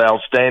thought that was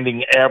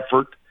outstanding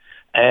effort.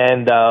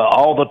 And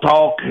all the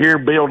talk here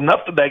building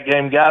up to that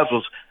game, guys,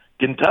 was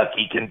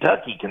Kentucky's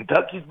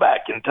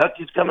back.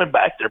 Kentucky's coming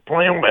back. They're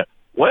playing well.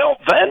 Well,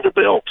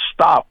 Vanderbilt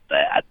stopped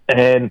that.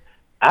 And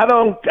I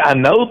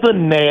know the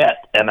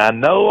net, and I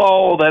know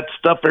all that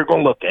stuff they're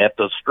going to look at,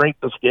 the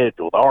strength of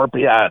schedule, the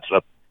RPI and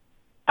stuff.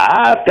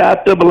 I've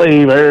got to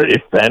believe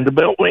if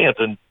Vanderbilt wins,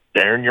 and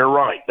Darren, you're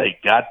right, they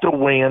got to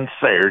win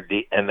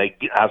Saturday, and I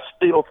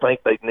still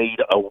think they need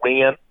a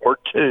win or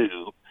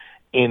 2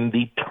 in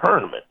the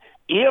tournament.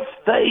 if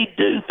they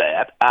do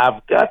that,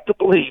 I've got to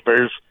believe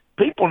there's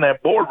people in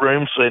that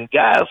boardroom saying,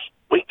 guys,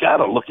 we got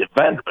to look at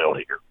Vanderbilt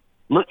here.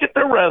 Look at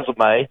their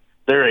resume.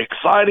 They're an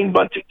exciting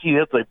bunch of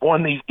kids. They've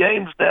won these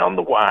games down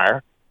the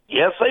wire.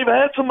 Yes, they've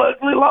had some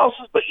ugly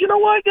losses, but you know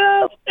what,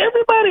 guys?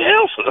 Everybody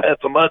else has had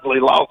some ugly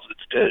losses,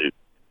 too.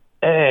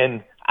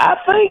 And I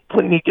think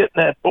when you get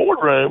in that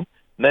boardroom,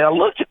 now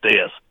look at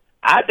this.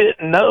 I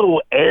didn't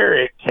know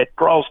Eric had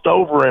crossed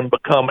over and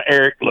become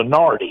Eric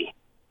Lenardi.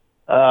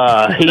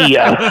 He's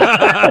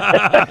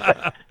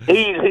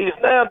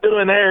now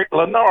doing Eric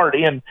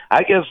Lenardi, and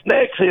I guess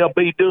next he'll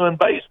be doing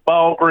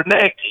baseball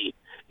Granecki.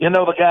 You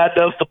know, the guy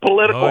does the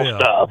political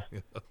stuff.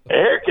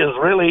 Eric is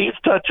he's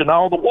touching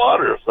all the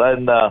waters,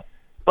 and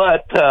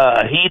but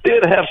he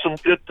did have some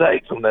good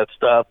takes on that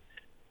stuff.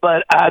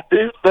 But I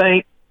do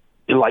think,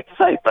 like you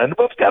say,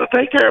 Vanderbilt's got to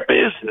take care of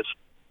business.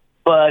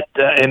 But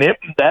and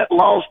that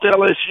loss to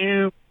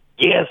LSU,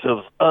 yes, it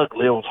was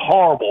ugly. It was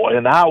horrible,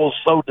 and I was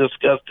so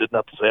disgusted and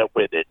upset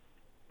with it.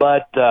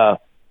 But I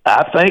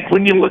think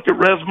when you look at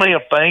resume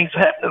of things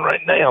happening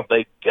right now,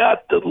 they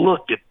got to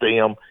look at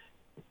them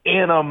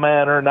in a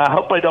manner, and I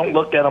hope they don't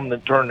look at them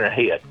and turn their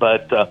head.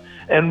 But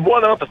and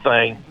one other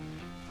thing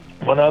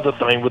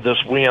with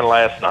this win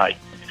last night,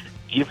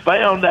 you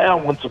found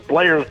out when some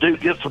players do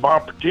get some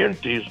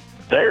opportunities,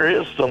 there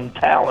is some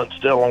talent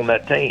still on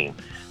that team.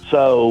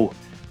 So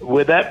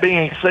with that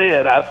being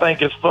said, I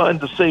think it's fun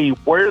to see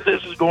where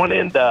this is going to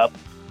end up.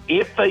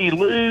 If they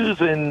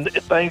lose and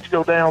if things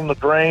go down the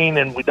drain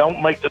and we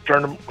don't make the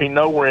tournament, we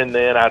know we're in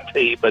the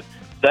NIT, but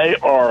they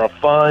are a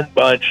fun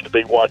bunch to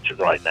be watching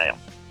right now.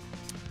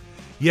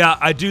 Yeah,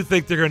 I do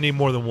think they're going to need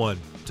more than one,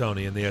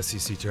 Tony, in the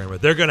SEC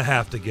tournament. They're going to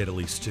have to get at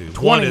least two.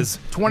 20 is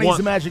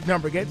the magic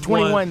number. Get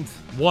 21.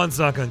 One's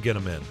not going to get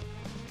them in.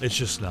 It's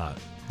just not.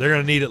 They're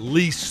going to need at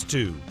least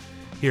two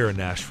here in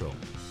Nashville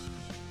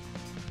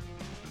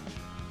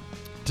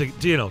to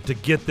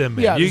get them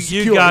in.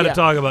 You got to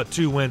talk about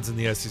 2 wins in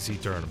the SEC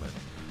tournament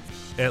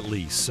at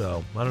least.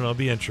 So I don't know. It'll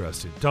be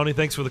interesting. Tony,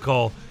 thanks for the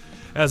call.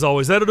 As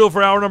always, that'll do it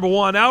for hour number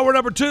 1. Hour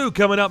number 2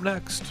 coming up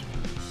next.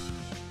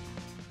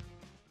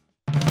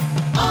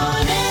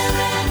 On air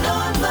and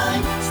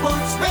online,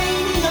 Sports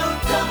Radio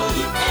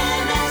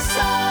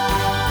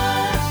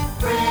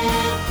WNSR,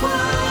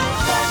 Brentwood,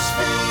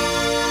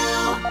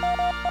 Nashville.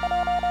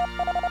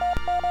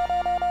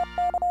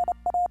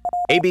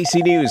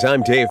 ABC News,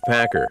 I'm Dave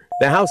Packer.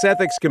 The House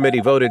Ethics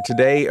Committee voted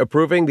today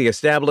approving the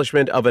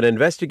establishment of an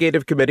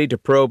investigative committee to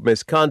probe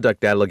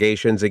misconduct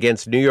allegations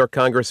against New York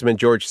Congressman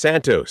George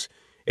Santos.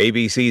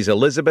 ABC's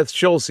Elizabeth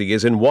Schulze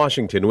is in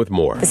Washington with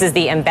more. This is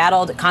the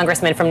embattled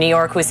congressman from New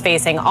York who's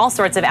facing all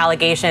sorts of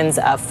allegations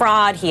of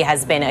fraud. He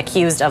has been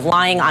accused of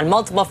lying on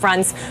multiple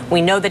fronts.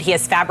 We know that he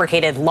has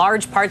fabricated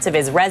large parts of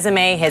his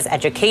resume, his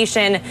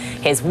education,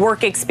 his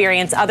work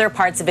experience, other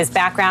parts of his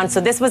background.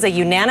 So this was a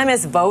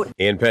unanimous vote.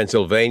 In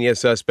Pennsylvania,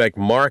 suspect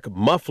Mark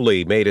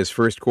Muffley made his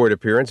first court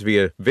appearance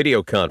via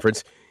video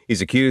conference.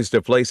 He's accused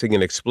of placing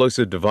an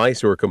explosive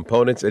device or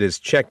components in his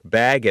checked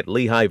bag at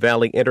Lehigh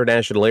Valley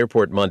International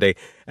Airport Monday.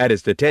 At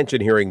his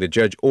detention hearing, the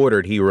judge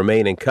ordered he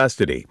remain in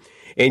custody.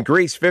 In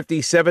Greece,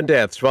 57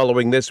 deaths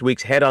following this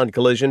week's head-on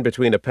collision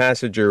between a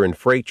passenger and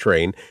freight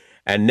train.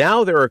 And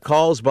now there are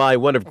calls by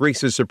one of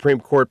Greece's Supreme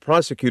Court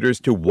prosecutors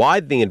to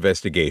widen the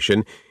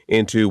investigation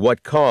into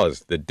what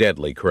caused the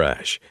deadly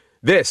crash.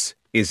 This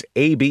is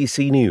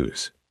ABC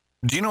News.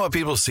 Do you know what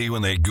people see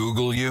when they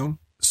Google you?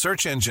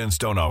 Search engines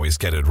don't always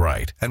get it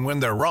right. And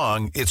when they're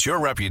wrong, it's your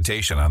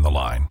reputation on the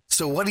line.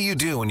 So what do you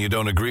do when you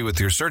don't agree with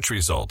your search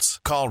results?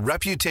 Call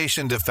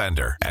Reputation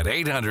Defender at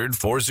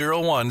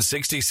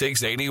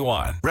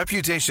 800-401-6681.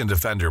 Reputation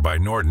Defender by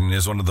Norton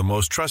is one of the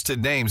most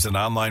trusted names in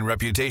online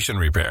reputation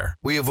repair.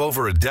 We have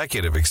over a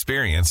decade of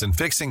experience in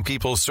fixing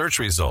people's search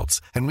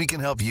results, and we can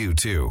help you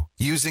too.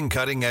 Using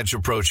cutting-edge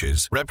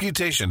approaches,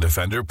 Reputation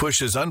Defender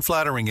pushes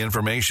unflattering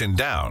information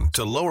down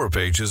to lower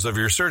pages of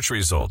your search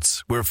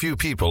results, where few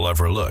people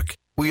ever look.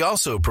 We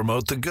also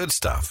promote the good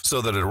stuff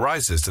so that it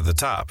rises to the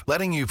top,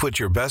 letting you put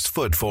your best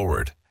foot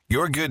forward.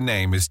 Your good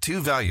name is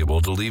too valuable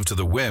to leave to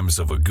the whims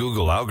of a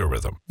Google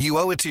algorithm. You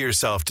owe it to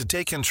yourself to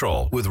take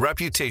control with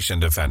Reputation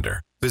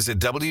Defender. Visit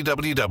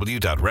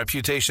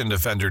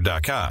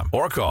www.reputationdefender.com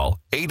or call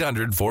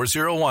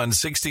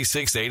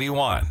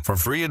 800-401-6681 for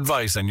free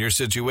advice on your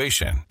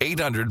situation.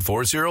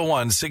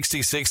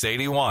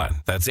 800-401-6681.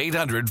 That's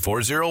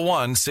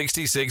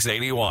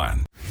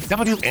 800-401-6681.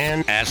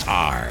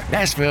 WNSR,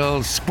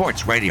 Nashville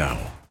Sports Radio.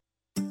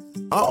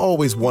 I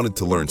always wanted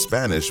to learn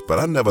Spanish, but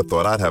I never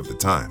thought I'd have the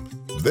time.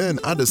 Then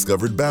I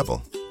discovered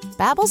Babbel.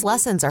 Babbel's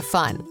lessons are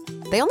fun.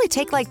 They only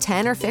take like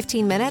 10 or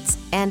 15 minutes,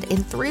 and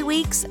in 3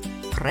 weeks,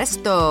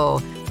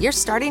 presto, you're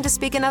starting to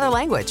speak another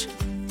language.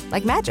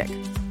 Like magic.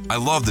 I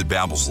love that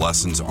Babbel's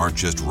lessons aren't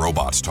just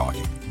robots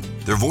talking.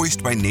 They're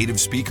voiced by native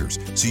speakers,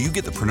 so you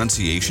get the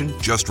pronunciation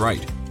just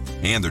right.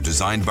 And they're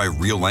designed by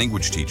real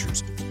language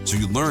teachers, so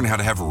you learn how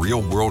to have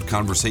real-world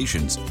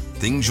conversations,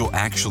 things you'll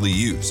actually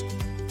use.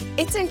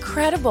 It's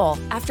incredible.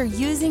 After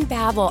using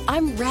Babbel,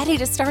 I'm ready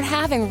to start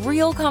having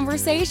real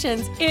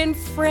conversations in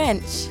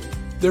French.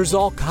 There's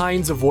all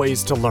kinds of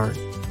ways to learn.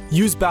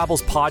 Use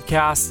Babbel's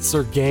podcasts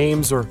or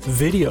games or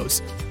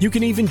videos. You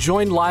can even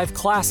join live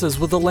classes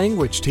with a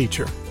language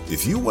teacher.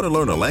 If you want to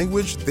learn a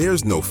language,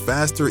 there's no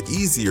faster,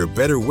 easier,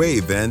 better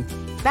way than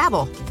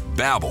Babbel.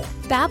 Babbel.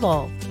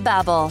 Babbel.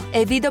 Babbel,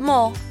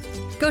 évidemment.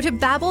 Go to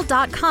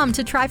Babbel.com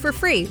to try for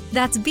free.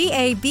 That's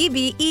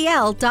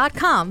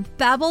BABBEL.com.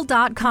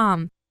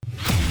 Babbel.com.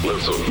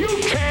 Listen. You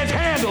can't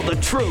handle the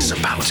truth. It's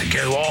about to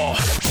go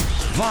off.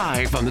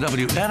 Live from the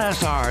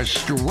WNSR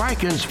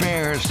Strike and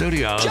Spare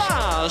studios.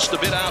 Just a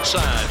bit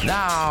outside.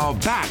 Now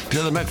back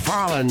to the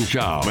McFarland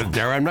Show with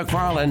Darren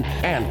McFarland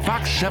and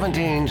Fox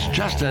 17's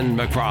Justin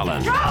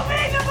McFarland. Show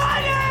me the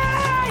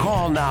money!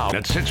 Call now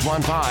at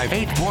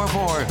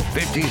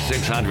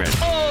 615-844-5600.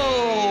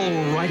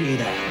 Oh, righty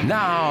there.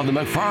 Now the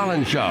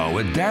McFarland Show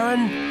with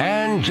Darren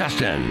and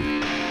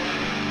Justin.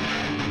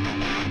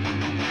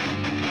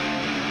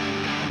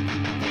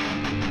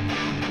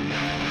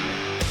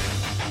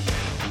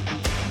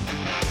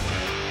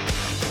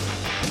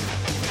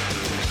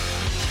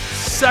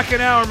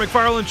 Second hour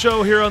McFarland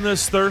Show here on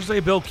this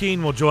Thursday. Bill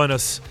Keane will join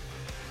us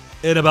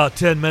in about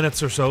 10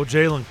 minutes or so.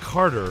 Jalen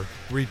Carter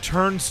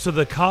returns to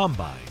the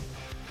Combine.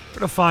 We're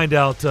going to find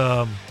out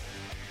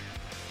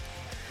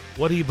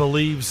what he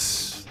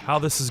believes, how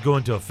this is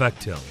going to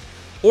affect him,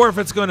 or if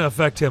it's going to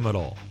affect him at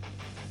all.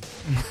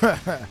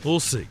 We'll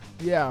see.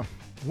 Yeah,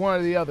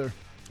 one or the other.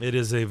 It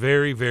is a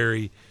very,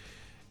 very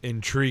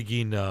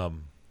intriguing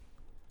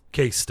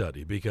case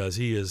study because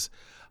he is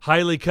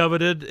highly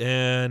coveted,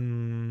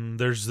 and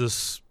there's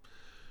this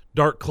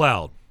dark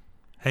cloud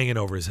hanging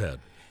over his head.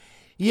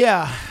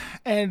 Yeah,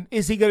 and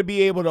is he going to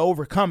be able to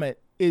overcome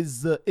it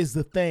is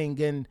the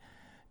thing. And,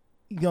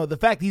 you know, the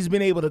fact he's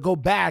been able to go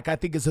back, I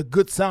think, is a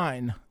good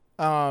sign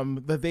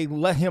that they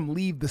let him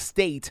leave the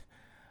state,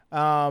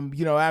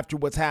 after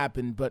what's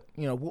happened. But,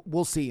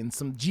 we'll see. And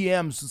some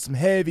GMs with some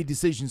heavy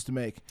decisions to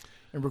make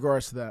in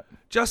regards to that.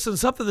 Justin,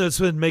 something that's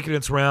been making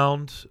its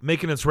rounds in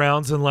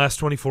the last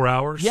 24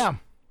 hours. Yeah.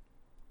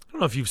 I don't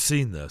know if you've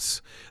seen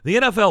this. The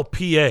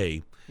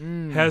NFLPA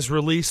has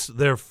released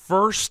their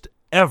first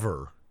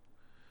ever,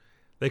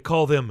 they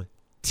call them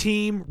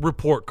team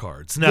report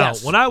cards. Now,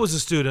 when I was a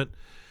student,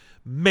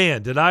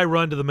 man, did I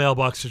run to the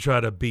mailbox to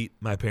try to beat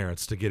my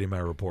parents to getting my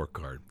report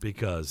card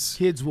because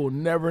kids will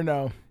never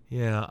know.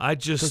 Yeah,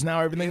 because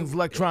now everything's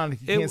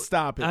electronic. You can't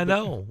stop it. I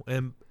know.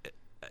 And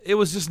it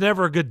was just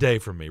never a good day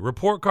for me.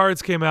 Report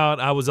cards came out.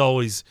 I was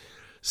always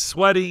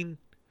sweating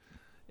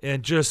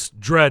and just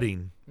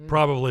dreading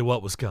probably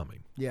what was coming.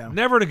 Yeah.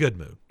 Never in a good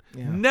mood.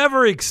 Yeah.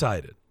 Never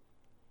excited.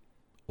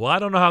 Well, I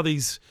don't know how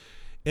these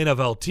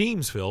NFL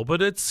teams feel,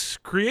 but it's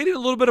created a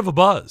little bit of a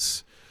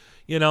buzz.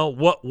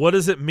 What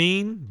does it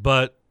mean?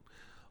 But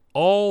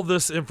all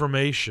this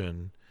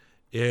information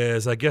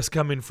is, I guess,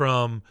 coming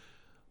from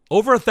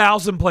over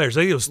 1,000 players.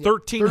 I think it was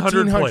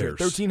 1,300 players.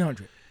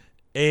 1,300.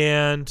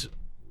 And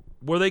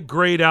where they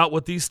grade out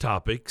with these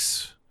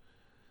topics,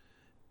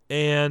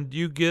 and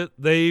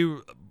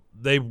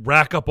they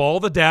rack up all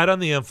the data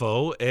and the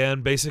info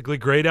and basically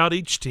grade out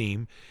each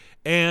team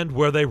and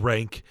where they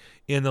rank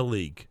in the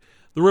league.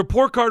 The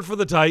report card for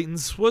the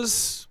Titans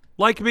was,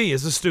 like me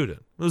as a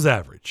student, it was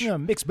average. Yeah,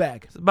 mixed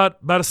bag. About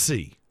a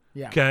C.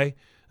 Yeah. Okay?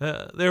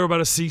 They were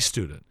about a C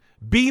student.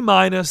 B-,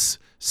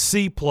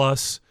 C+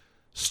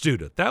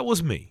 student. That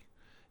was me.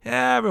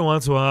 Yeah, every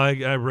once in a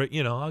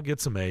while, I'll get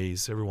some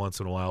A's every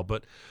once in a while,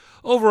 but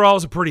overall, I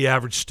was a pretty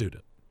average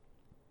student.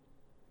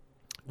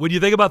 When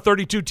you think about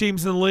 32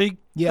 teams in the league,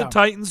 the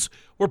Titans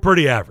were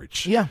pretty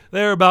average. Yeah.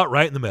 They're about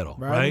right in the middle,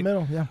 right? in the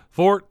middle, yeah.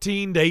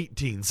 14 to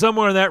 18,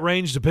 somewhere in that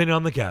range, depending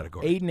on the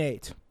category. 8 and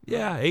 8.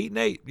 Yeah, 8 and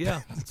 8.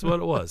 Yeah, that's what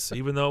it was.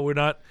 Even though we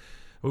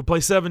play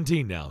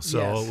 17 now,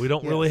 so we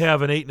don't really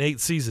have an 8 and 8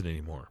 season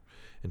anymore.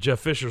 And Jeff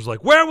Fisher's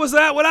like, where was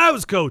that when I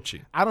was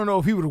coaching? I don't know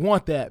if he would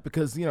want that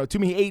because, too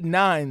many 8 and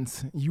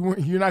 9s,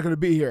 you're not going to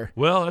be here.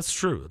 Well, that's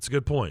true. That's a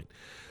good point.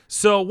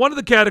 So one of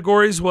the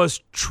categories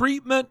was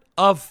treatment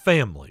of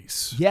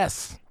families.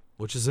 Yes.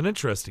 Which is an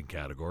interesting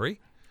category.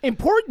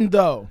 Important,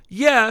 though.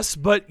 Yes,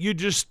 but you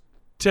just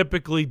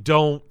typically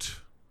don't.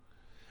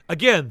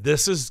 Again,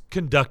 this is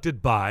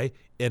conducted by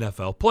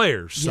NFL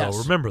players, so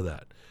remember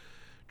that.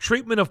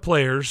 Treatment of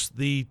players,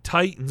 the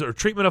Titans, or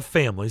treatment of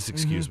families,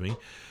 excuse me,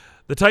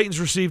 the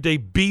Titans received a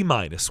B-,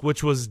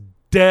 which was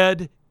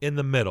dead in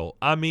the middle.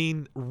 I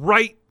mean,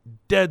 right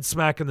dead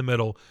smack in the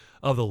middle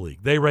of the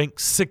league. They ranked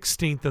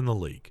 16th in the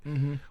league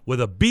with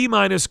a B-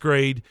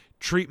 grade,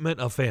 treatment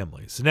of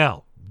families.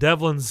 Now,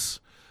 Devlin's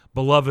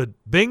beloved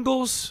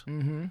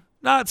Bengals,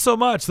 not so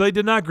much. They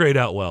did not grade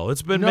out well.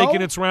 It's been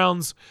making its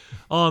rounds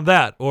on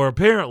that. Or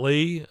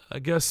apparently, I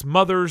guess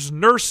mothers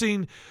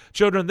nursing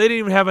children, they didn't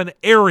even have an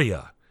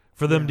area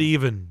for them to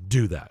even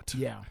do that.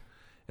 Yeah.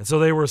 And so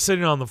they were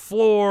sitting on the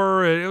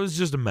floor. It was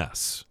just a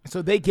mess.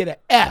 So they get an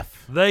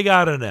F. They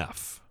got an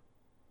F.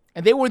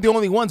 And they weren't the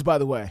only ones, by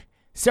the way.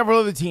 Several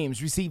other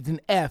teams received an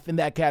F in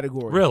that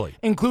category. Really?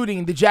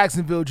 Including the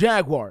Jacksonville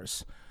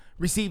Jaguars.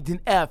 received an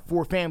F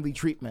for family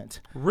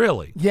treatment.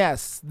 Really?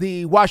 Yes.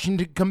 The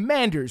Washington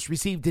Commanders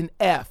received an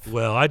F.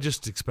 Well, I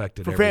just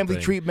expected for family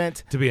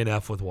treatment to be an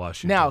F with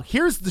Washington. Now,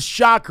 here's the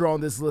shocker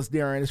on this list,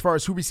 Darren, as far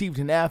as who received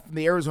an F.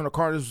 The Arizona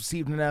Cardinals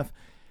received an F.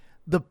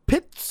 The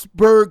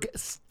Pittsburgh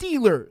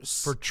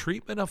Steelers. For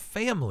treatment of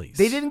families.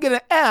 They didn't get an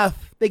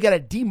F. They got a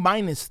D-,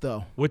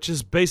 though. Which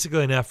is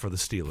basically an F for the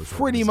Steelers.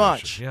 Pretty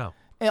much. Yeah.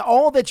 And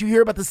all that you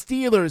hear about the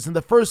Steelers and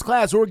the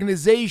first-class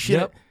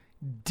organization,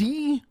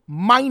 D-.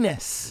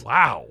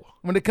 Wow.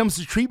 When it comes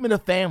to treatment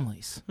of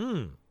families.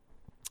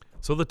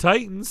 So the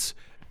Titans,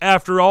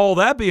 after all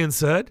that being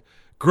said,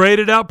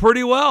 graded out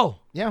pretty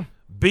well. Yeah.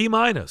 B-.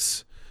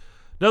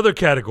 Another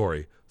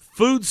category,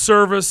 food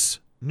service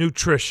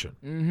nutrition.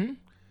 Mm-hmm.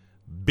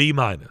 B-.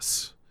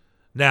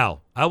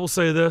 Now, I will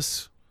say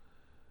this.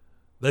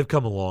 They've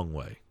come a long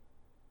way.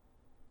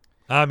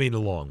 I mean, a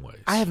long ways.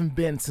 I haven't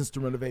been since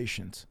the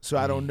renovations, so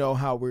I don't know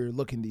how we're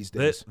looking these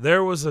days.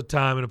 There was a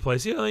time and a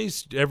place.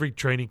 Every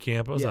training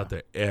camp, I was out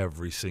there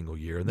every single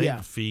year, and they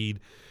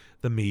feed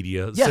the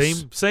media.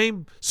 Yes.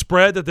 Same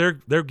spread that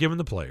they're giving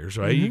the players,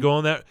 right? Mm-hmm. You go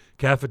in that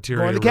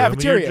cafeteria. Go in the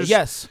cafeteria,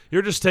 yes.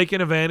 You're just taking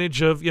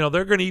advantage of,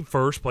 they're going to eat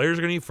first. Players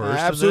are going to eat first.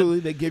 Absolutely.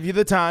 They give you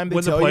the time. They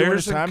when tell the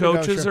players you when and it's time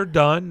coaches to go, are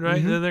done, right,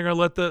 then they're going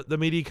to let the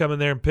media come in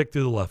there and pick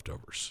through the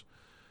leftovers.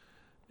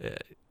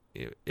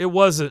 It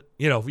wasn't,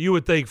 you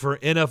would think for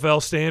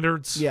NFL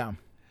standards. Yeah.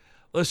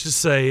 Let's just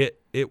say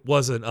it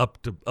wasn't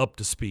up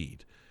to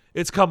speed.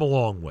 It's come a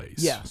long ways.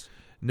 Yes.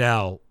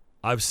 Now,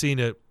 I've seen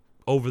it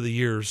over the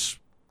years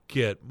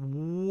get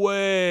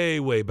way,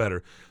 way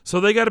better. So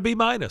they got a B-,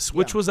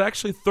 which was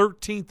actually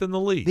 13th in the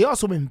league. They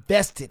also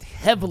invested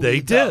heavily. They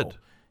did.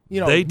 They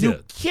new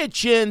did.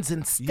 Kitchens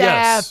and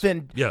staff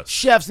and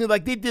chefs. They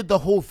did the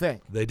whole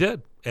thing. They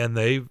did. And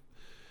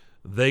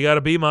they got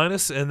a B-,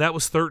 and that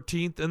was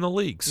 13th in the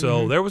league.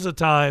 So there was a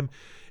time,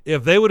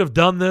 if they would have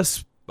done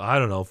this, I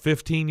don't know,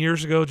 15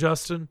 years ago,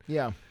 Justin.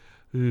 Yeah.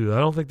 I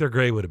don't think their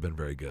grade would have been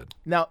very good.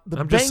 Now, the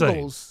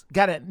Bengals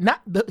got it.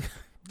 Did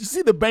you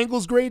see the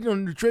Bengals grade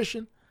on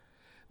nutrition?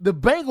 The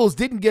Bengals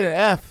didn't get an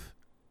F,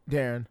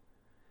 Darren.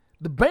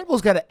 The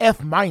Bengals got an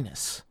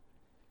F-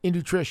 in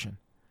nutrition.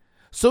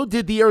 So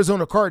did the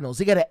Arizona Cardinals.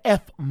 They got an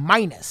F-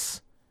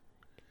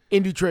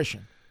 in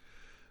nutrition.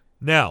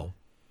 Now,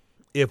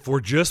 if we're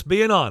just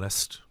being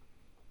honest,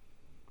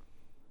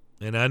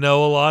 and I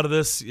know a lot of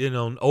this,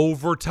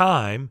 over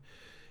time,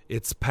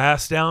 it's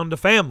passed down to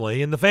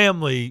family, and the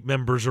family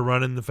members are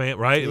running the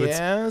right?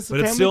 Yeah,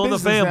 but it's still in the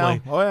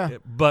family. Now. Oh, yeah.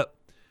 But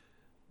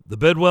the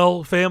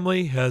Bidwell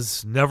family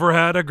has never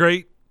had a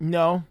great.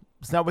 No,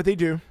 it's not what they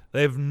do.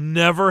 They've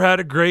never had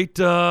a great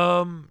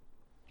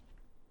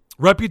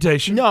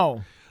reputation.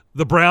 No.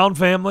 The Brown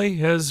family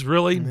has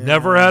really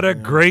never had a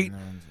great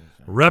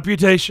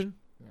reputation.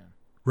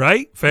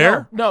 Right?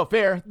 Fair? No,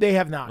 fair. They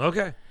have not.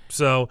 Okay.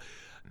 So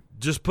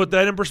just put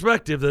that in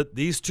perspective that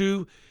these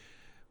two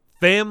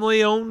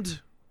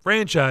family-owned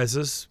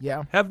franchises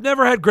have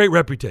never had great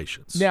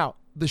reputations. Now,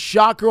 the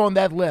shocker on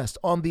that list,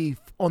 on the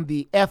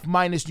F-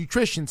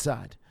 nutrition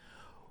side,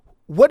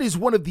 what is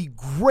one of the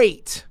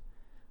great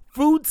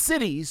food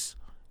cities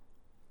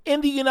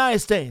in the United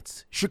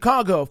States?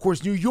 Chicago, of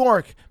course, New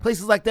York,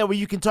 places like that where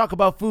you can talk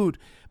about food.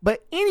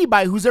 But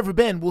anybody who's ever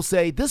been will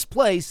say this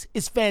place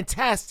is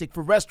fantastic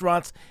for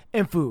restaurants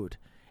and food.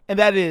 And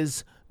that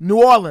is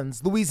New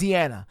Orleans,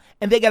 Louisiana.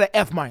 And they got an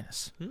F-.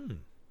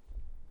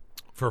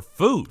 For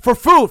food?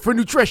 For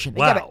nutrition.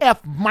 They got an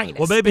F-.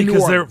 Well, maybe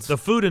because the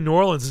food in New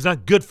Orleans is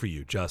not good for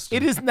you, Justin.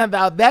 It is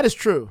not. That is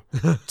true.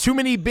 Too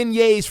many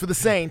beignets for the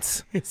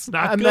Saints. It's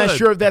not I'm good. not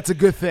sure if that's a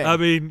good thing. I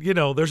mean,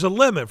 there's a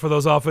limit for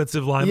those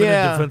offensive linemen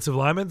and defensive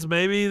linemen.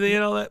 Maybe,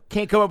 that.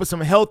 Can't come up with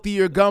some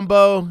healthier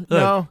gumbo. Look,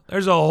 no.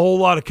 There's a whole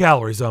lot of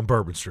calories on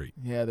Bourbon Street.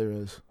 Yeah, there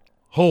is.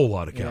 Whole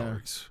lot of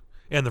calories.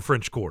 And the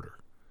French Quarter.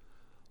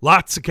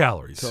 Lots of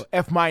calories. So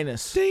F-.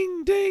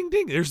 Ding, ding,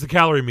 ding. There's the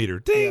calorie meter.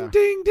 Ding,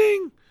 ding,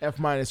 ding. F-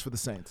 for the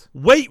Saints.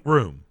 Weight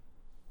room.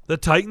 The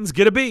Titans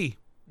get a B.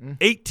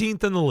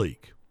 18th in the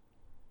league.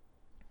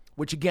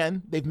 Which,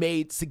 again, they've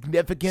made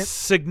significant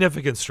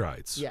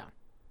strides. Yeah.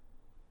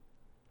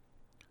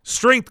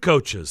 Strength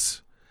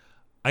coaches.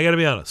 I got to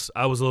be honest.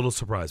 I was a little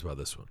surprised by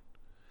this one.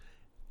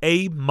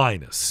 A-.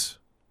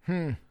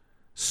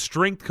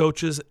 Strength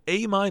coaches,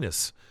 A-.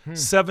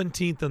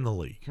 17th in the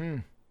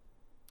league.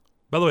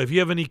 By the way, if you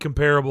have any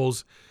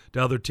comparables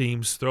to other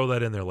teams, throw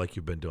that in there like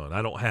you've been doing.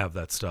 I don't have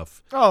that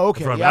stuff. Oh,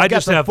 okay. Yeah, I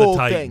just have the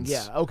Titans. Thing.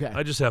 Yeah, okay.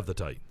 I just have the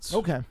Titans.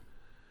 Okay.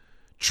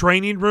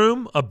 Training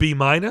room, a B-.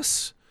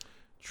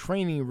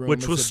 Training room,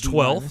 which was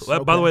 12th.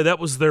 Okay. By the way, that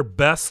was their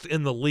best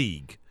in the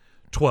league.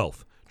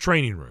 12th.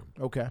 Training room.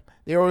 Okay.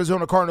 The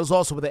Arizona Cardinals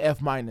also with an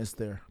F-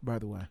 there, by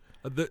the way.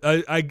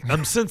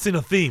 I'm sensing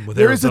a theme with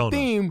there Arizona. There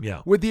is a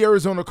theme with the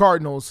Arizona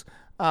Cardinals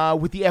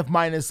with the F-.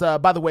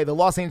 By the way, the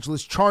Los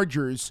Angeles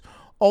Chargers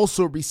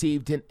also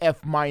received an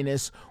F-,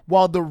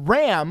 while the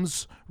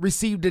Rams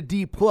received a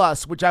D+,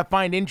 which I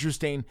find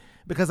interesting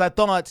because I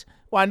thought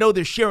Well, I know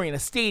they're sharing a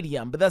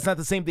stadium, but that's not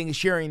the same thing as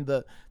sharing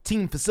the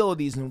team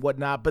facilities and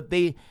whatnot. But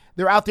they're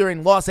out there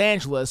in Los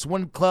Angeles.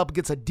 One club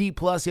gets a D+,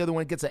 the other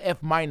one gets a F-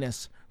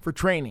 for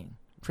training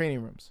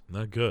rooms.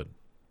 Not good.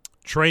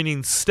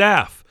 Training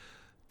staff.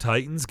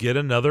 Titans get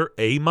another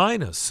A-.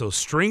 So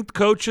strength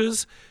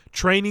coaches,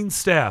 training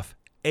staff,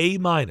 A-,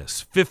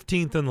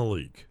 15th in the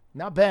league.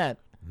 Not bad.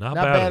 Not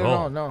bad at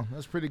all. No,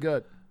 that's pretty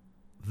good.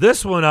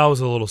 This one I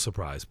was a little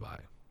surprised by,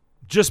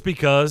 just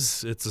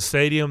because it's a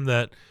stadium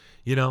that,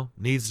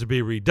 needs to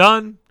be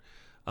redone.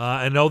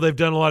 I know they've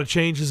done a lot of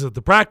changes at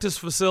the practice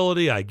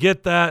facility. I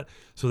get that,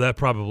 so that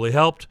probably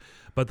helped.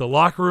 But the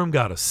locker room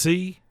got a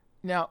C.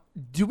 Now,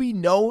 do we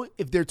know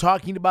if they're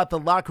talking about the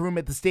locker room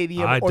at the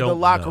stadium or the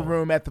locker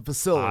room at the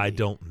facility? I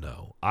don't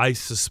know. I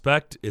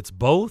suspect it's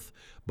both,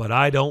 but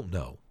I don't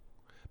know.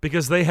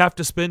 Because they have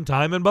to spend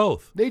time in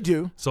both. They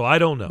do. So I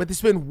don't know. But they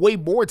spend way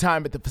more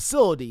time at the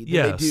facility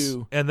than they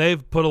do. And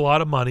they've put a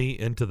lot of money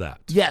into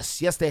that. Yes,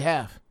 they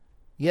have.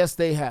 Yes,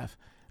 they have.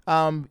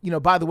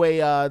 By the way,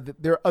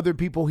 there are other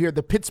people here.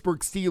 The Pittsburgh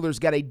Steelers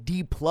got a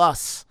D+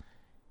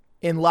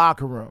 in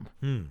locker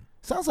room.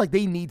 Sounds like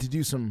they need to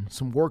do some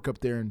work up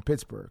there in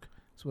Pittsburgh.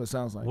 That's what it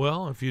sounds like.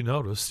 Well, if you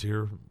noticed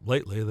here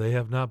lately, they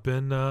have not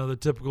been the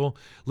typical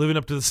living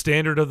up to the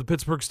standard of the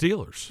Pittsburgh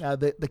Steelers.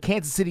 The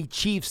Kansas City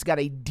Chiefs got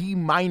a D-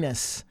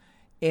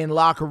 in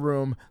locker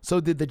room. So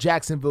did the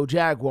Jacksonville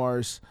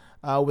Jaguars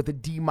with a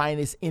D-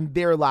 in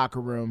their locker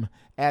room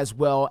as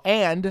well.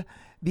 And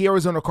the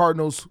Arizona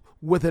Cardinals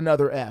with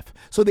another F.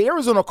 So the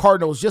Arizona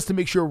Cardinals, just to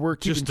make sure we're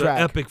keeping track. Just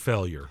an epic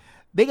failure.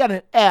 They got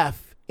an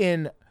F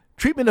in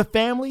treatment of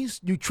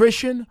families,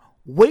 nutrition,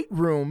 weight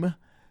room,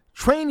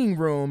 training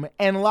room,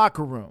 and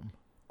locker room.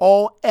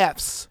 All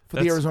Fs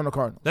for the Arizona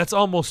Cardinals. That's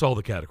almost all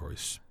the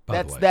categories,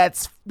 by the way.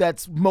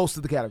 That's most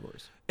of the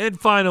categories. And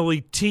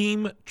finally,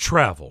 team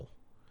travel.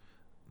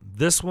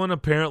 This one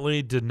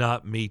apparently did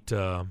not meet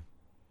the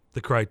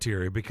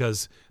criteria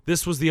because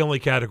this was the only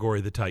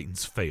category the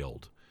Titans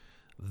failed.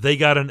 They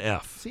got an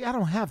F. See, I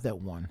don't have that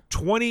one.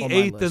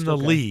 28th in the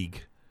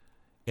league,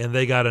 and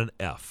they got an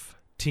F.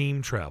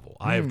 Team travel.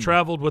 I have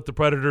traveled with the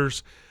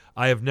Predators.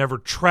 I have never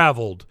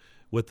traveled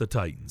with the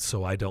Titans,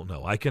 so I don't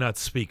know. I cannot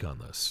speak on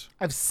this.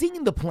 I've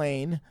seen the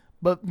plane,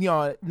 but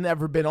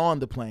never been on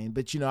the plane.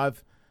 But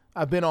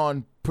I've been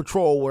on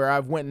patrol where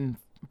I've went and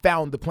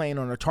found the plane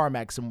on a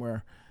tarmac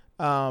somewhere.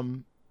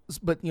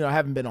 But I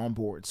haven't been on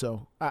board,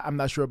 so I'm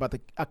not sure about the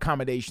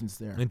accommodations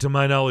there. And to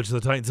my knowledge, the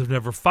Titans have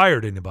never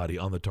fired anybody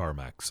on the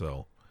tarmac.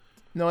 So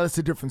no, that's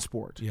a different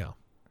sport. Yeah.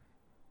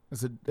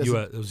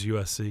 It was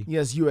USC?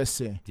 Yes,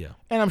 USC. Yeah.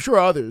 And I'm sure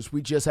others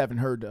we just haven't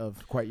heard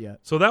of quite yet.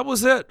 So that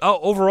was it.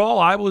 Overall,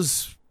 I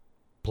was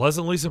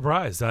pleasantly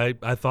surprised. I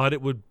thought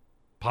it would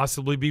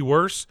possibly be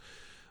worse,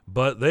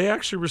 but they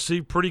actually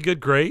received pretty good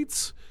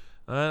grades.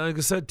 Like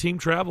I said, team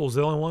travel was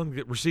the only one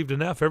that received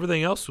an F.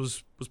 Everything else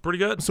was pretty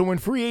good. So when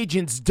free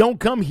agents don't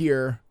come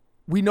here,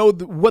 we know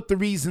what the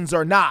reasons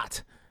are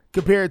not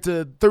compared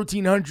to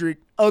 1,300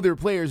 other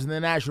players in the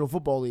National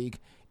Football League.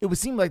 It would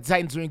seem like the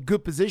Titans are in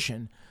good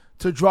position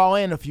to draw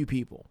in a few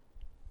people.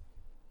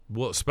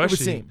 Well,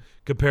 especially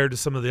compared to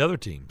some of the other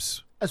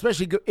teams.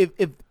 Especially if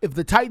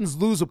the Titans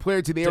lose a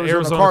player to the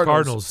Arizona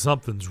Cardinals,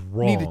 something's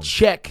wrong. Need to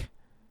check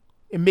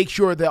and make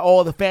sure that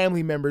all the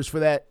family members for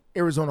that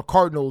Arizona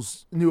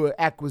Cardinals new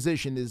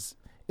acquisition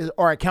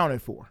are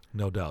accounted for.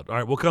 No doubt. All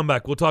right, we'll come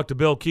back. We'll talk to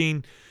Bill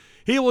Keene.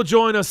 He will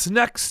join us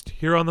next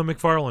here on the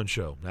McFarland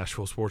Show,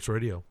 Nashville Sports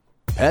Radio.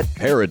 Pet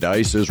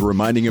Paradise is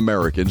reminding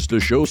Americans to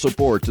show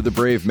support to the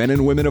brave men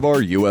and women of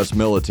our U.S.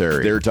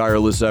 military. Their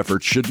tireless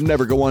efforts should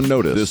never go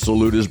unnoticed. This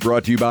salute is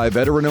brought to you by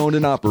veteran-owned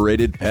and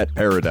operated Pet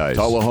Paradise,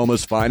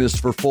 Tullahoma's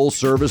finest for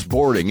full-service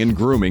boarding and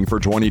grooming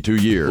for 22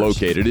 years.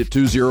 Located at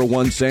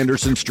 201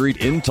 Sanderson Street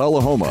in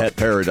Tullahoma, Pet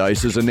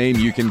Paradise is a name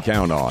you can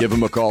count on. Give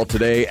them a call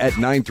today at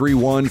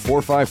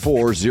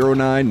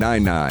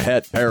 931-454-0999.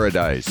 Pet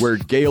Paradise, where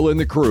Gail and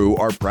the crew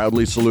are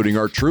proudly saluting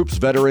our troops,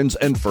 veterans,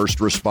 and first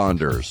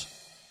responders.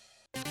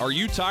 Are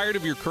you tired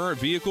of your current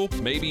vehicle?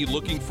 Maybe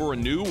looking for a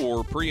new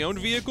or pre-owned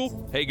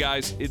vehicle? Hey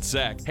guys, it's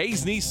Zach.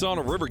 Hayes Nissan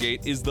of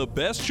Rivergate is the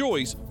best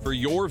choice for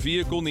your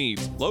vehicle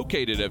needs.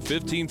 Located at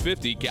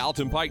 1550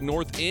 Gallatin Pike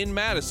North in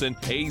Madison,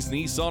 Hayes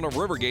Nissan of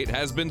Rivergate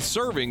has been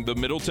serving the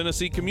Middle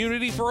Tennessee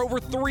community for over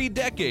 3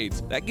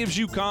 decades. That gives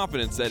you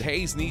confidence that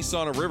Hayes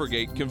Nissan of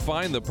Rivergate can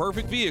find the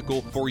perfect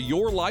vehicle for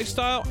your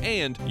lifestyle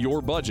and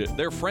your budget.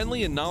 Their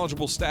friendly and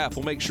knowledgeable staff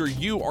will make sure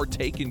you are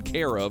taken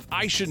care of.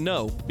 I should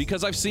know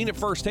because I've seen it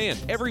firsthand.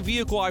 Every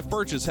vehicle I've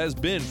purchased has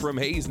been from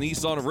Hayes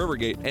Nissan of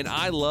Rivergate, and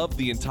I love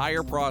the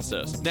entire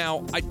process.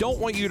 Now, I don't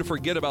want you to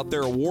forget about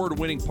their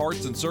award-winning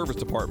parts and service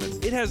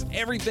department. It has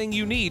everything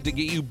you need to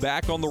get you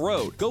back on the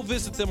road. Go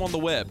visit them on the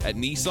web at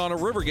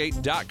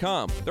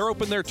nissanofrivergate.com. They're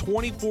open there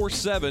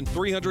 24/7,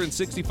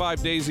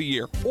 365 days a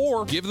year.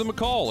 Or give them a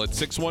call at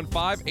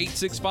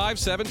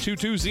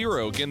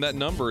 615-865-7220. Again, that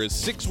number is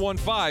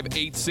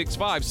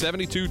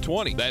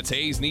 615-865-7220. That's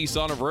Hayes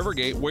Nissan of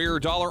Rivergate, where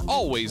your dollar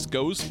always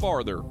goes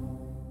farther.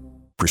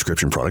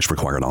 Prescription products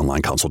require an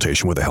online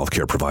consultation with a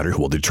healthcare provider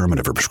who will determine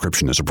if a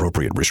prescription is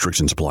appropriate.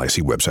 Restrictions apply.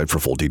 See website for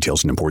full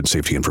details and important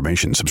safety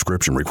information.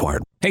 Subscription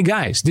required. Hey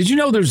guys, did you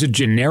know there's a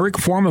generic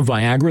form of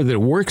Viagra that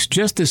works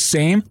just the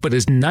same but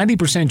is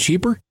 90%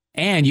 cheaper?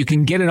 And you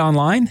can get it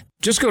online?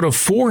 Just go to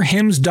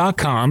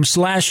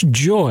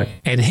 4hims.com/joy.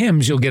 At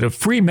Hims, you'll get a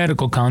free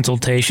medical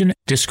consultation,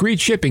 discreet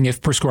shipping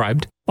if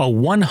prescribed, a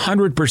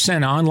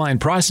 100% online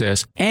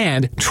process,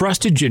 and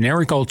trusted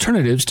generic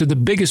alternatives to the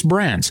biggest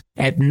brands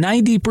at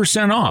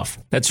 90% off.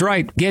 That's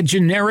right, get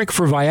generic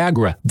for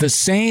Viagra, the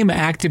same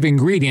active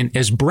ingredient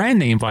as brand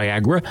name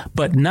Viagra,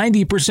 but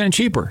 90%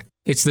 cheaper.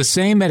 It's the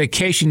same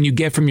medication you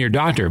get from your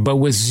doctor, but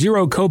with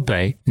zero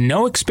copay,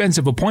 no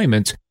expensive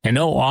appointments, and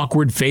no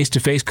awkward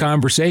face-to-face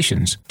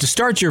conversations. To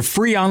start your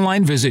free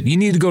online visit, you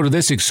need to go to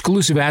this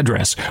exclusive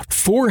address,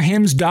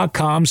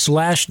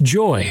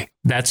 4hims.com/joy.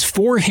 That's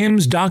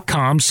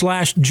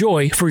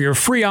 4hims.com/joy for your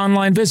free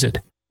online visit.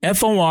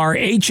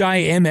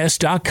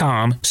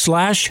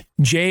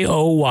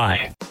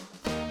 FORHIMS.com/JOY.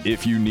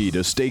 If you need a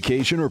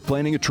staycation or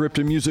planning a trip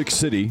to Music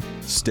City,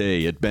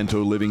 stay at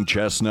Bento Living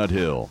Chestnut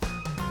Hill.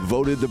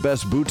 Voted the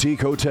best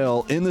boutique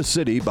hotel in the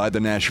city by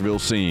the Nashville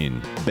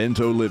Scene.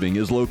 Bento Living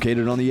is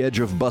located on the edge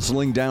of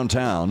bustling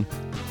downtown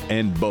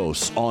and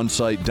boasts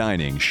on-site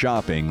dining,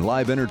 shopping,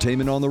 live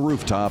entertainment on the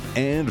rooftop,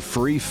 and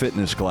free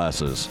fitness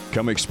classes.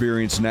 Come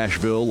experience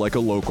Nashville like a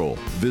local.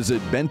 Visit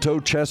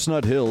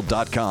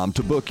BentoChestnutHill.com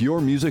to book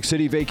your Music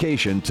City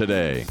vacation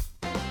today.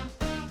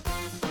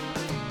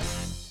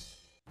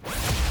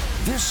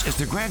 This is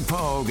the Greg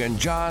Pogue and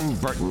John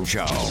Burton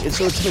Show. It's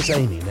Miss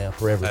Amy now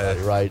for everybody,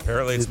 right?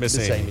 Apparently it's Miss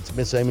Amy. It's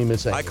Miss Amy,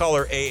 Miss Amy. I call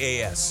her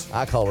AAS.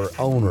 I call her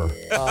owner.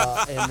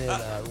 And then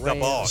the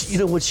boss. You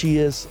know what she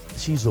is?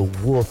 She's a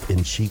wolf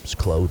in sheep's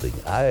clothing.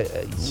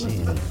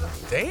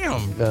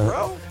 Damn,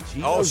 bro.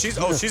 She's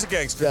a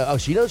gangster.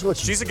 She knows what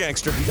she's a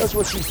gangster. She knows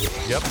what she's doing.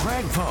 Yep.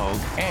 Greg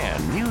Pogue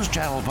and News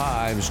Channel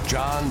 5's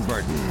John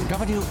Burton.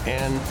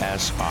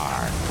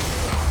 WNSR.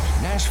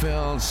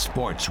 Nashville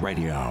Sports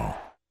Radio.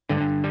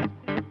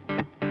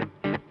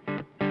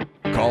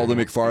 Call the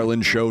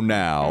McFarland Show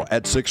now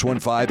at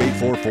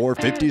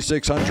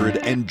 615-844-5600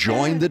 and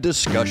join the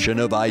discussion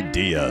of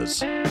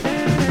ideas.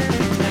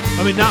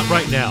 I mean, not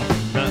right now.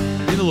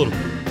 In a little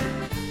bit.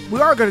 We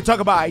are going to talk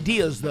about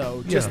ideas,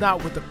 though, just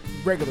not with the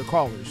regular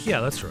callers. Yeah,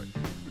 that's right.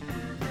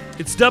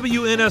 It's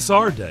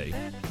WNSR Day,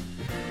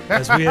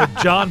 as we had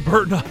John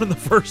Burton on in the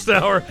first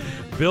hour,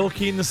 Bill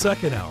Keene the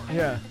second hour.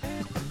 Yeah.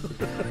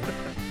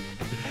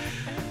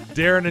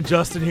 Darren and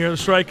Justin here at the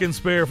Strike and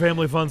Spare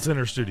Family Fun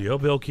Center studio.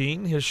 Bill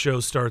Keene, his show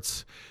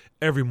starts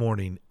every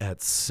morning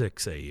at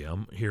 6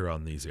 a.m. here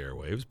on these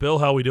airwaves. Bill,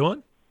 how we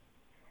doing?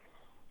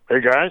 Hey,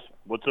 guys.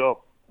 What's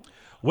up?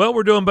 Well,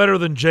 we're doing better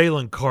than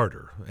Jalen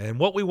Carter. And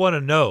what we want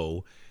to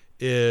know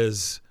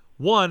is,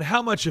 one,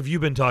 how much have you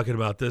been talking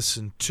about this?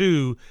 And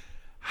two,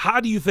 how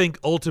do you think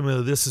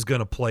ultimately this is going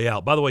to play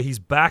out? By the way, he's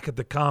back at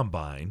the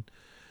Combine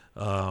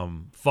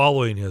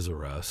following his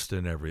arrest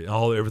and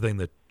everything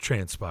that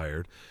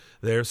transpired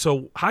there.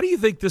 So how do you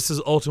think this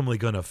is ultimately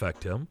going to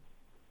affect him?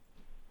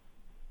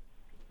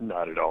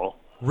 Not at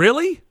all.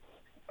 Really?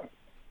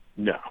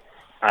 No,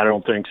 I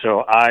don't think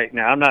so.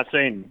 I'm not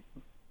saying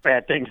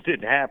bad things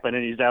didn't happen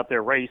and he's out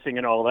there racing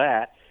and all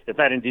that, if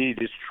that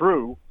indeed is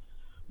true.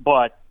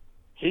 But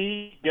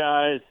he,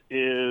 guys,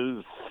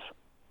 is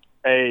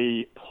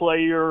a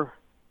player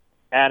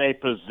at a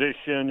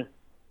position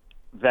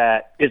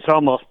that it's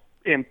almost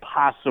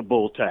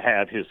impossible to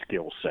have his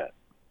skill set.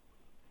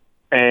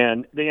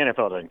 And the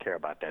NFL doesn't care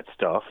about that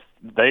stuff.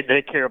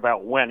 They care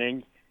about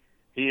winning.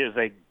 He is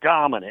a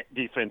dominant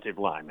defensive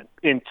lineman,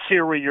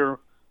 interior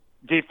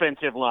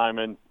defensive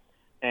lineman.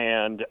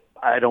 And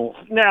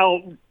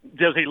now,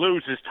 does he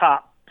lose his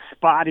top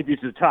spot if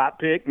he's the top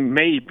pick?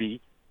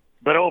 Maybe.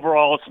 But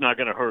overall, it's not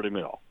going to hurt him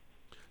at all.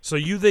 So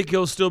you think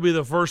he'll still be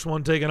the first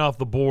one taken off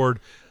the board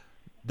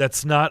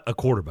that's not a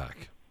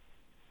quarterback?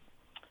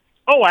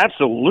 Oh,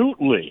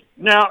 absolutely.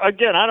 Now,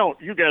 again,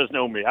 you guys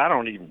know me. I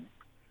don't even –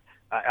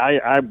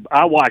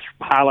 I watch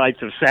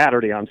highlights of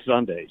Saturday on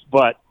Sundays,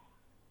 but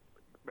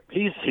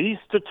he's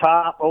the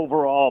top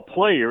overall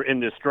player in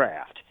this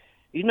draft.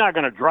 He's not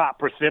going to drop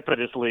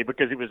precipitously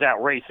because he was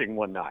out racing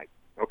one night,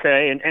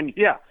 okay? And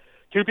yeah,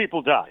 2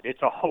 people died.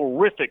 It's a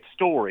horrific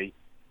story,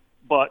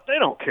 but they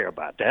don't care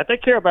about that. They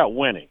care about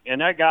winning, and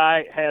that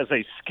guy has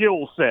a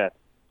skill set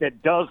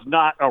that does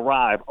not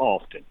arrive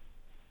often.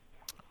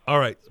 All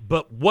right,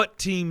 but what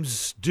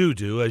teams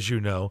do, as you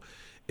know,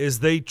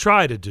 is they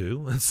try to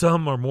do, and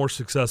some are more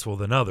successful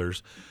than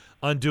others,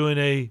 on doing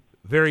a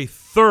very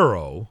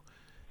thorough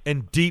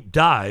and deep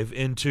dive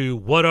into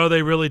what are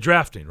they really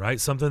drafting, right?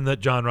 Something that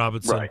John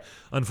Robinson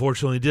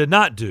unfortunately did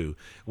not do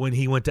when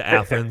he went to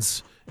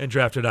Athens and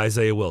drafted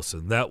Isaiah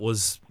Wilson. That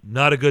was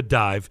not a good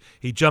dive.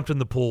 He jumped in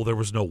the pool. There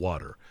was no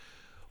water.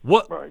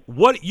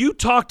 What you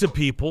talk to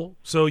people,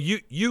 so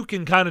you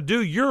can kind of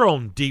do your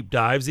own deep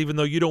dives, even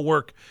though you don't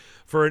work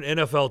for an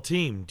NFL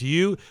team.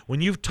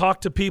 When you've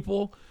talked to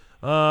people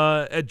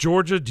at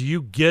Georgia, do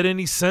you get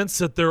any sense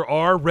that there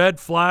are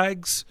red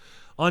flags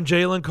on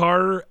Jalen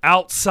Carter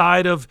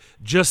outside of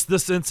just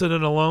this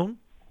incident alone?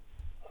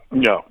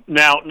 No.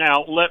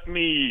 Now let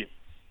me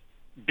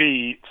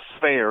be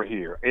fair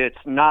here. It's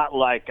not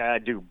like I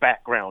do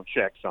background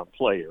checks on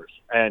players.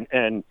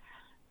 And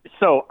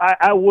so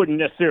I wouldn't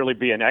necessarily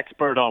be an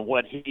expert on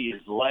what he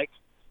is like.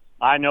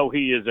 I know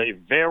he is a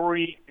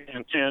very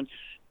intense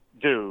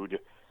dude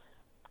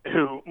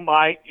who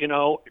might,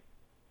 the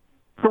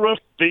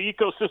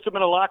ecosystem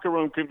in a locker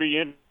room can be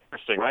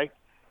interesting, right?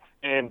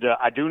 And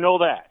I do know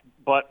that.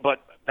 But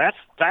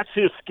that's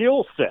his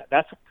skill set.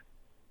 That's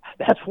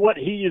what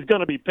he is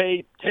going to be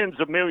paid tens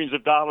of millions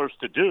of dollars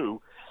to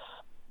do,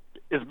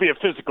 is be a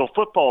physical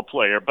football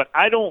player. But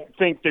I don't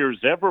think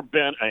there's ever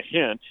been a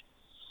hint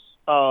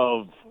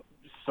of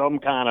some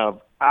kind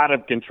of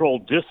out-of-control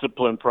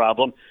discipline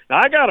problem.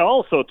 Now, I got to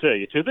also tell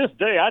you, to this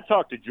day, I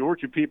talked to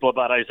Georgia people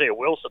about Isaiah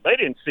Wilson. They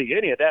didn't see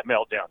any of that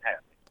meltdown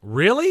happening.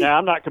 Really? Now,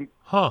 I'm not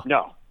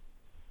No.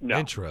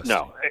 Interesting.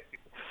 No.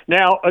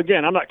 Now,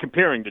 again, I'm not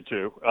comparing the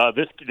two.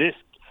 This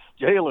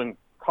Jalen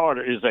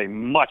Carter is a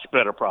much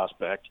better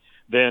prospect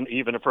than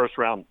even a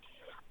first-round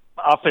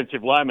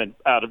offensive lineman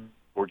out of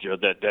Georgia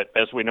that,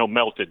 as we know,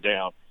 melted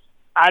down.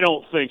 I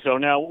don't think so.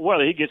 Now,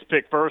 whether he gets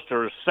picked first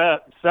or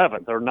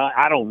seventh or not,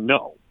 I don't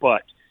know.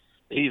 But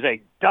he's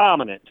a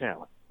dominant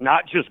talent,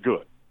 not just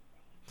good.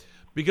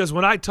 Because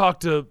when I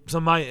talked to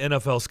some of my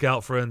NFL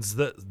scout friends,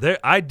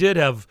 I did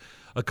have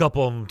a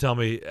couple of them tell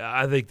me,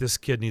 I think this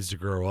kid needs to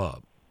grow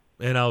up.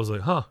 And I was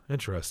like,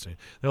 interesting.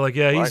 They're like,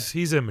 yeah,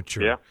 he's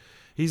immature. Yeah.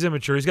 He's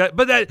immature. He's got,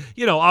 but that,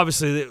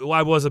 obviously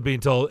I wasn't being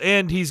told,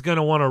 and he's going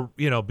to want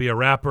to, be a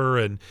rapper,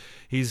 and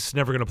he's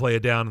never going to play it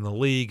down in the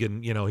league,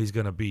 and, he's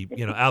going to be,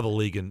 out of the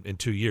league in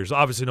 2 years.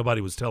 Obviously nobody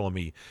was telling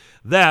me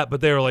that,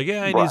 but they were like,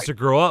 yeah, he needs to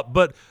grow up.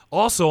 But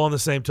also on the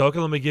same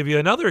token, let me give you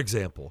another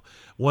example.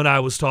 When I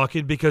was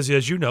talking, because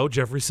as you know,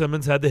 Jeffrey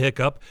Simmons had the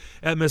hiccup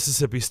at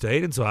Mississippi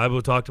State, and so I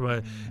would talk to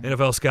my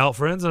NFL scout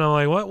friends, and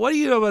I'm like, what do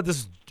you know about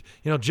this,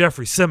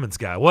 Jeffrey Simmons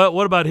guy?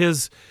 What about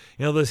his,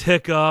 this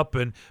hiccup?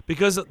 And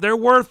because there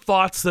were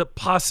thoughts that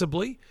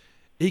possibly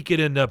he could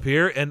end up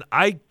here, and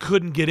I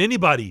couldn't get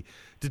anybody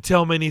to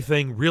tell me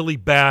anything really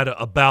bad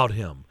about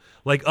him,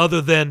 like other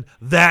than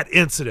that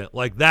incident.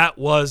 Like that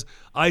was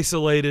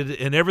isolated,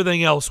 and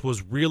everything else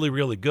was really,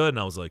 really good. And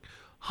I was like,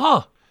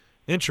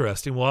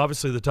 interesting. Well,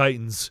 obviously the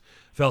Titans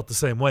felt the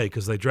same way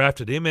because they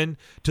drafted him, and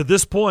to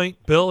this point,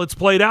 Bill, it's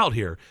played out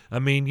here. I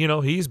mean,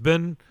 he's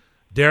been,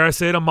 dare I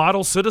say it, a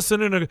model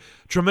citizen and a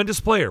tremendous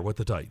player with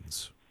the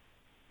Titans.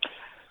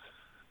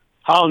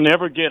 I'll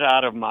never get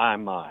out of my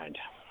mind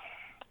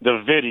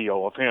the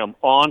video of him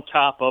on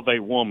top of a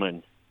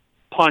woman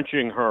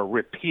punching her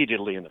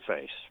repeatedly in the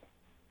face.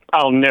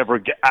 I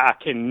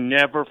can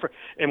never,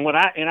 and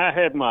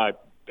I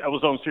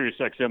was on Sirius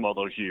XM all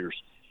those years.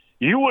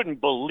 You wouldn't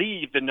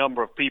believe the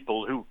number of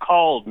people who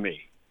called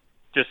me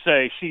to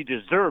say she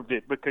deserved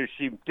it because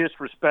she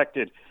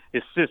disrespected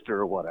his sister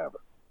or whatever.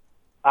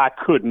 I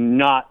could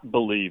not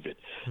believe it.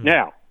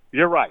 Now,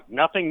 you're right.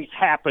 Nothing's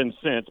happened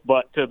since,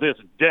 but to this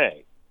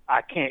day,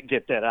 I can't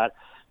get that out.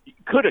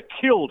 Could have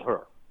killed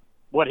her,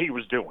 what he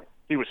was doing.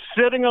 He was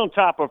sitting on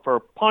top of her,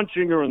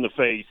 punching her in the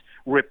face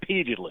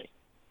repeatedly.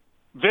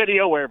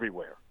 Video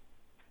everywhere.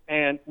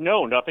 And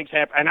no, nothing's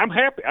happened. And I'm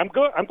happy. I'm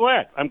good. I'm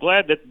glad. I'm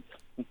glad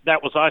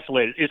that was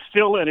isolated. It's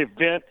still an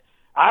event.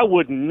 I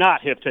would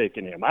not have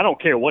taken him. I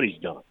don't care what he's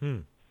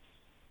done.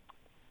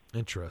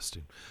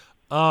 Interesting.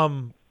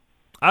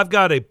 I've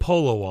got a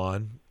polo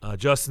on.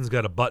 Justin's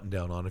got a button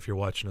down on if you're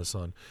watching us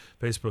on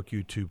Facebook,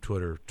 YouTube,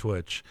 Twitter,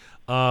 Twitch.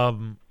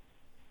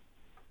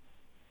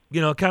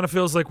 It kind of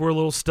feels like we're a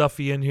little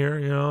stuffy in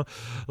here,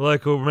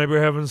 like maybe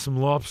we're having some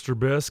lobster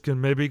bisque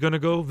and maybe going to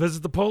go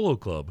visit the polo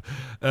club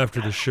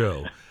after the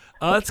show.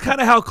 That's kind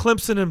of how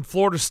Clemson and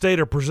Florida State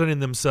are presenting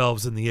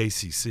themselves in the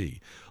ACC. A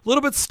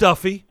little bit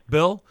stuffy,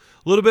 Bill.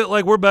 A little bit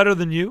like we're better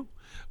than you.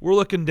 We're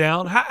looking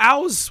down.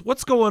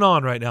 What's going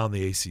on right now in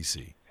the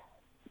ACC?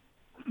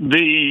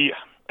 The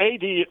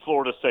AD at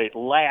Florida State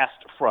last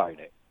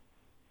Friday,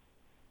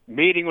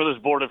 meeting with his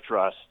board of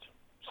trust,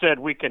 said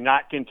we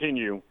cannot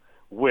continue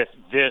with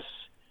this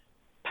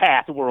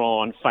path we're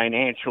on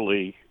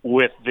financially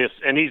with this,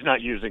 and he's not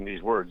using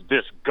these words,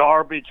 this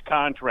garbage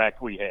contract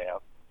we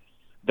have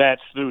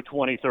that's through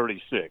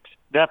 2036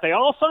 that they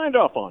all signed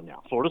off on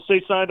now. Florida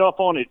State signed off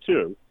on it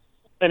too,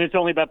 and it's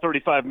only about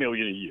 $35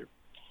 million a year.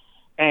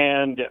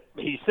 And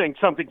he's saying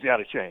something's got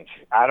to change.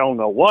 I don't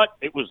know what.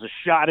 It was a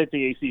shot at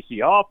the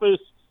ACC office.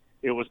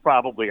 It was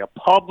probably a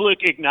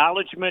public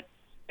acknowledgement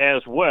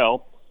as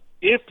well.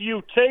 If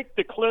you take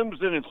the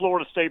Clemson and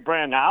Florida State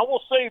brand, now I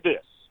will say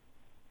this,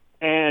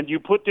 and you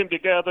put them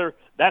together,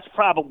 that's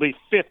probably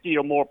 50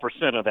 or more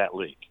 % of that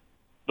league.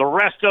 The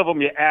rest of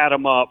them, you add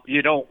them up,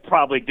 you don't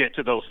probably get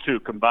to those two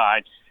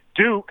combined.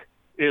 Duke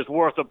is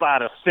worth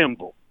about a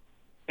thimble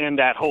in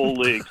that whole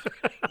league's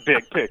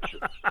big picture.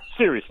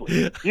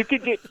 Seriously. You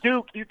could get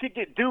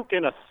Duke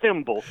in a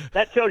thimble.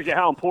 That tells you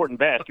how important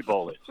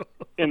basketball is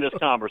in this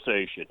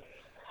conversation.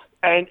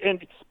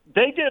 And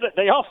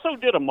they also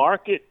did a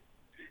market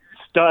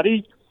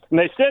study, and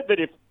they said that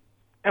if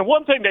And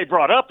one thing they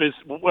brought up is,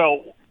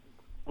 well,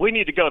 we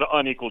need to go to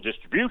unequal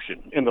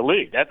distribution in the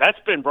league. That's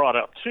been brought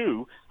up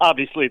too.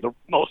 Obviously,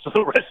 most of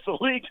the rest of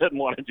the league doesn't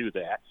want to do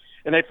that,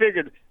 and they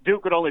figured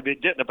Duke would only be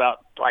getting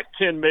about like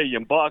 $10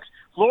 million.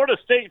 Florida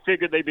State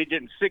figured they'd be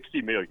getting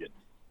 $60 million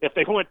if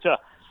they went to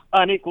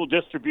unequal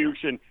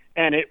distribution,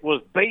 and it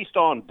was based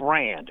on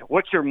brand,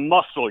 what your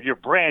muscle, your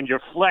brand,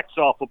 your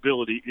flex-off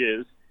ability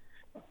is.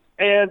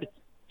 And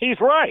he's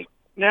right.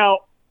 Now,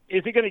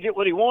 is he going to get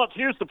what he wants?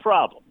 Here's the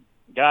problem,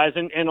 guys,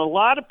 and a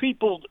lot of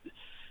people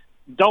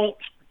don't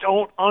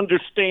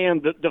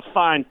understand the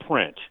fine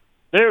print.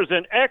 There's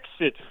an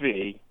exit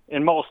fee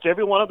in most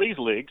every one of these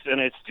leagues,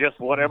 and it's just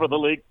whatever the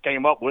league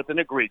came up with and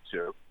agreed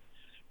to.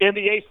 In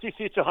the ACC,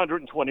 it's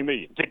 $120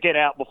 million to get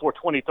out before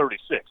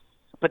 2036.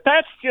 But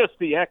that's just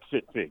the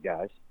exit fee,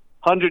 guys,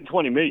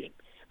 $120 million.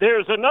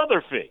 There's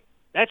another fee.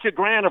 That's your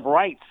grant of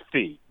rights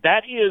fee.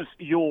 That is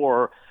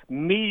your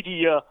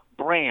media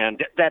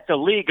brand that the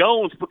league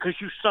owns because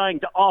you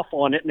signed off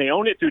on it, and they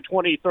own it through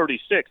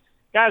 2036.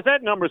 Guys,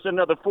 that number's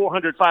another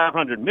 $400,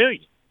 $500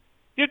 million.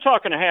 You're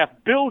talking $500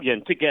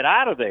 million to get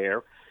out of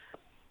there.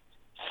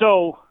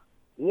 So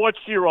what's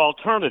your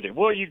alternative?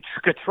 Well, you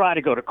could try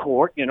to go to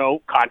court. You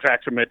know,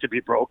 contracts are meant to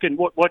be broken.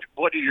 What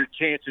are your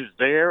chances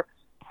there?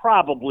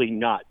 Probably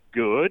not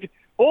good.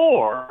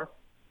 Or,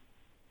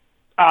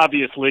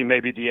 obviously,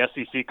 maybe the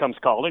SEC comes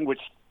calling, which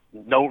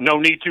no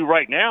need to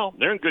right now.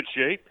 They're in good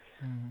shape.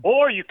 Mm-hmm.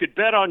 Or you could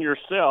bet on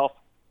yourself,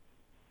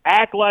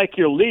 act like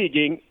you're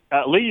leaving,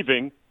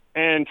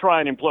 and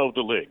try and implode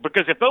the league.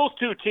 Because if those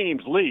two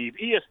teams leave,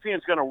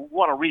 ESPN's going to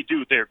want to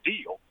redo their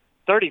deal.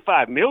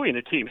 $35 million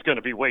a team's going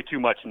to be way too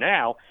much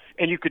now,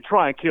 and you could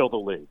try and kill the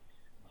league.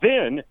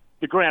 Then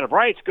the grant of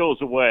rights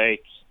goes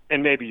away,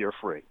 and maybe you're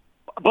free.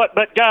 But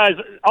guys,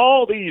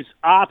 all these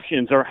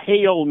options are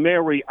Hail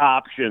Mary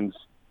options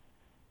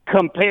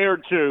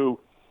compared to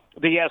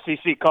the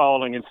SEC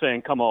calling and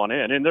saying, come on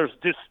in. And there's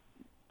just,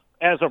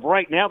 as of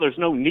right now, there's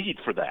no need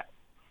for that.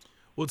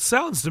 Well, it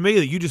sounds to me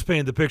that you just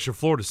painted the picture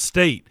Florida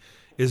State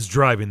is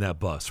driving that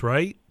bus,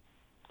 right?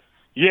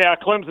 Yeah,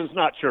 Clemson's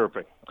not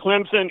chirping.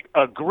 Clemson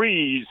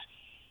agrees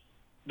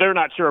they're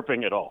not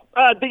chirping at all.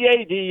 The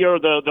AD or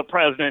the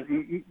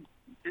president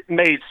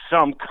made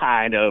some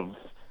kind of,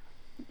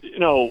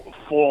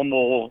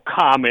 formal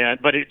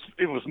comment, but it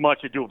was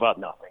much ado about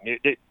nothing.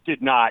 It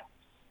did not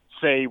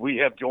say we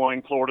have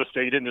joined Florida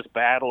State in this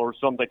battle or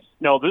something.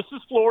 No, this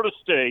is Florida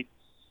State.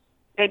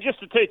 And just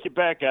to take you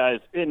back, guys,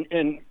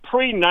 in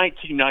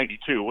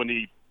pre-1992, when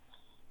the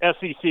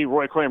SEC,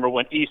 Roy Kramer,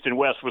 went east and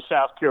west with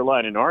South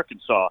Carolina and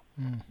Arkansas,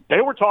 they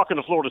were talking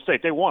to Florida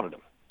State. They wanted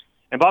them.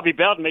 And Bobby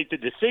Bowden made the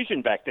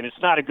decision back then.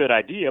 It's not a good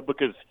idea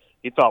because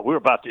he thought we were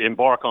about to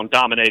embark on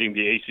dominating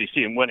the ACC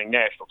and winning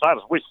national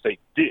titles, which they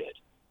did.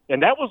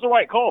 And that was the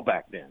right call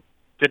back then.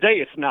 Today,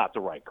 it's not the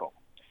right call.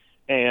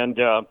 And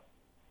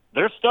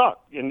they're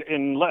stuck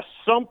unless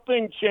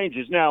something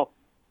changes. Now,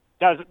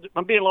 guys,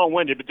 I'm being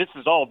long-winded, but this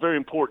is all very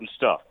important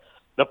stuff.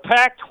 The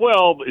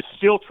Pac-12 is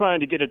still trying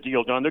to get a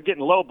deal done. They're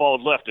getting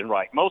lowballed left and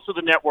right. Most of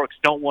the networks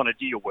don't want to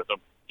deal with them.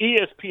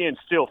 ESPN's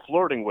still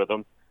flirting with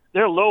them.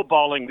 They're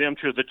lowballing them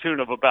to the tune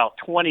of about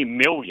 $20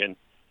 million,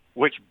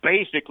 which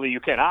basically you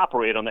can't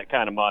operate on that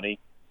kind of money.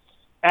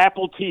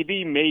 Apple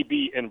TV may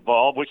be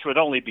involved, which would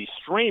only be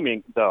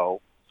streaming,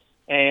 though.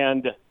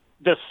 And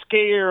the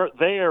scare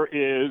there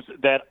is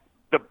that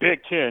the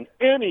Big Ten,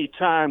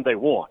 anytime they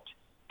want,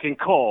 can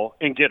call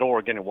and get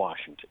Oregon and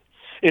Washington.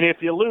 And if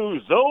you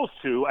lose those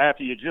two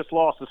after you just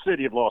lost the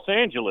city of Los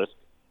Angeles,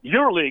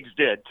 your league's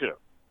dead too,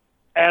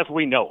 as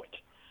we know it.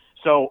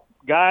 So,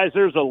 guys,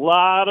 there's a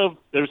lot of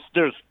there's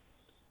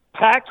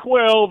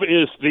Pac-12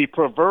 is the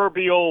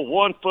proverbial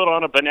one foot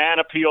on a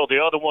banana peel, the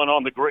other one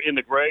on in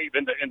the grave,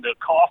 in the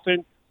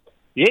coffin.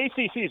 The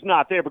ACC's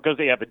not there because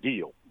they have a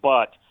deal,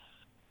 but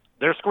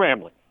they're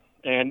scrambling,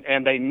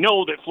 and they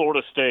know that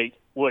Florida State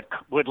would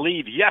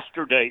leave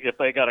yesterday if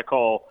they got a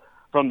call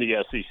from the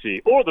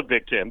SEC or the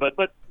Big Ten, but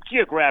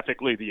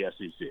geographically the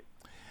SEC.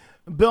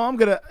 Bill, I'm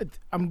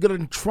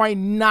gonna try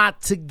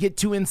not to get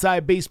too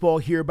inside baseball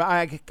here, but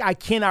I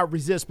cannot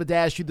resist but to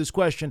ask you this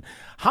question: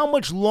 how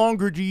much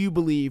longer do you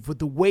believe, with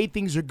the way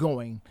things are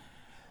going,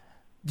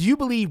 do you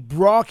believe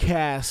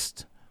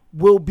broadcast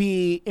will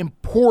be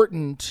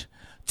important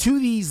to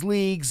these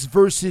leagues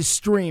versus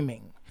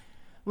streaming?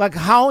 Like,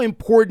 how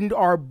important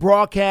are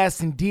broadcasts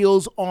and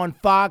deals on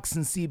Fox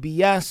and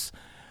CBS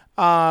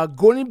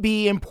going to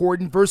be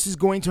important versus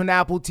going to an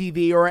Apple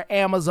TV or an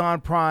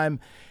Amazon Prime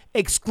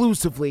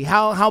exclusively?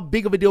 How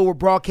big of a deal will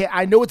broadcast?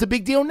 I know it's a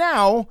big deal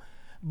now,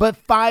 but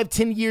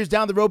 5-10 years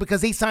down the road,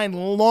 because they sign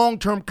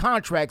long-term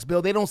contracts,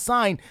 Bill. They don't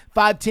sign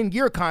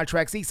 5-10-year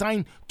contracts. They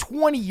sign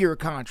 20-year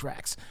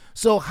contracts.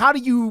 So how do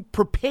you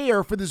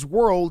prepare for this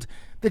world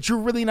that you're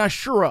really not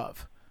sure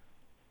of?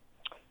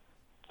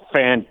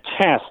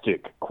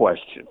 Fantastic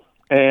question.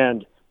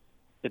 And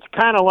it's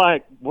kind of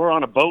like we're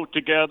on a boat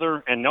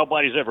together and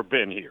nobody's ever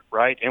been here,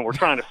 right? And we're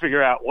trying to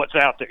figure out what's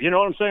out there. You know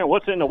what I'm saying?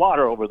 What's in the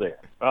water over there?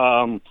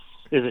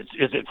 Is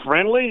it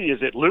friendly?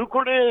 Is it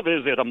lucrative?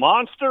 Is it a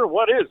monster?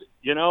 What is it?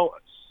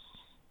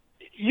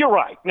 You're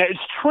right. Now, it's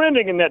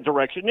trending in that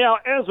direction. Now,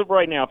 as of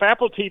right now, if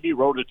Apple TV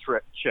wrote a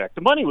check,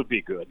 the money would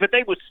be good, but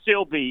they would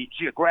still be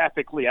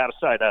geographically out of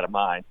sight, out of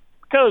mind,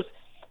 because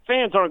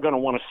fans aren't going to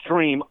want to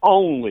stream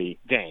only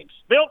games.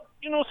 They'll,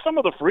 some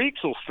of the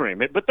freaks will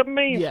stream it, but the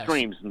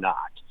mainstream's not.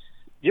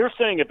 You're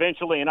saying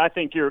eventually, and I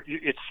think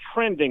it's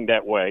trending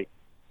that way.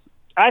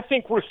 I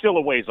think we're still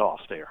a ways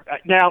off there.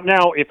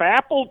 Now, if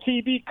Apple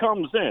TV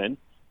comes in,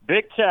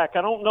 big tech,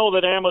 I don't know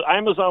that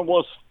Amazon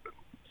was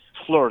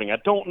flirting. I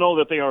don't know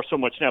that they are so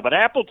much now, but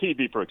Apple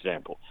TV, for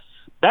example,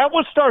 that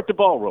would start the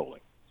ball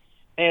rolling.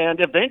 And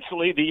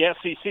eventually the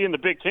SEC and the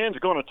Big Ten is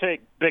going to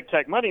take big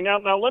tech money.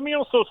 Now, let me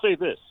also say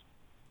this,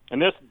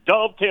 and this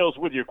dovetails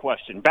with your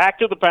question. Back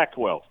to the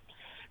Pac-12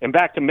 and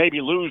back to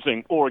maybe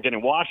losing Oregon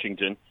and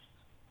Washington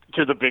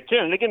to the Big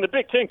Ten. And again, the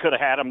Big Ten could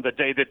have had them the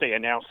day that they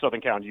announced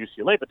Southern Cal and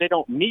UCLA, but they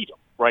don't need them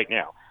right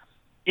now.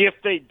 If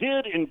they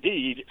did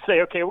indeed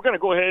say, okay, we're going to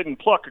go ahead and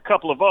pluck a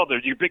couple of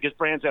others, your biggest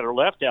brands that are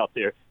left out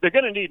there, they're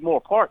going to need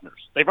more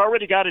partners. They've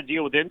already got to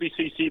deal with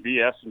NBC,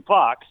 CBS, and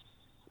Fox,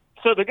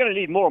 so they're going to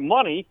need more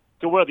money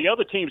to where the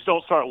other teams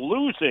don't start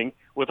losing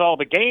with all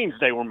the gains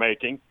they were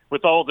making,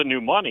 with all the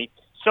new money.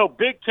 So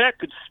Big Tech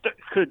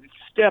could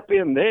step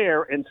in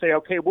there and say,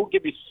 okay, we'll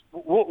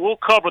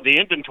cover the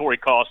inventory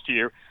cost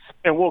here,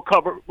 and we'll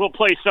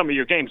play some of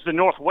your games, the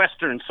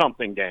Northwestern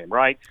something game,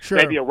 right? Sure.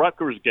 Maybe a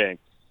Rutgers game.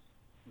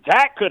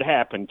 That could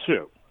happen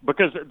too,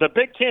 because the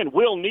Big Ten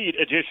will need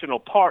additional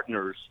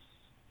partners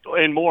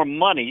and more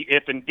money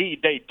if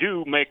indeed they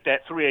do make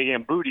that 3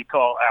 a.m. booty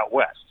call out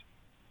west.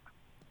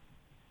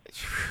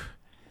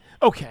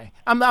 Okay,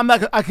 I'm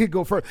not. I could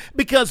go further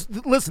because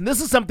listen,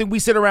 this is something we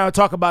sit around and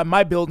talk about in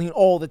my building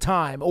all the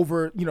time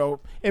over,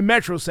 in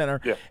Metro Center,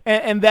 yeah.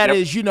 and that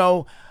is,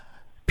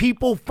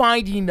 people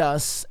finding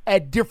us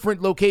at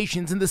different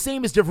locations, and the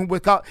same is different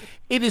with college.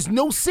 It is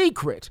no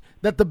secret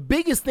that the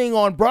biggest thing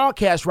on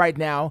broadcast right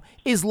now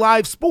is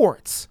live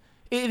sports.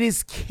 It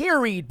is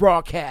carried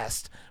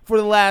broadcast for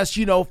the last,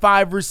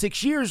 5 or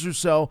 6 years or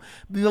so.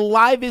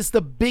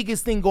 The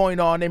biggest thing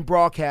going on in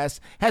broadcast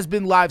has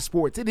been live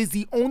sports. It is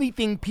the only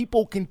thing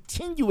people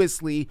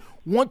continuously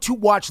want to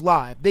watch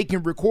live. They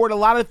can record a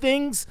lot of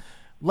things.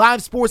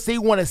 Live sports, they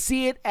want to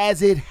see it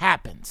as it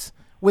happens.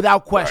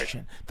 Without question.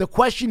 Right. The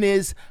question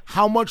is,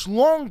 how much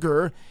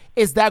longer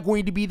is that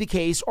going to be the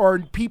case, or are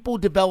people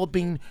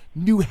developing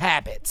new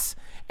habits?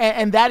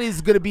 And that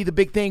is going to be the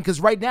big thing, because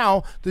right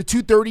now, the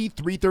 2:30,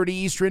 3:30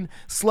 Eastern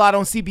slot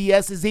on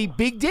CBS is a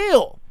big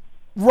deal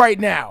right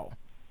now.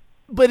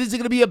 But is it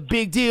going to be a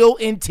big deal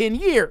in 10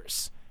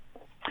 years?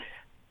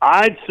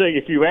 I'd say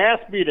if you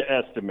ask me to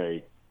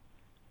estimate,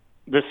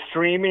 the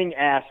streaming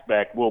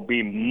aspect will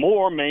be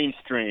more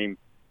mainstream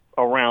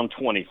around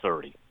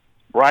 2030,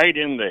 right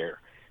in there.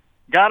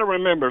 Got to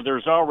remember,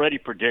 there's already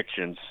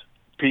predictions,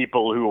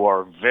 people who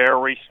are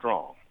very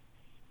strong,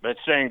 that's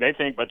saying they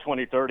think by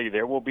 2030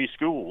 there will be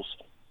schools,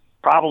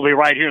 probably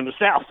right here in the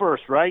South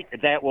first, right,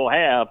 that will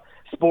have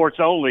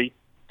sports-only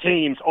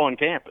teams on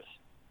campus.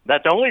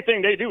 That the only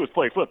thing they do is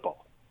play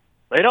football.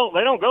 They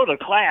don't go to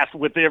class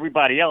with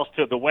everybody else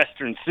to the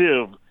Western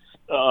Civ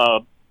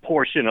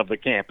portion of the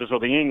campus, or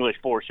the English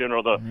portion,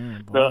 or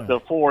the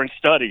foreign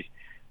studies.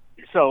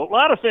 So a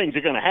lot of things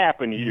are going to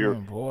happen here.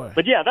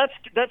 But yeah,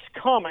 that's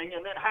coming.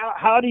 And then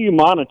how do you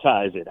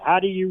monetize it?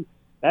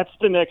 That's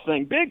the next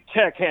thing. Big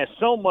Tech has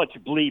so much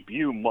bleep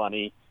you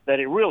money that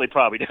it really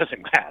probably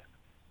doesn't matter.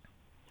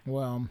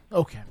 Well,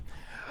 okay.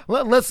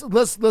 Let's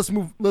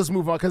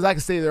move on, because I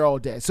can stay there all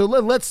day. So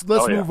let's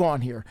move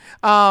on here.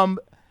 Bill,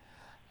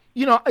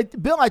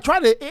 I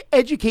try to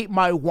educate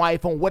my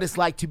wife on what it's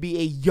like to be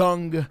a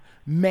young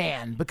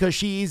man, because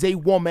she is a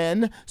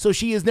woman, so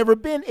she has never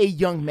been a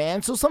young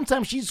man. So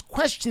sometimes she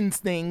questions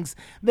things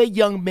that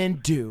young men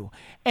do.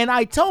 And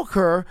I tell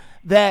her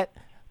that,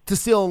 to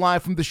steal a line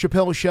from the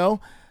Chappelle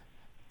Show,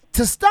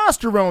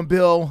 testosterone,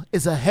 Bill,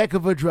 is a heck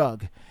of a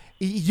drug.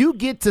 You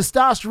get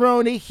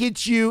testosterone, it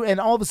hits you, and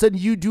all of a sudden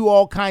you do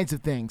all kinds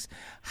of things.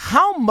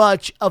 How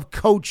much of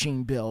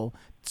coaching, Bill,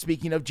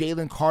 speaking of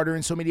Jalen Carter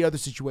and so many other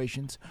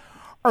situations,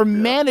 are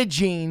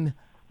managing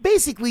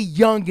basically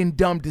young and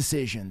dumb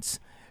decisions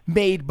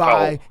made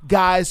by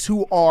guys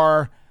who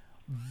are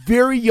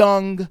very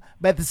young,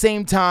 but at the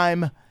same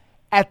time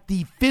at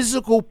the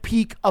physical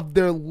peak of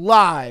their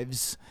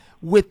lives,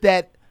 with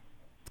that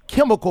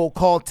chemical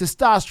called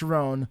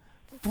testosterone,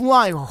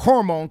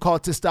 hormone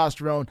called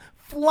testosterone,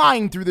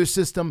 flying through their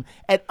system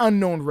at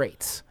unknown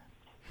rates?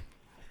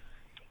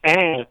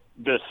 And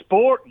the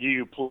sport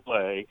you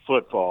play,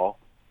 football,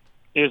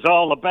 is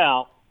all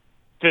about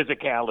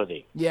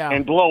physicality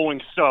and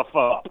blowing stuff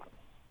up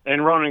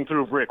and running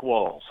through brick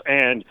walls.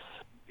 And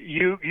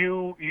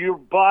your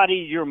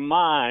body, your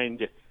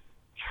mind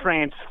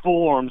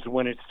transforms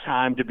when it's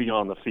time to be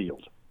on the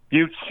field.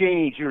 You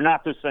change. You're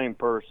not the same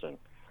person.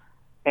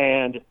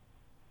 And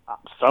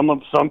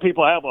some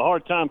people have a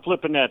hard time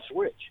flipping that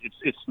switch.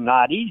 It's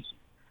not easy.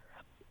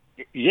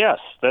 Yes,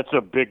 that's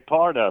a big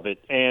part of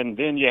it. And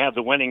then you have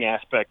the winning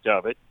aspect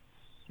of it.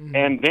 Mm-hmm.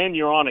 And then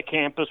you're on a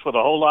campus with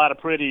a whole lot of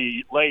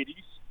pretty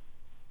ladies.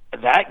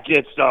 that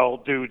gets all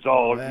dudes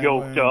all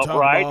yoked up,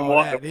 right, and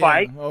wanting to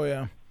fight. Oh,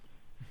 yeah.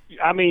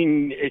 I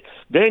mean,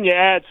 then you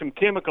add some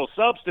chemical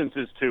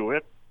substances to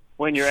it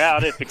when you're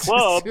out at the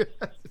club,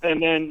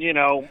 and then,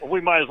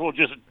 we might as well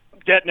just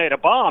detonate a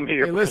bomb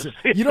here. Hey, listen,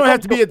 you don't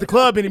have to be at the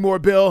club anymore,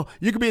 Bill.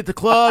 You could be at the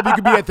club, you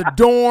could be at the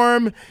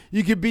dorm,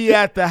 you could be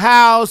at the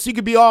house, you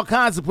could be all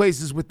kinds of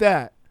places with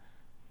that.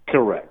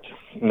 Correct.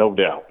 No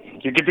doubt.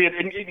 You could be,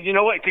 you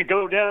know what, it could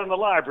go down in the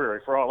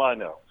library for all I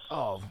know.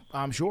 Oh,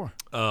 I'm sure.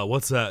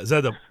 What's that? Is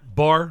that the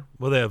bar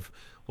where they have,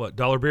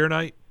 $1 beer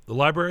night? The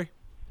library?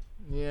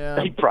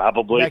 Yeah.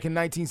 Probably. Back in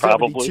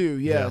 1972,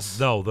 yes.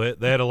 Yeah. No,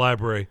 they had a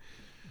library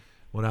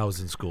when I was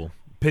in school.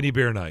 Penny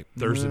beer night,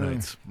 Thursday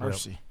nights.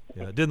 Mercy. Yep.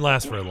 Yeah, it didn't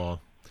last very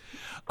long.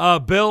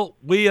 Bill,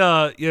 we,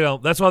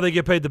 that's why they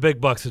get paid the big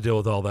bucks to deal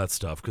with all that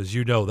stuff, because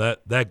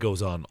that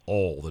goes on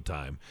all the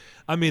time.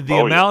 I mean, the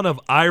amount of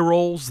eye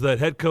rolls that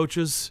head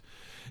coaches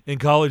in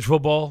college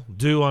football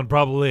do on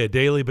probably a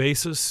daily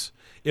basis,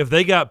 if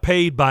they got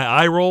paid by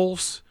eye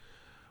rolls,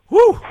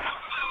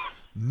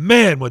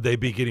 man, would they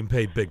be getting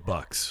paid big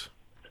bucks.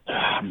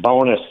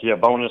 Bonus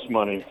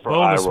money for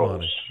eye rolls.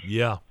 Money.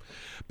 Yeah.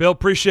 Bill,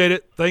 appreciate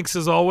it. Thanks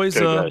as always.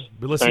 Okay,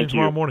 be listening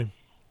tomorrow morning.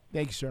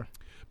 Thank you, sir.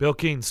 Bill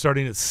Keene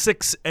starting at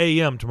 6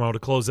 a.m. tomorrow to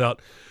close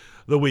out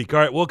the week. All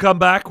right, we'll come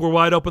back. We're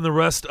wide open the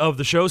rest of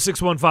the show.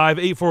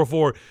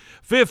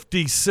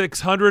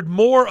 615-844-5600.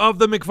 More of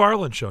the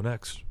McFarland Show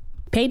next.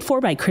 Paid for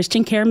by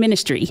Christian Care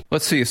Ministry.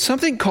 Let's see. If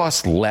something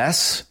costs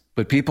less,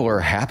 but people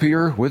are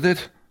happier with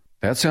it,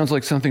 that sounds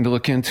like something to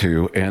look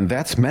into, and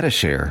that's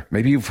Medi-Share.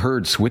 Maybe you've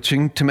heard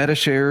switching to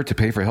Medi-Share to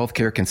pay for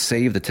healthcare can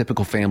save the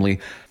typical family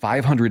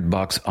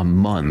 $500 a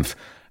month.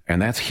 And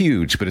that's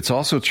huge, but it's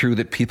also true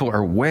that people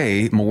are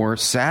way more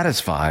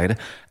satisfied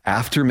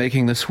after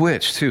making the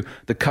switch, too.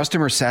 The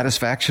customer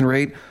satisfaction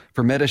rate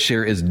for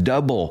Medi-Share is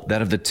double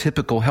that of the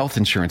typical health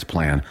insurance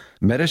plan.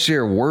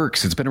 Medi-Share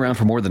works. It's been around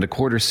for more than a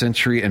quarter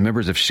century, and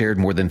members have shared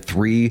more than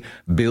 $3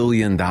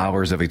 billion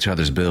of each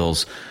other's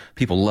bills.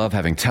 People love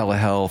having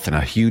telehealth and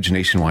a huge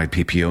nationwide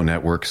PPO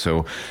network.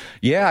 So,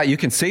 yeah, you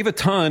can save a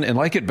ton and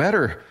like it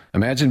better.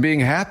 Imagine being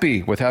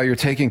happy with how you're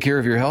taking care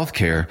of your health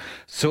care.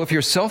 So if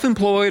you're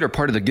self-employed or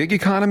part of the gig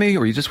economy,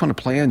 or you just want a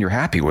plan you're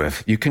happy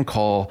with, you can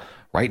call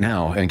right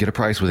now and get a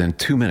price within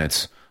 2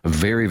 minutes. A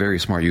very, very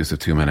smart use of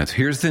 2 minutes.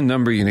 Here's the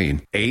number you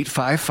need.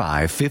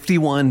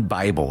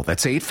 855-51-BIBLE.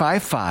 That's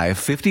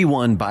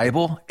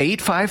 855-51-BIBLE.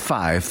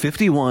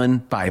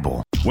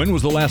 855-51-BIBLE. When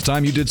was the last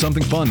time you did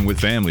something fun with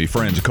family,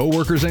 friends,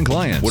 coworkers, and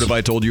clients? What if I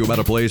told you about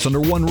a place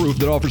under one roof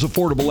that offers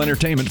affordable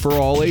entertainment for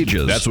all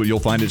ages? That's what you'll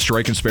find at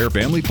Strike and Spare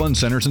Family Fun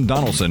Centers in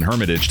Donaldson,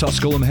 Hermitage,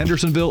 Tusculum,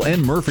 Hendersonville,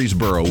 and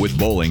Murfreesboro, with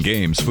bowling,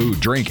 games, food,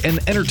 drink, and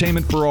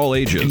entertainment for all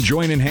ages. Enjoy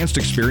an enhanced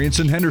experience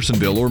in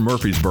Hendersonville or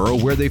Murfreesboro,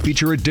 where they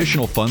feature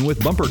additional fun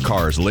with bumper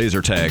cars,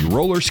 laser tag,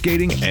 roller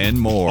skating, and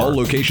more. All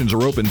locations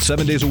are open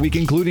 7 days a week,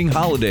 including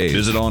holidays.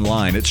 Visit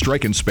online at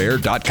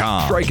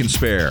strikeandspare.com. Strike and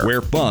Spare,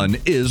 where fun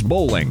is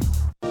bowling.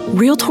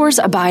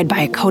 Realtors abide by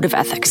a code of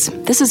ethics.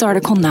 This is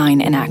Article 9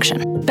 in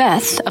action.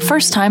 Beth, a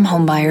first-time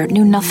homebuyer,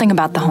 knew nothing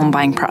about the home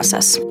buying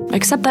process,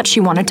 except that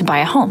she wanted to buy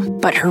a home.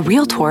 But her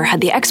realtor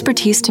had the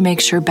expertise to make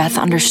sure Beth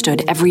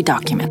understood every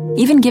document,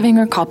 even giving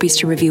her copies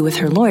to review with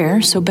her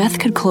lawyer so Beth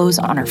could close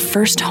on her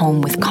first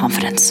home with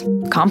confidence.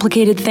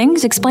 Complicated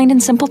things explained in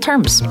simple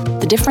terms.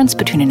 The difference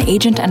between an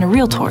agent and a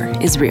realtor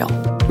is real.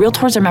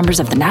 Realtors are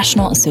members of the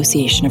National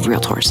Association of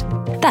Realtors.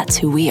 That's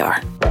who we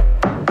are.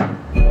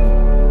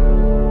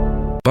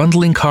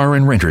 Bundling car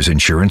and renter's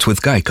insurance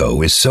with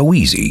Geico is so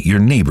easy, your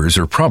neighbors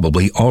are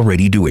probably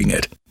already doing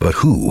it. But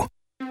who?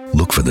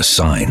 Look for the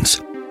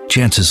signs.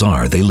 Chances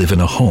are they live in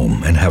a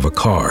home and have a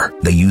car.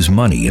 They use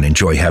money and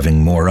enjoy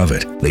having more of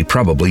it. They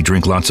probably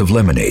drink lots of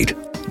lemonade.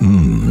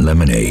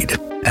 Lemonade.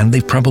 And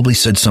they've probably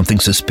said something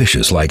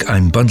suspicious like,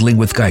 "I'm bundling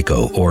with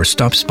Geico," or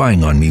 "Stop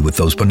spying on me with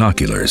those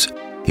binoculars."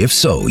 If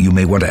so, you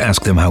may want to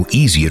ask them how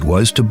easy it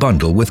was to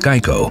bundle with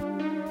Geico.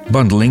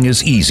 Bundling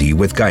is easy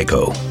with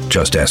Geico.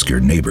 Just ask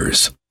your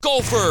neighbors.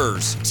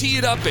 Golfers, tee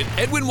it up at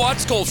Edwin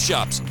Watts Golf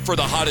Shops for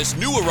the hottest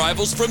new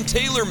arrivals from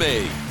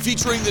TaylorMade,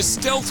 featuring the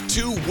Stealth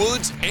 2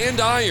 Woods and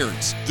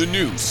Irons. The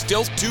new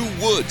Stealth 2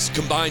 Woods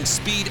combines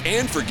speed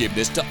and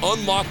forgiveness to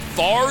unlock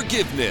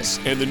forgiveness,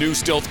 and the new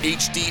Stealth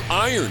HD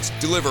Irons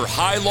deliver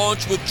high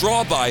launch with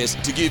draw bias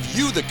to give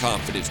you the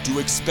confidence to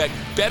expect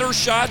better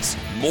shots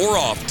more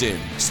often.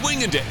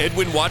 Swing into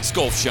Edwin Watts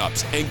Golf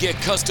Shops and get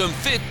custom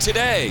fit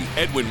today.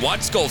 Edwin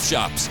Watts Golf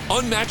Shops,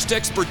 unmatched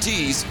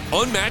expertise,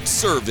 unmatched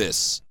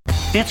service.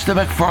 It's the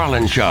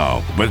McFarland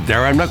Show with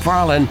Darren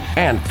McFarland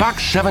and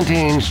Fox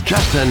 17's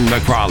Justin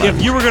McFarland.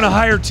 If you were going to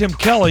hire Tim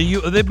Kelly,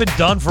 they've been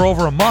done for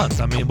over a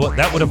month. I mean,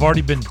 that would have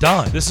already been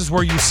done. This is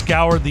where you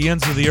scoured the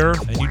ends of the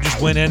earth and you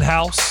just went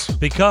in-house,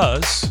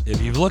 because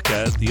if you look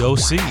at it, the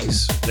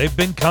OCs, they've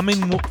been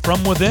coming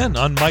from within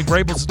on Mike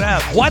Vrabel's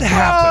staff. What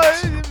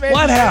happened?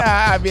 What happened?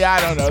 I mean, I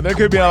don't know. There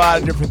could be a lot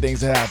of different things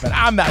that happen.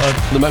 I'm not sure.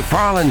 The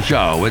McFarland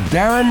Show with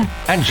Darren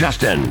and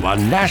Justin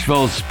on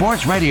Nashville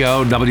Sports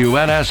Radio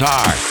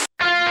WNSR.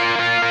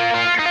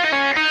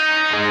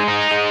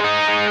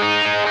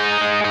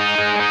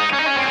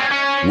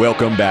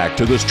 Welcome back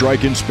to the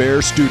Strike and Spare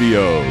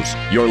Studios.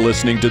 You're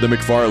listening to The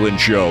McFarland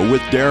Show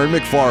with Darren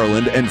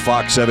McFarland and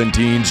Fox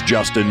 17's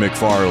Justin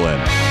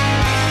McFarland.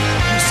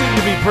 You seem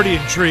to be pretty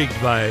intrigued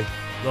by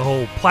the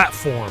whole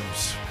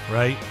platforms,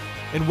 right?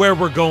 And where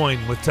we're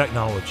going with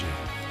technology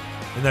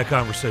in that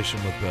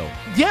conversation with Bill.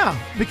 Yeah,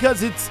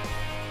 because it's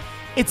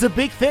a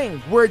big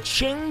thing. We're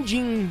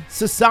changing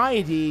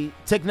society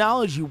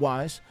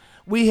technology-wise.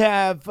 We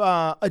have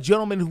a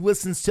gentleman who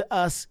listens to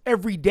us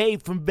every day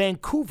from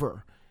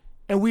Vancouver,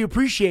 and we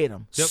appreciate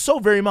him so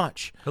very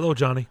much. Hello,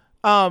 Johnny.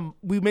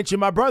 We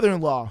mentioned my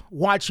brother-in-law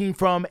watching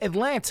from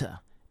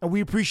Atlanta, and we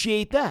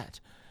appreciate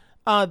that.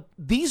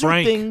 These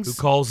Frank, are things who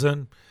calls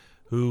in,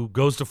 who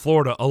goes to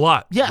Florida a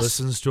lot, Yes.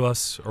 listens to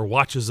us or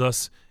watches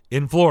us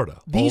in Florida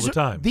all the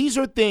time. These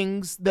are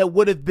things that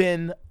would have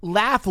been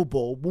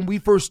laughable when we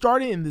first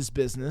started in this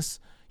business,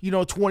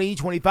 20,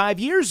 25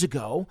 years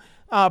ago.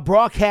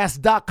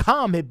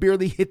 Broadcast.com had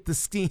barely hit the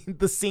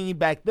scene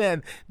back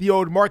then, the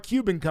old Mark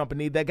Cuban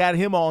company that got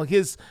him all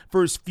his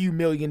first few $1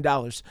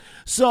 million.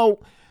 So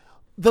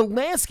the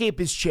landscape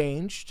has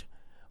changed,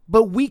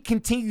 but we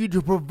continue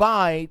to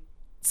provide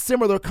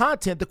similar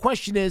content. The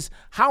question is,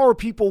 how are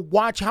people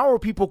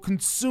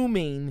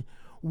consuming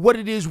what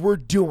it is we're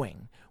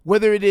doing?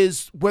 Whether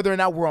or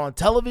not we're on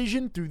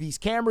television through these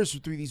cameras or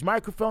through these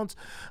microphones,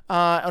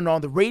 and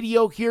on the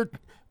radio here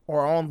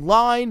or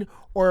online,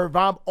 or if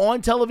I'm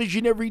on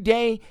television every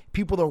day,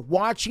 people are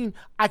watching.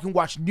 I can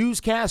watch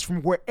newscasts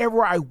from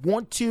wherever I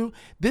want to.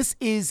 This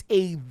is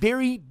a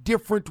very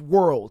different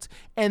world.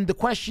 And the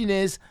question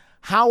is,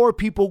 how are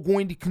people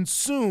going to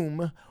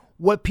consume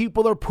what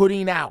people are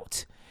putting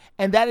out?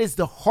 And that is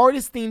the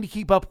hardest thing to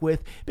keep up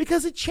with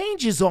because it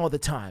changes all the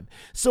time.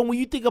 So when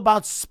you think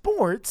about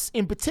sports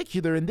in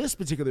particular, in this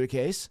particular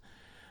case,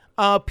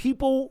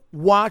 people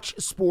watch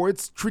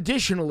sports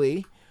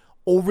traditionally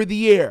over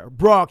the air,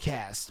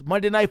 broadcast.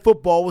 Monday Night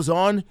Football was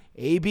on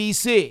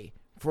ABC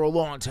for a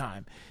long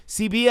time.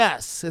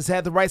 CBS has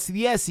had the rights to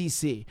the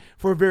SEC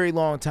for a very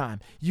long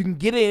time. You can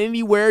get it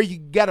anywhere. You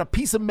got a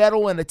piece of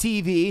metal and a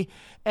TV,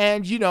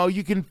 and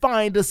you can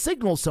find a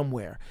signal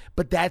somewhere.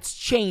 But that's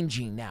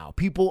changing now.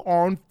 People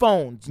are on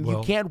phones. And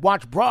you can't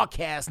watch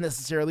broadcast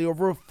necessarily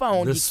over a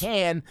phone. You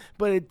can,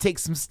 but it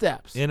takes some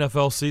steps.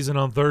 NFL season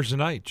on Thursday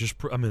night. It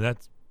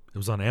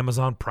was on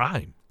Amazon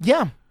Prime.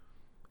 Yeah.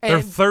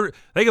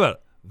 Think about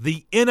it.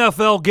 The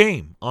NFL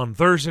game on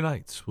Thursday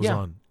nights was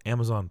on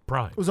Amazon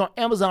Prime. It was on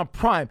Amazon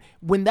Prime.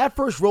 When that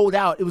first rolled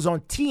out, it was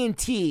on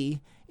TNT.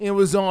 And it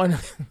was on,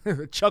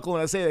 chuckle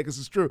when I say that because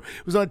it's true.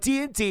 It was on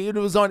TNT and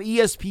it was on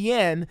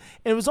ESPN. And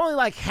it was only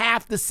like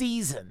half the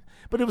season.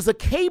 But it was a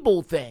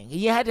cable thing. And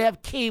you had to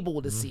have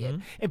cable to see it.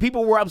 And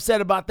people were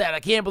upset about that. I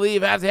can't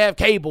believe I have to have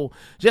cable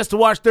just to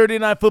watch Thursday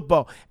Night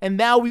Football. And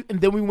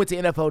then we went to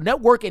NFL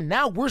Network. And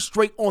now we're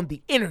straight on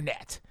the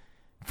internet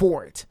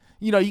for it.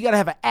 You got to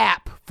have an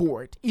app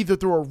for it, either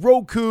through a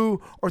Roku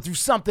or through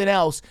something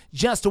else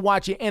just to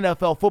watch an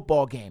NFL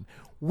football game.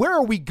 Where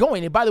are we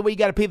going? And by the way, you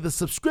got to pay the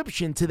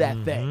subscription to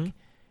that thing.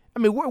 I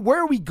mean,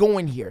 where are we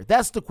going here?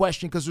 That's the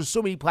question because there's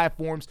so many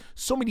platforms,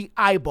 so many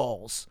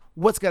eyeballs.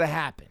 What's going to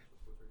happen?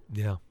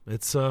 Yeah,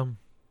 it's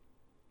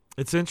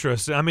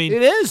interesting. I mean,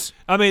 it is.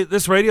 I mean,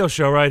 this radio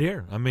show right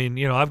here. I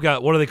mean, I've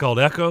got, what are they called?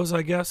 Echoes,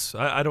 I guess.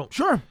 I don't.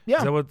 Sure. Yeah.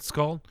 Is that what it's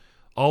called?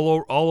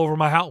 All over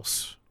my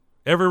house.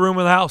 Every room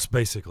in the house,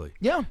 basically.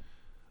 Yeah.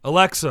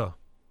 Alexa.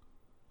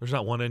 There's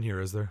not one in here,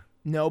 is there?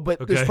 No,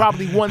 but there's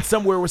probably one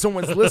somewhere where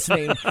someone's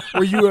listening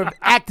where you have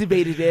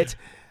activated it.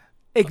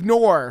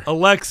 Ignore.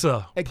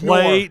 Alexa,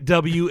 play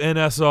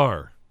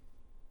WNSR.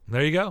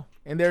 There you go.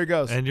 And there it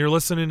goes. And you're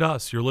listening to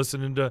us. You're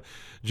listening to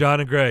John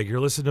and Greg. You're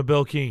listening to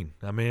Bill Keene.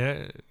 I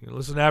mean, you're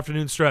listening to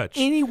Afternoon Stretch.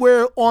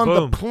 Anywhere on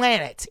the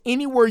planet,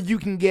 anywhere you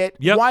can get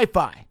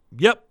Wi-Fi.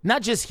 Yep.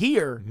 Not just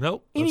here.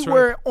 Nope.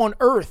 Anywhere on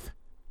Earth.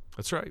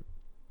 That's right.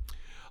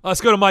 Let's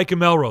go to Mike in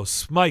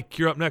Melrose. Mike,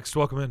 you're up next.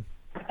 Welcome in.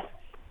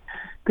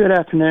 Good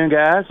afternoon,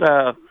 guys.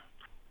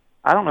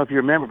 I don't know if you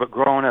remember, but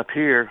growing up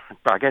here,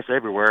 I guess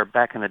everywhere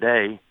back in the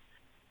day,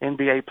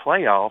 NBA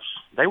playoffs,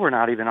 they were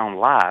not even on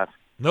live.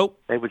 Nope.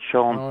 They would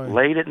show them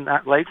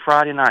late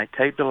Friday night,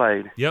 tape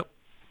delayed. Yep.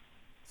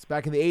 It's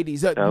back in the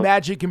 80s.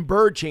 Magic and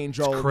Bird changed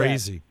all of that.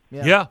 Crazy.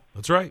 Yeah,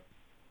 that's right.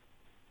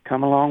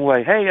 Come a long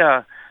way. Hey,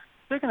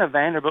 speaking of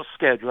Vanderbilt's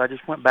schedule, I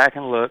just went back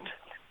and looked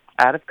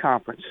out of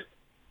conference.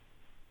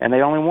 And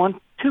they only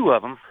won 2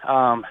 of them.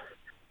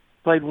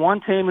 Played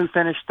one team who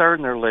finished third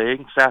in their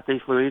league,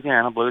 Southeast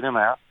Louisiana, blew them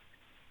out.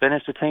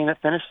 Finished a team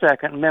that finished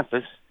second,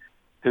 Memphis,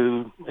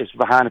 who is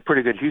behind a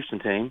pretty good Houston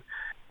team.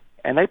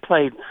 And they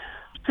played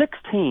 6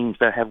 teams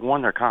that have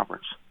won their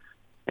conference,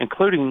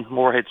 including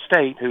Morehead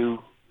State, who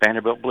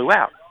Vanderbilt blew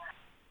out.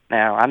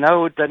 Now, I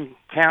know it doesn't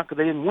count because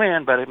they didn't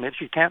win, but it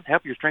can't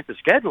help your strength of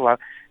schedule out.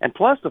 And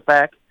plus the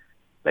fact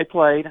they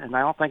played, and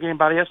I don't think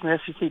anybody else in the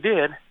SEC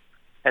did,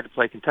 had to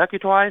play Kentucky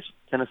twice,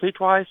 Tennessee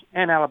twice,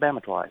 and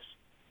Alabama twice.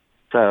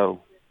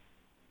 So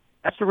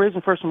that's the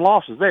reason for some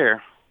losses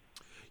there.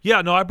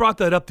 Yeah, no, I brought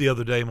that up the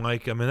other day,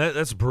 Mike. I mean,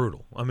 that's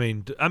brutal. I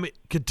mean,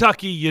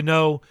 Kentucky,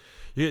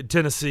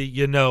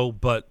 Tennessee,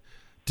 but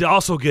to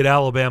also get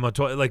Alabama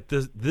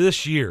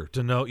this year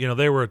to know,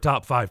 they were a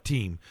top 5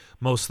 team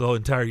most of the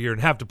entire year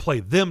and have to play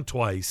them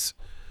twice.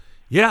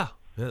 Yeah,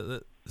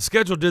 the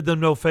schedule did them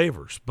no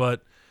favors,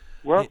 but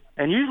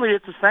and usually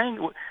it's the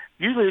same.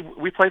 Usually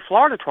we play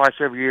Florida twice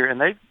every year, and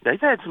they've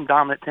had some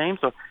dominant teams.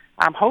 So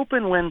I'm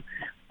hoping when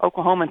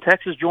Oklahoma and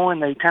Texas join,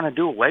 they kind of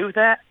do away with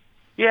that.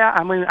 Yeah,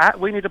 I mean,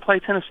 we need to play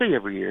Tennessee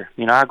every year.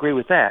 I agree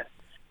with that.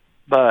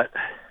 But,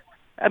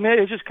 I mean,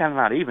 it's just kind of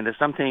not even. There's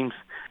some teams,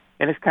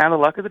 and it's kind of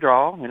luck of the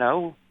draw.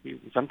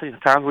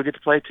 Sometimes we get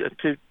to play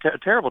a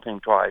terrible team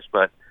twice,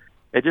 but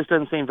it just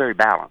doesn't seem very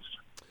balanced.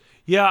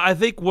 Yeah, I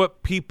think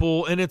what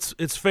people, and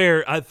it's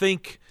fair, I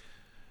think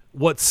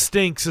what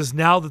stinks is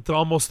now that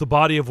almost the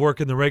body of work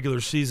in the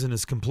regular season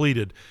is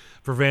completed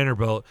for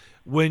Vanderbilt,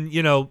 when,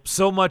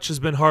 so much has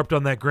been harped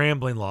on that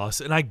Grambling loss,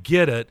 and I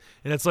get it,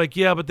 and it's like,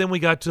 yeah, but then we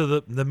got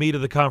to the meat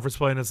of the conference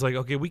play, and it's like,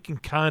 okay, we can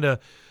kind of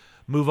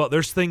move on.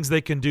 There's things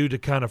they can do to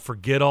kind of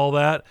forget all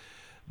that,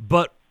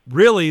 but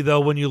really, though,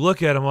 when you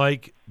look at them,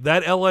 like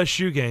that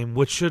LSU game,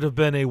 which should have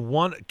been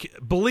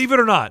believe it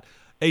or not,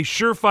 a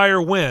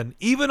surefire win,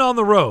 even on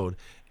the road,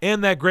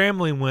 and that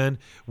Grambling win,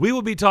 we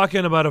would be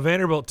talking about a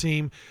Vanderbilt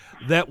team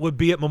that would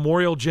be at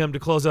Memorial Gym to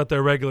close out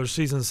their regular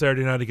season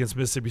Saturday night against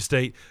Mississippi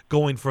State,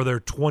 going for their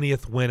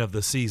 20th win of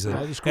the season.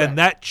 That is correct. And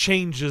that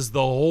changes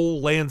the whole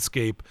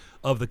landscape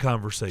of the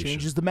conversation.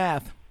 Changes the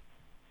math.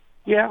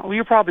 Yeah, well,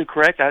 you're probably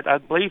correct. I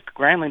believe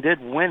Grambling did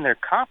win their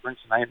conference.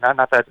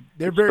 Not that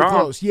they're very strong.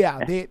 close. Yeah,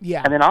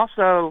 And then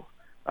also,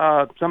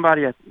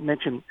 somebody had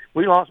mentioned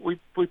we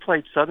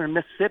played Southern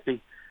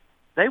Mississippi.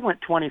 They went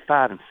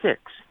 25-6.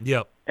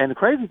 Yep. And the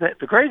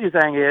crazy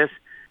thing is,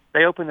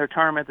 they opened their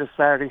tournament this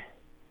Saturday,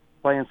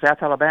 playing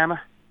South Alabama.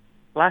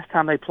 Last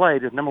time they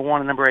played as number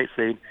 1 and number 8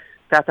 seed,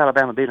 South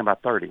Alabama beat them by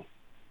 30.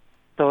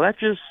 So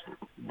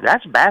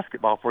that's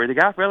basketball for you. The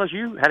guy for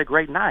LSU had a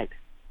great night.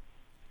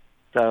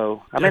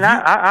 So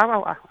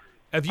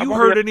have you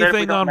heard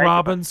anything on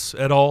Robbins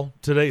at all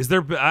today? Is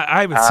there?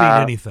 I haven't seen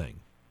anything.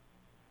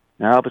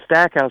 No, but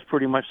Stackhouse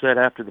pretty much said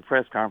after the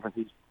press conference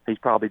he's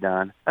probably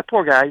done. That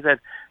poor guy.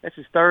 That's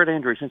his 3rd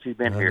injury since he's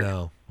been here.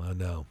 I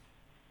know.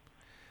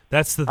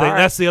 That's the thing. Right.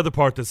 That's the other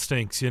part that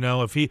stinks.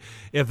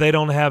 If they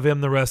don't have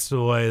him the rest of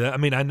the way.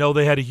 I know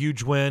they had a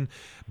huge win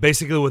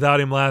basically without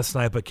him last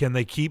night, but can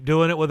they keep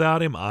doing it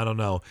without him? I don't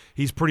know.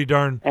 He's pretty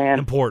darn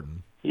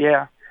important.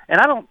 Yeah. And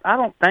I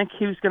don't think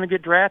he was going to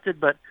get drafted,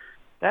 but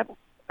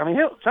somebody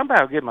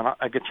will give him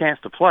a good chance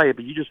to play.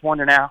 But you just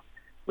wonder now,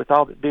 with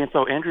all being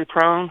so injury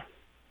prone.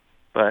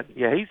 But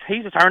yeah,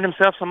 he's just earned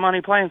himself some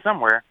money playing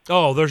somewhere.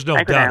 Oh, there's no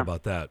doubt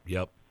about that.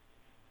 Yep.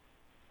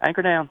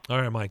 Anchor down.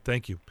 All right, Mike.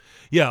 Thank you.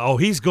 Yeah. Oh,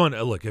 he's going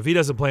to look. If he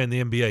doesn't play in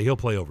the NBA, he'll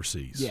play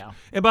overseas. Yeah.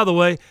 And by the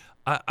way,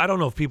 I don't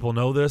know if people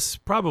know this.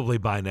 Probably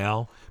by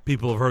now,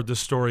 people have heard this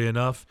story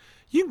enough.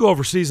 You can go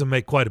overseas and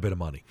make quite a bit of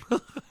money.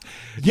 You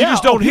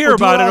just don't hear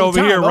about it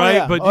over here, right?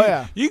 Yeah.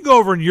 But you can go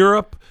over in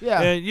Europe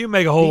and you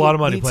make a whole lot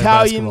of money playing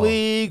basketball.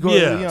 The Italian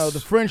league or the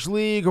French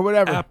league or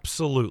whatever.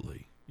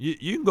 Absolutely.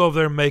 You can go over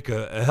there and make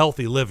a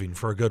healthy living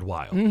for a good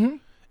while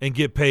and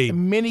get paid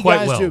Many quite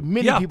guys well. do.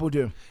 Many people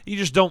do. You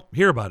just don't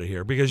hear about it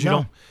here because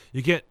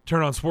you can't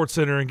turn on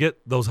SportsCenter and get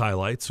those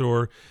highlights,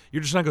 or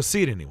you're just not going to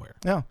see it anywhere.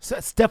 No.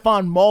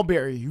 Stephon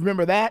Marbury, you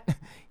remember that?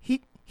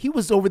 He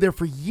was over there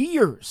for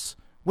years,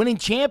 winning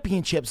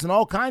championships and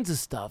all kinds of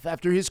stuff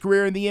after his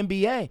career in the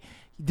NBA.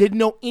 He didn't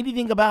know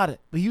anything about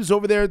it, but he was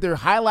over there. There are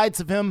highlights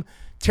of him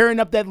tearing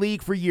up that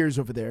league for years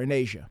over there in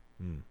Asia.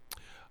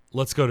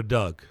 Let's go to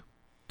Doug.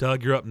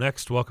 Doug, you're up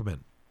next. Welcome in.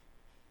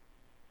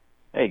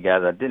 Hey,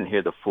 guys, I didn't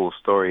hear the full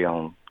story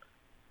on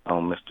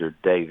Mr.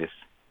 Davis,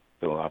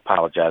 so I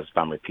apologize if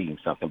I'm repeating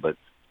something. But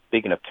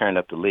speaking of tearing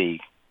up the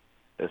league,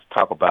 let's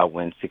talk about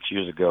when 6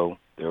 years ago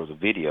there was a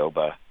video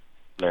by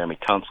Laramie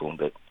Tunsil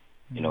that,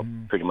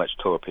 pretty much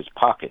tore up his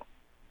pocket.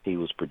 He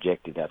was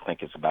projected, I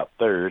think it's about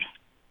 3rd,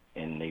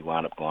 and he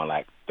wound up going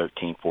like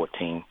 13,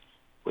 14,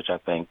 which I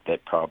think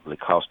that probably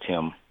cost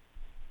him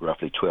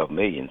roughly $12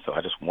 million. So I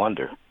just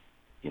wonder,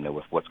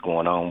 with what's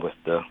going on with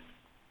the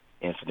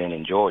incident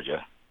in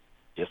Georgia,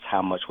 just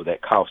how much would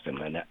that cost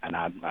him? And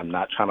I'm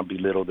not trying to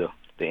belittle the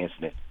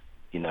incident.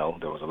 There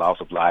was a loss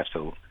of life,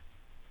 so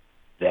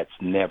that's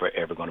never,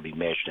 ever going to be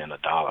measured in a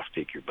dollar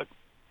figure. But,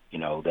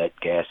 that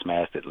gas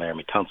mask that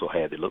Laramie Tunsil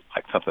had, it looked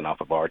like something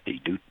off of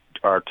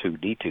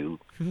R2-D2,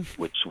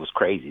 which was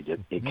crazy.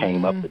 It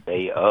came up the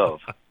day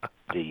of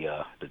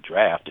the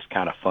draft. It's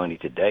kind of funny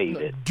today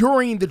that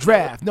during the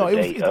draft.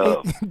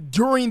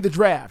 During the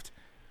draft.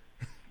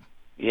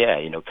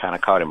 Yeah, kind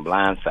of caught him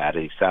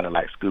blindsided. He sounded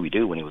like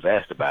Scooby-Doo when he was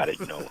asked about it,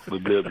 blah,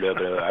 blah,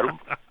 blah.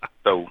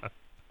 So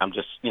I'm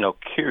just,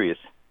 curious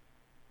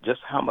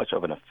just how much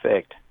of an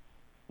effect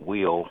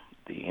will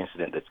the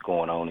incident that's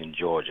going on in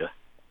Georgia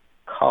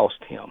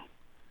cost him?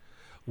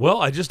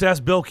 Well, I just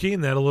asked Bill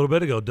Keene that a little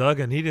bit ago, Doug,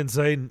 and he didn't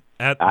say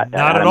not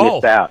at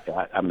all.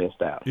 I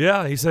missed out.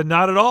 Yeah, he said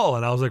not at all,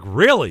 and I was like,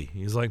 really?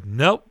 He's like,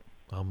 nope.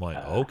 I'm like,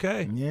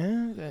 okay.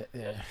 Yeah.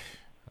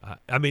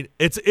 I mean,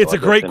 it's a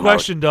great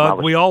question,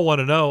 Doug. We all want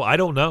to know. I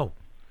don't know.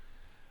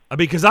 I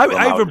mean, because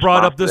I even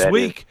brought up this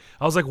week.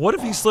 I was like, what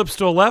if he slips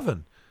to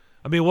 11?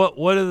 I mean, what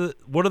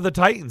are the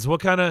Titans? What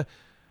kind of?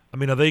 I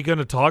mean, are they going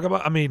to talk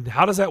about? I mean,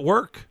 how does that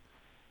work?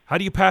 How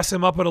do you pass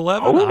him up at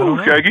 11? I don't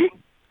know, Shaggy.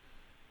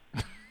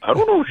 I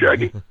don't know,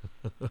 Shaggy.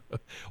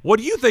 What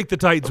do you think the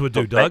Titans would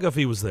do, Doug, if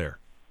he was there?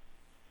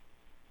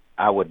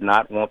 I would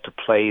not want to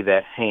play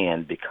that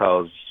hand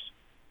because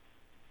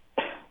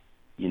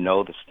you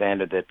know the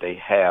standard that they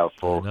have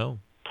for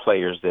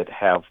players that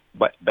have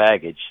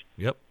baggage.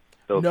 Yep.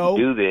 So if you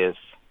do this,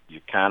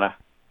 you're kind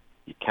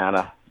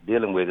of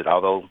dealing with it.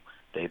 Although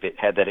they've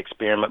had that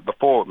experiment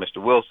before with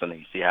Mr. Wilson, and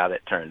you see how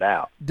that turned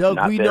out.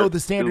 Doug, we know the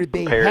standard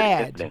they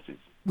had.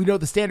 We know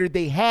the standard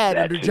they had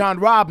under John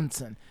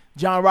Robinson.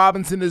 John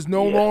Robinson is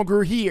no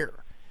longer here.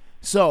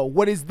 So,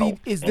 what is the?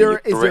 Is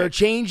there a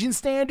change in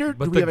standard?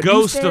 But the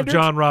ghost of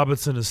John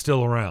Robinson is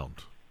still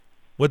around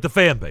with the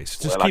fan base.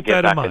 Just keep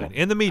that in mind.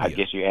 In the media, I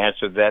guess you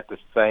answered that the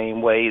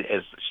same way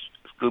as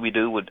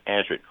Scooby-Doo would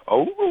answer it.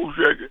 Oh,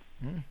 Shaggy.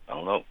 I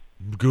don't know.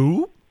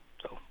 Goo?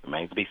 So,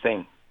 remains to be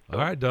seen. All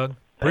right, Doug.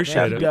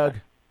 Appreciate it. Doug.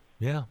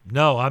 Yeah.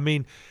 No, I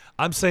mean,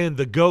 I'm saying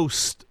the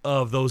ghost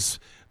of those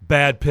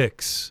bad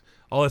picks,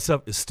 all that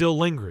stuff is still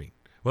lingering.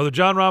 Whether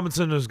John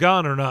Robinson is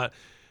gone or not,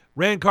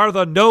 Rand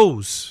Carthon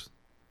knows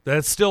that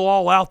it's still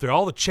all out there.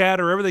 All the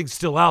chatter, everything's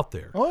still out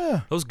there. Oh,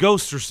 yeah. Those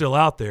ghosts are still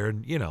out there.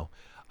 And,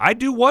 I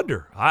do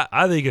wonder.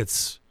 I think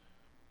it's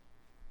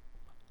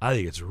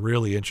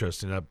really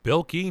interesting.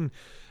 Bill Keane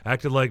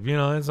acted like,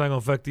 it's not going to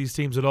affect these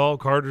teams at all.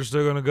 Carter's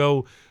still going to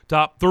go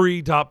top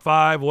 3, top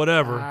 5,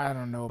 whatever. I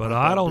don't know. But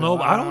I don't know.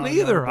 I don't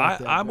either.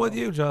 I'm with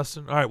you,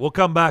 Justin. All right, we'll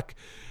come back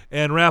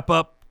and wrap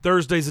up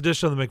Thursday's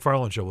edition of the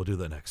McFarland Show. We'll do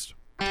that next.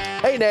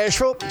 Hey,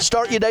 Nashville,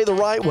 start your day the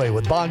right way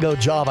with Bongo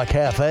Java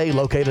Cafe,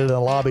 located in the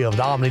lobby of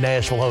the Omni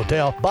Nashville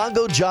Hotel.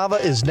 Bongo Java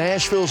is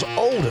Nashville's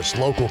oldest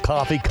local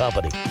coffee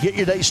company. Get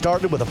your day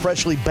started with a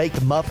freshly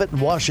baked muffin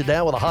and wash it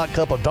down with a hot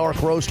cup of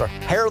dark roast or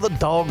Hair of the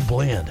Dog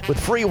blend. With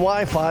free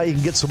Wi-Fi, you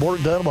can get some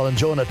work done while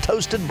enjoying a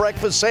toasted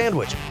breakfast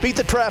sandwich. Beat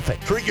the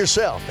traffic. Treat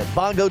yourself at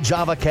Bongo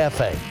Java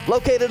Cafe,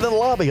 located in the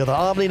lobby of the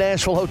Omni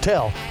Nashville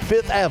Hotel,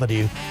 5th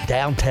Avenue,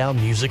 downtown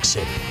Music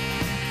City.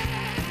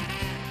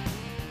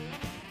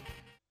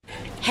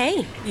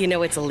 Hey, you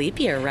know it's a leap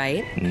year,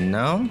 right?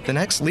 No, the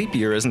next leap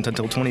year isn't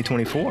until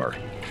 2024.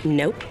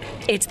 Nope,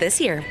 it's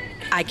this year.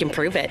 I can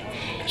prove it.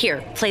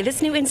 Here, play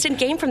this new instant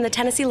game from the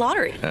Tennessee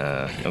Lottery.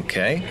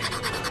 Okay.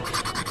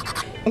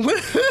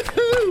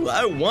 Woohoo!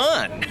 I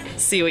won!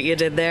 See what you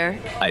did there?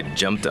 I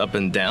jumped up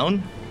and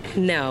down?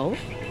 No,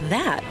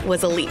 that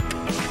was a leap.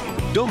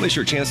 Don't miss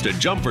your chance to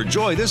jump for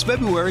joy this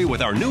February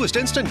with our newest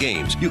instant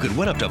games. You could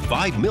win up to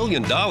 $5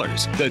 million.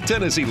 The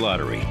Tennessee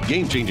Lottery.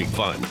 Game-changing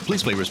fun.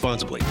 Please play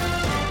responsibly.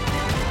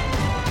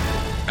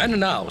 And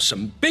now,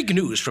 some big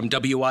news from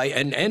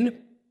WINN.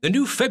 The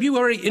new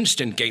February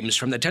instant games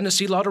from the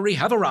Tennessee Lottery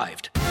have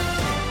arrived.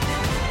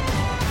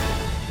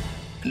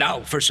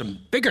 Now, for some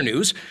bigger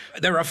news,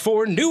 there are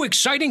 4 new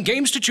exciting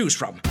games to choose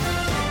from.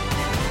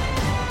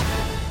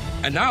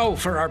 And now,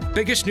 for our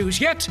biggest news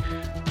yet,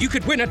 you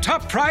could win a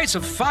top prize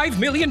of $5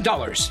 million.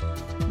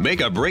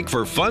 Make a break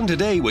for fun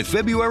today with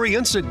February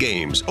instant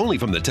games, only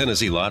from the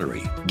Tennessee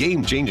Lottery.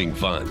 Game-changing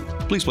fun.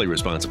 Please play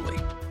responsibly.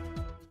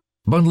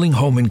 Bundling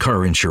home and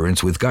car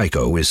insurance with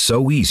Geico is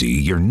so easy,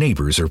 your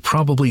neighbors are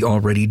probably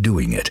already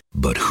doing it.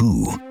 But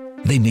who?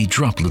 They may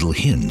drop little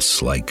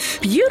hints like,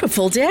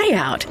 beautiful day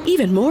out.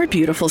 Even more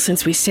beautiful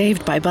since we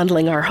saved by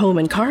bundling our home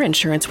and car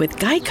insurance with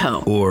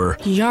Geico. Or,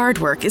 yard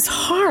work is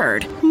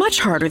hard. Much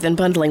harder than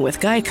bundling with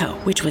Geico,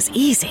 which was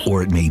easy.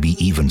 Or it may be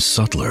even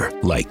subtler,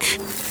 like,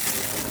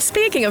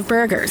 speaking of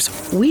burgers,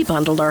 we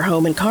bundled our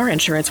home and car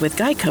insurance with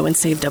Geico and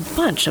saved a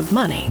bunch of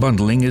money.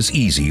 Bundling is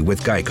easy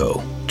with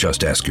Geico.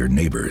 Just ask your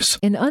neighbors.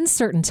 In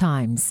uncertain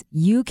times,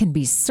 you can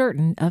be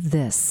certain of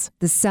this.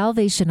 The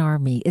Salvation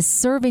Army is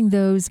serving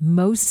those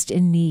most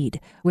in need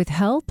with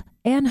help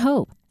and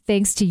hope.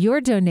 Thanks to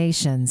your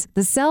donations,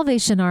 the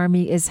Salvation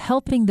Army is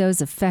helping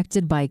those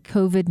affected by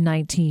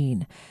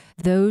COVID-19,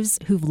 those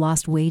who've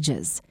lost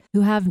wages,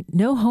 who have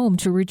no home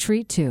to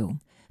retreat to,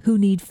 who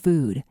need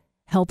food,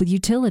 help with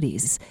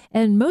utilities,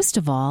 and most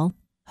of all,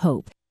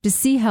 hope. To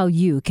see how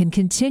you can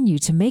continue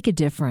to make a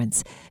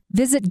difference,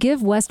 visit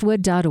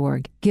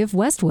GiveWestwood.org.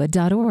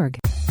 GiveWestwood.org.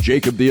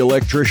 Jacob the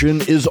Electrician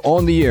is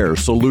on the air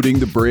saluting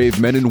the brave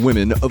men and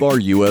women of our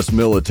U.S.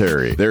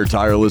 military. Their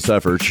tireless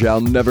efforts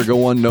shall never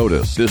go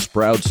unnoticed. This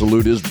proud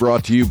salute is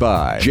brought to you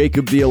by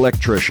Jacob the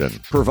Electrician,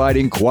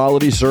 providing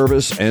quality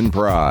service and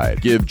pride.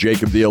 Give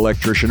Jacob the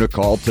Electrician a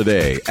call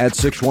today at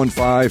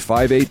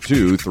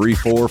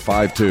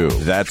 615-582-3452.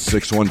 That's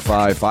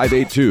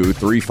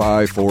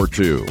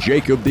 615-582-3542.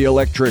 Jacob the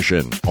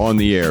Electrician, on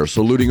the air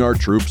saluting our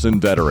troops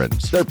and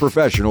veterans. They're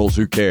professionals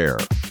who care.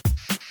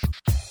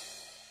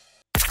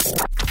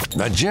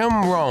 The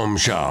Jim Rome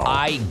Show.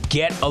 I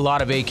get a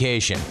lot of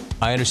vacation.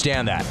 I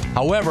understand that.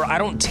 However, I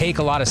don't take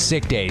a lot of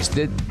sick days.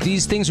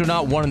 These things are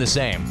not one and the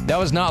same. That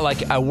was not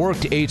like I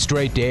worked 8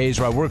 straight days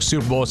or I worked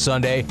Super Bowl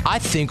Sunday. I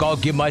think I'll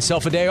give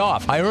myself a day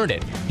off. I earned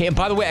it. Hey, and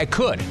by the way, I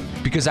could.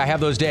 because I have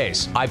those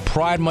days. I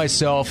pride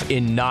myself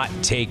in not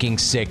taking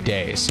sick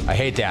days. I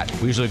hate that.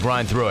 We usually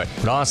grind through it.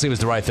 But honestly, it was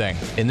the right thing.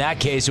 In that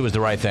case, it was the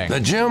right thing. The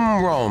Jim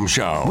Rome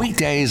Show.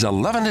 Weekdays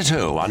 11 to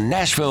 2 on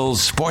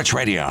Nashville's Sports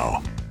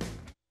Radio.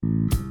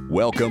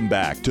 Welcome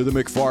back to the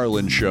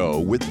McFarland Show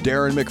with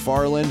Darren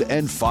McFarland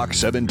and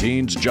Fox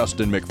 17's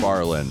Justin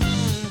McFarland.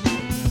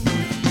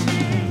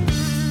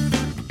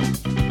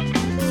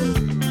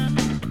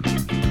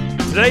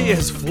 Today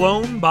has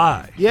flown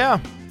by. Yeah.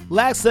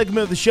 Last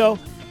segment of the show,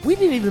 we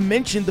didn't even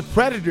mention the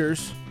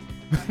Predators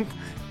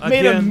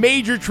made a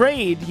major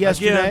trade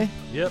yesterday. Again.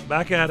 Yep,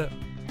 back at it.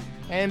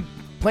 And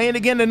playing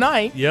again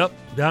tonight. Yep,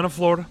 down in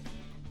Florida.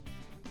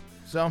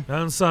 So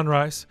down in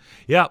Sunrise.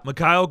 Yeah,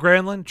 Mikhail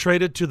Granlund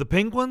traded to the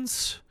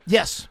Penguins.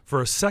 Yes.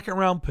 For a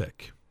second-round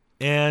pick.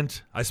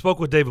 And I spoke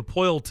with David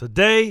Poile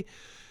today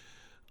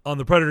on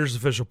the Predators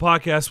official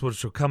podcast,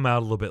 which will come out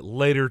a little bit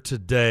later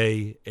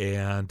today.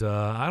 And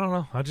I don't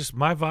know.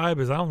 My vibe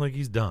is I don't think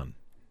he's done.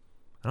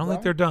 I don't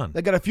think they're done.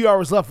 They got a few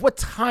hours left. What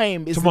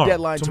time is the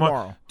deadline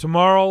tomorrow?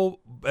 Tomorrow,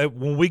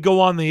 when we go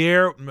on the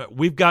air,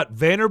 we've got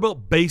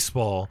Vanderbilt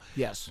baseball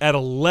at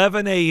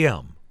 11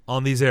 a.m.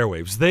 on these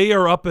airwaves. They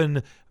are up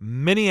in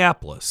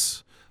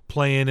Minneapolis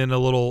playing in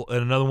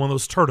another one of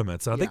those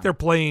tournaments. I think they're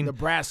playing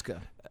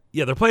Nebraska.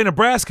 Yeah, they're playing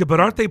Nebraska, but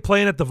aren't they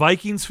playing at the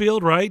Vikings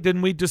field, right?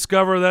 Didn't we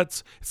discover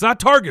it's not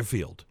Target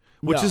Field,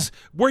 which is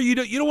where you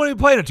don't want to be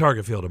playing at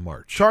Target Field in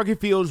March. Target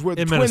Field is where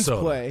the Twins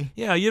Minnesota play.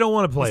 Yeah, you don't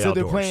want to play outdoors.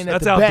 They're playing at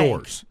That's the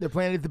outdoors. Bank. They're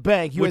playing at the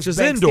Bank, which is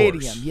Bank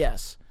indoors. Stadium,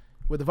 yes,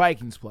 where the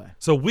Vikings play.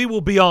 So we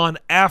will be on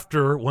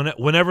after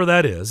whenever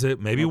that is.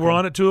 Maybe we're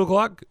on at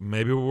 2:00.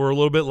 Maybe we're a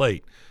little bit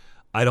late.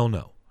 I don't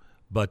know.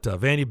 But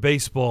Vandy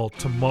baseball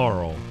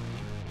tomorrow.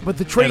 But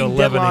the trading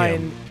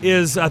deadline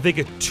is, I think,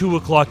 at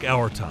 2:00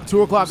 our time.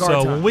 2:00 our time.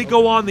 So when we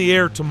go on the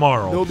air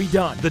tomorrow, they'll be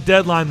done. The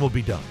deadline will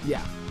be done.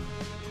 Yeah.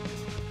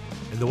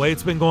 And the way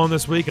it's been going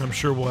this week, I'm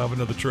sure we'll have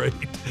another trade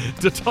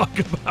to talk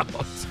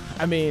about.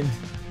 I mean,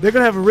 they're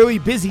going to have a really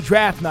busy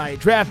draft night.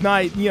 Draft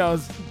night,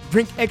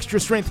 drink extra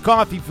strength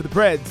coffee for the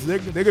Preds. They're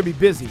going to be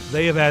busy.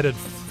 They have added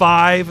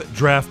 5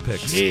 draft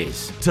picks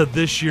to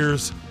this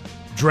year's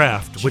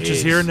draft, which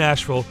is here in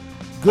Nashville,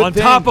 on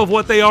top of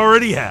what they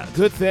already had.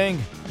 Good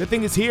thing. Good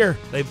thing it's here.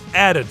 They've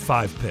added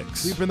 5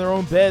 picks. Sleep in their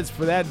own beds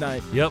for that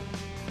night. Yep.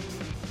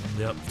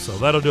 So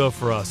that'll do it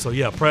for us. So,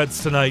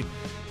 Preds tonight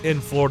in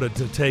Florida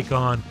to take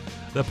on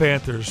the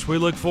Panthers. We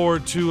look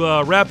forward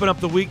to wrapping up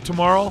the week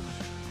tomorrow.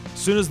 As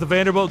soon as the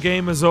Vanderbilt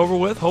game is over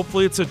with,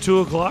 hopefully it's at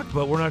 2:00,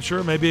 but we're not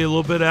sure. Maybe a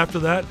little bit after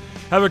that.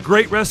 Have a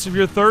great rest of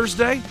your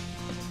Thursday.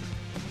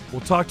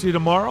 We'll talk to you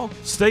tomorrow.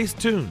 Stay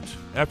tuned.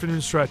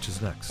 Afternoon Stretch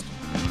is next.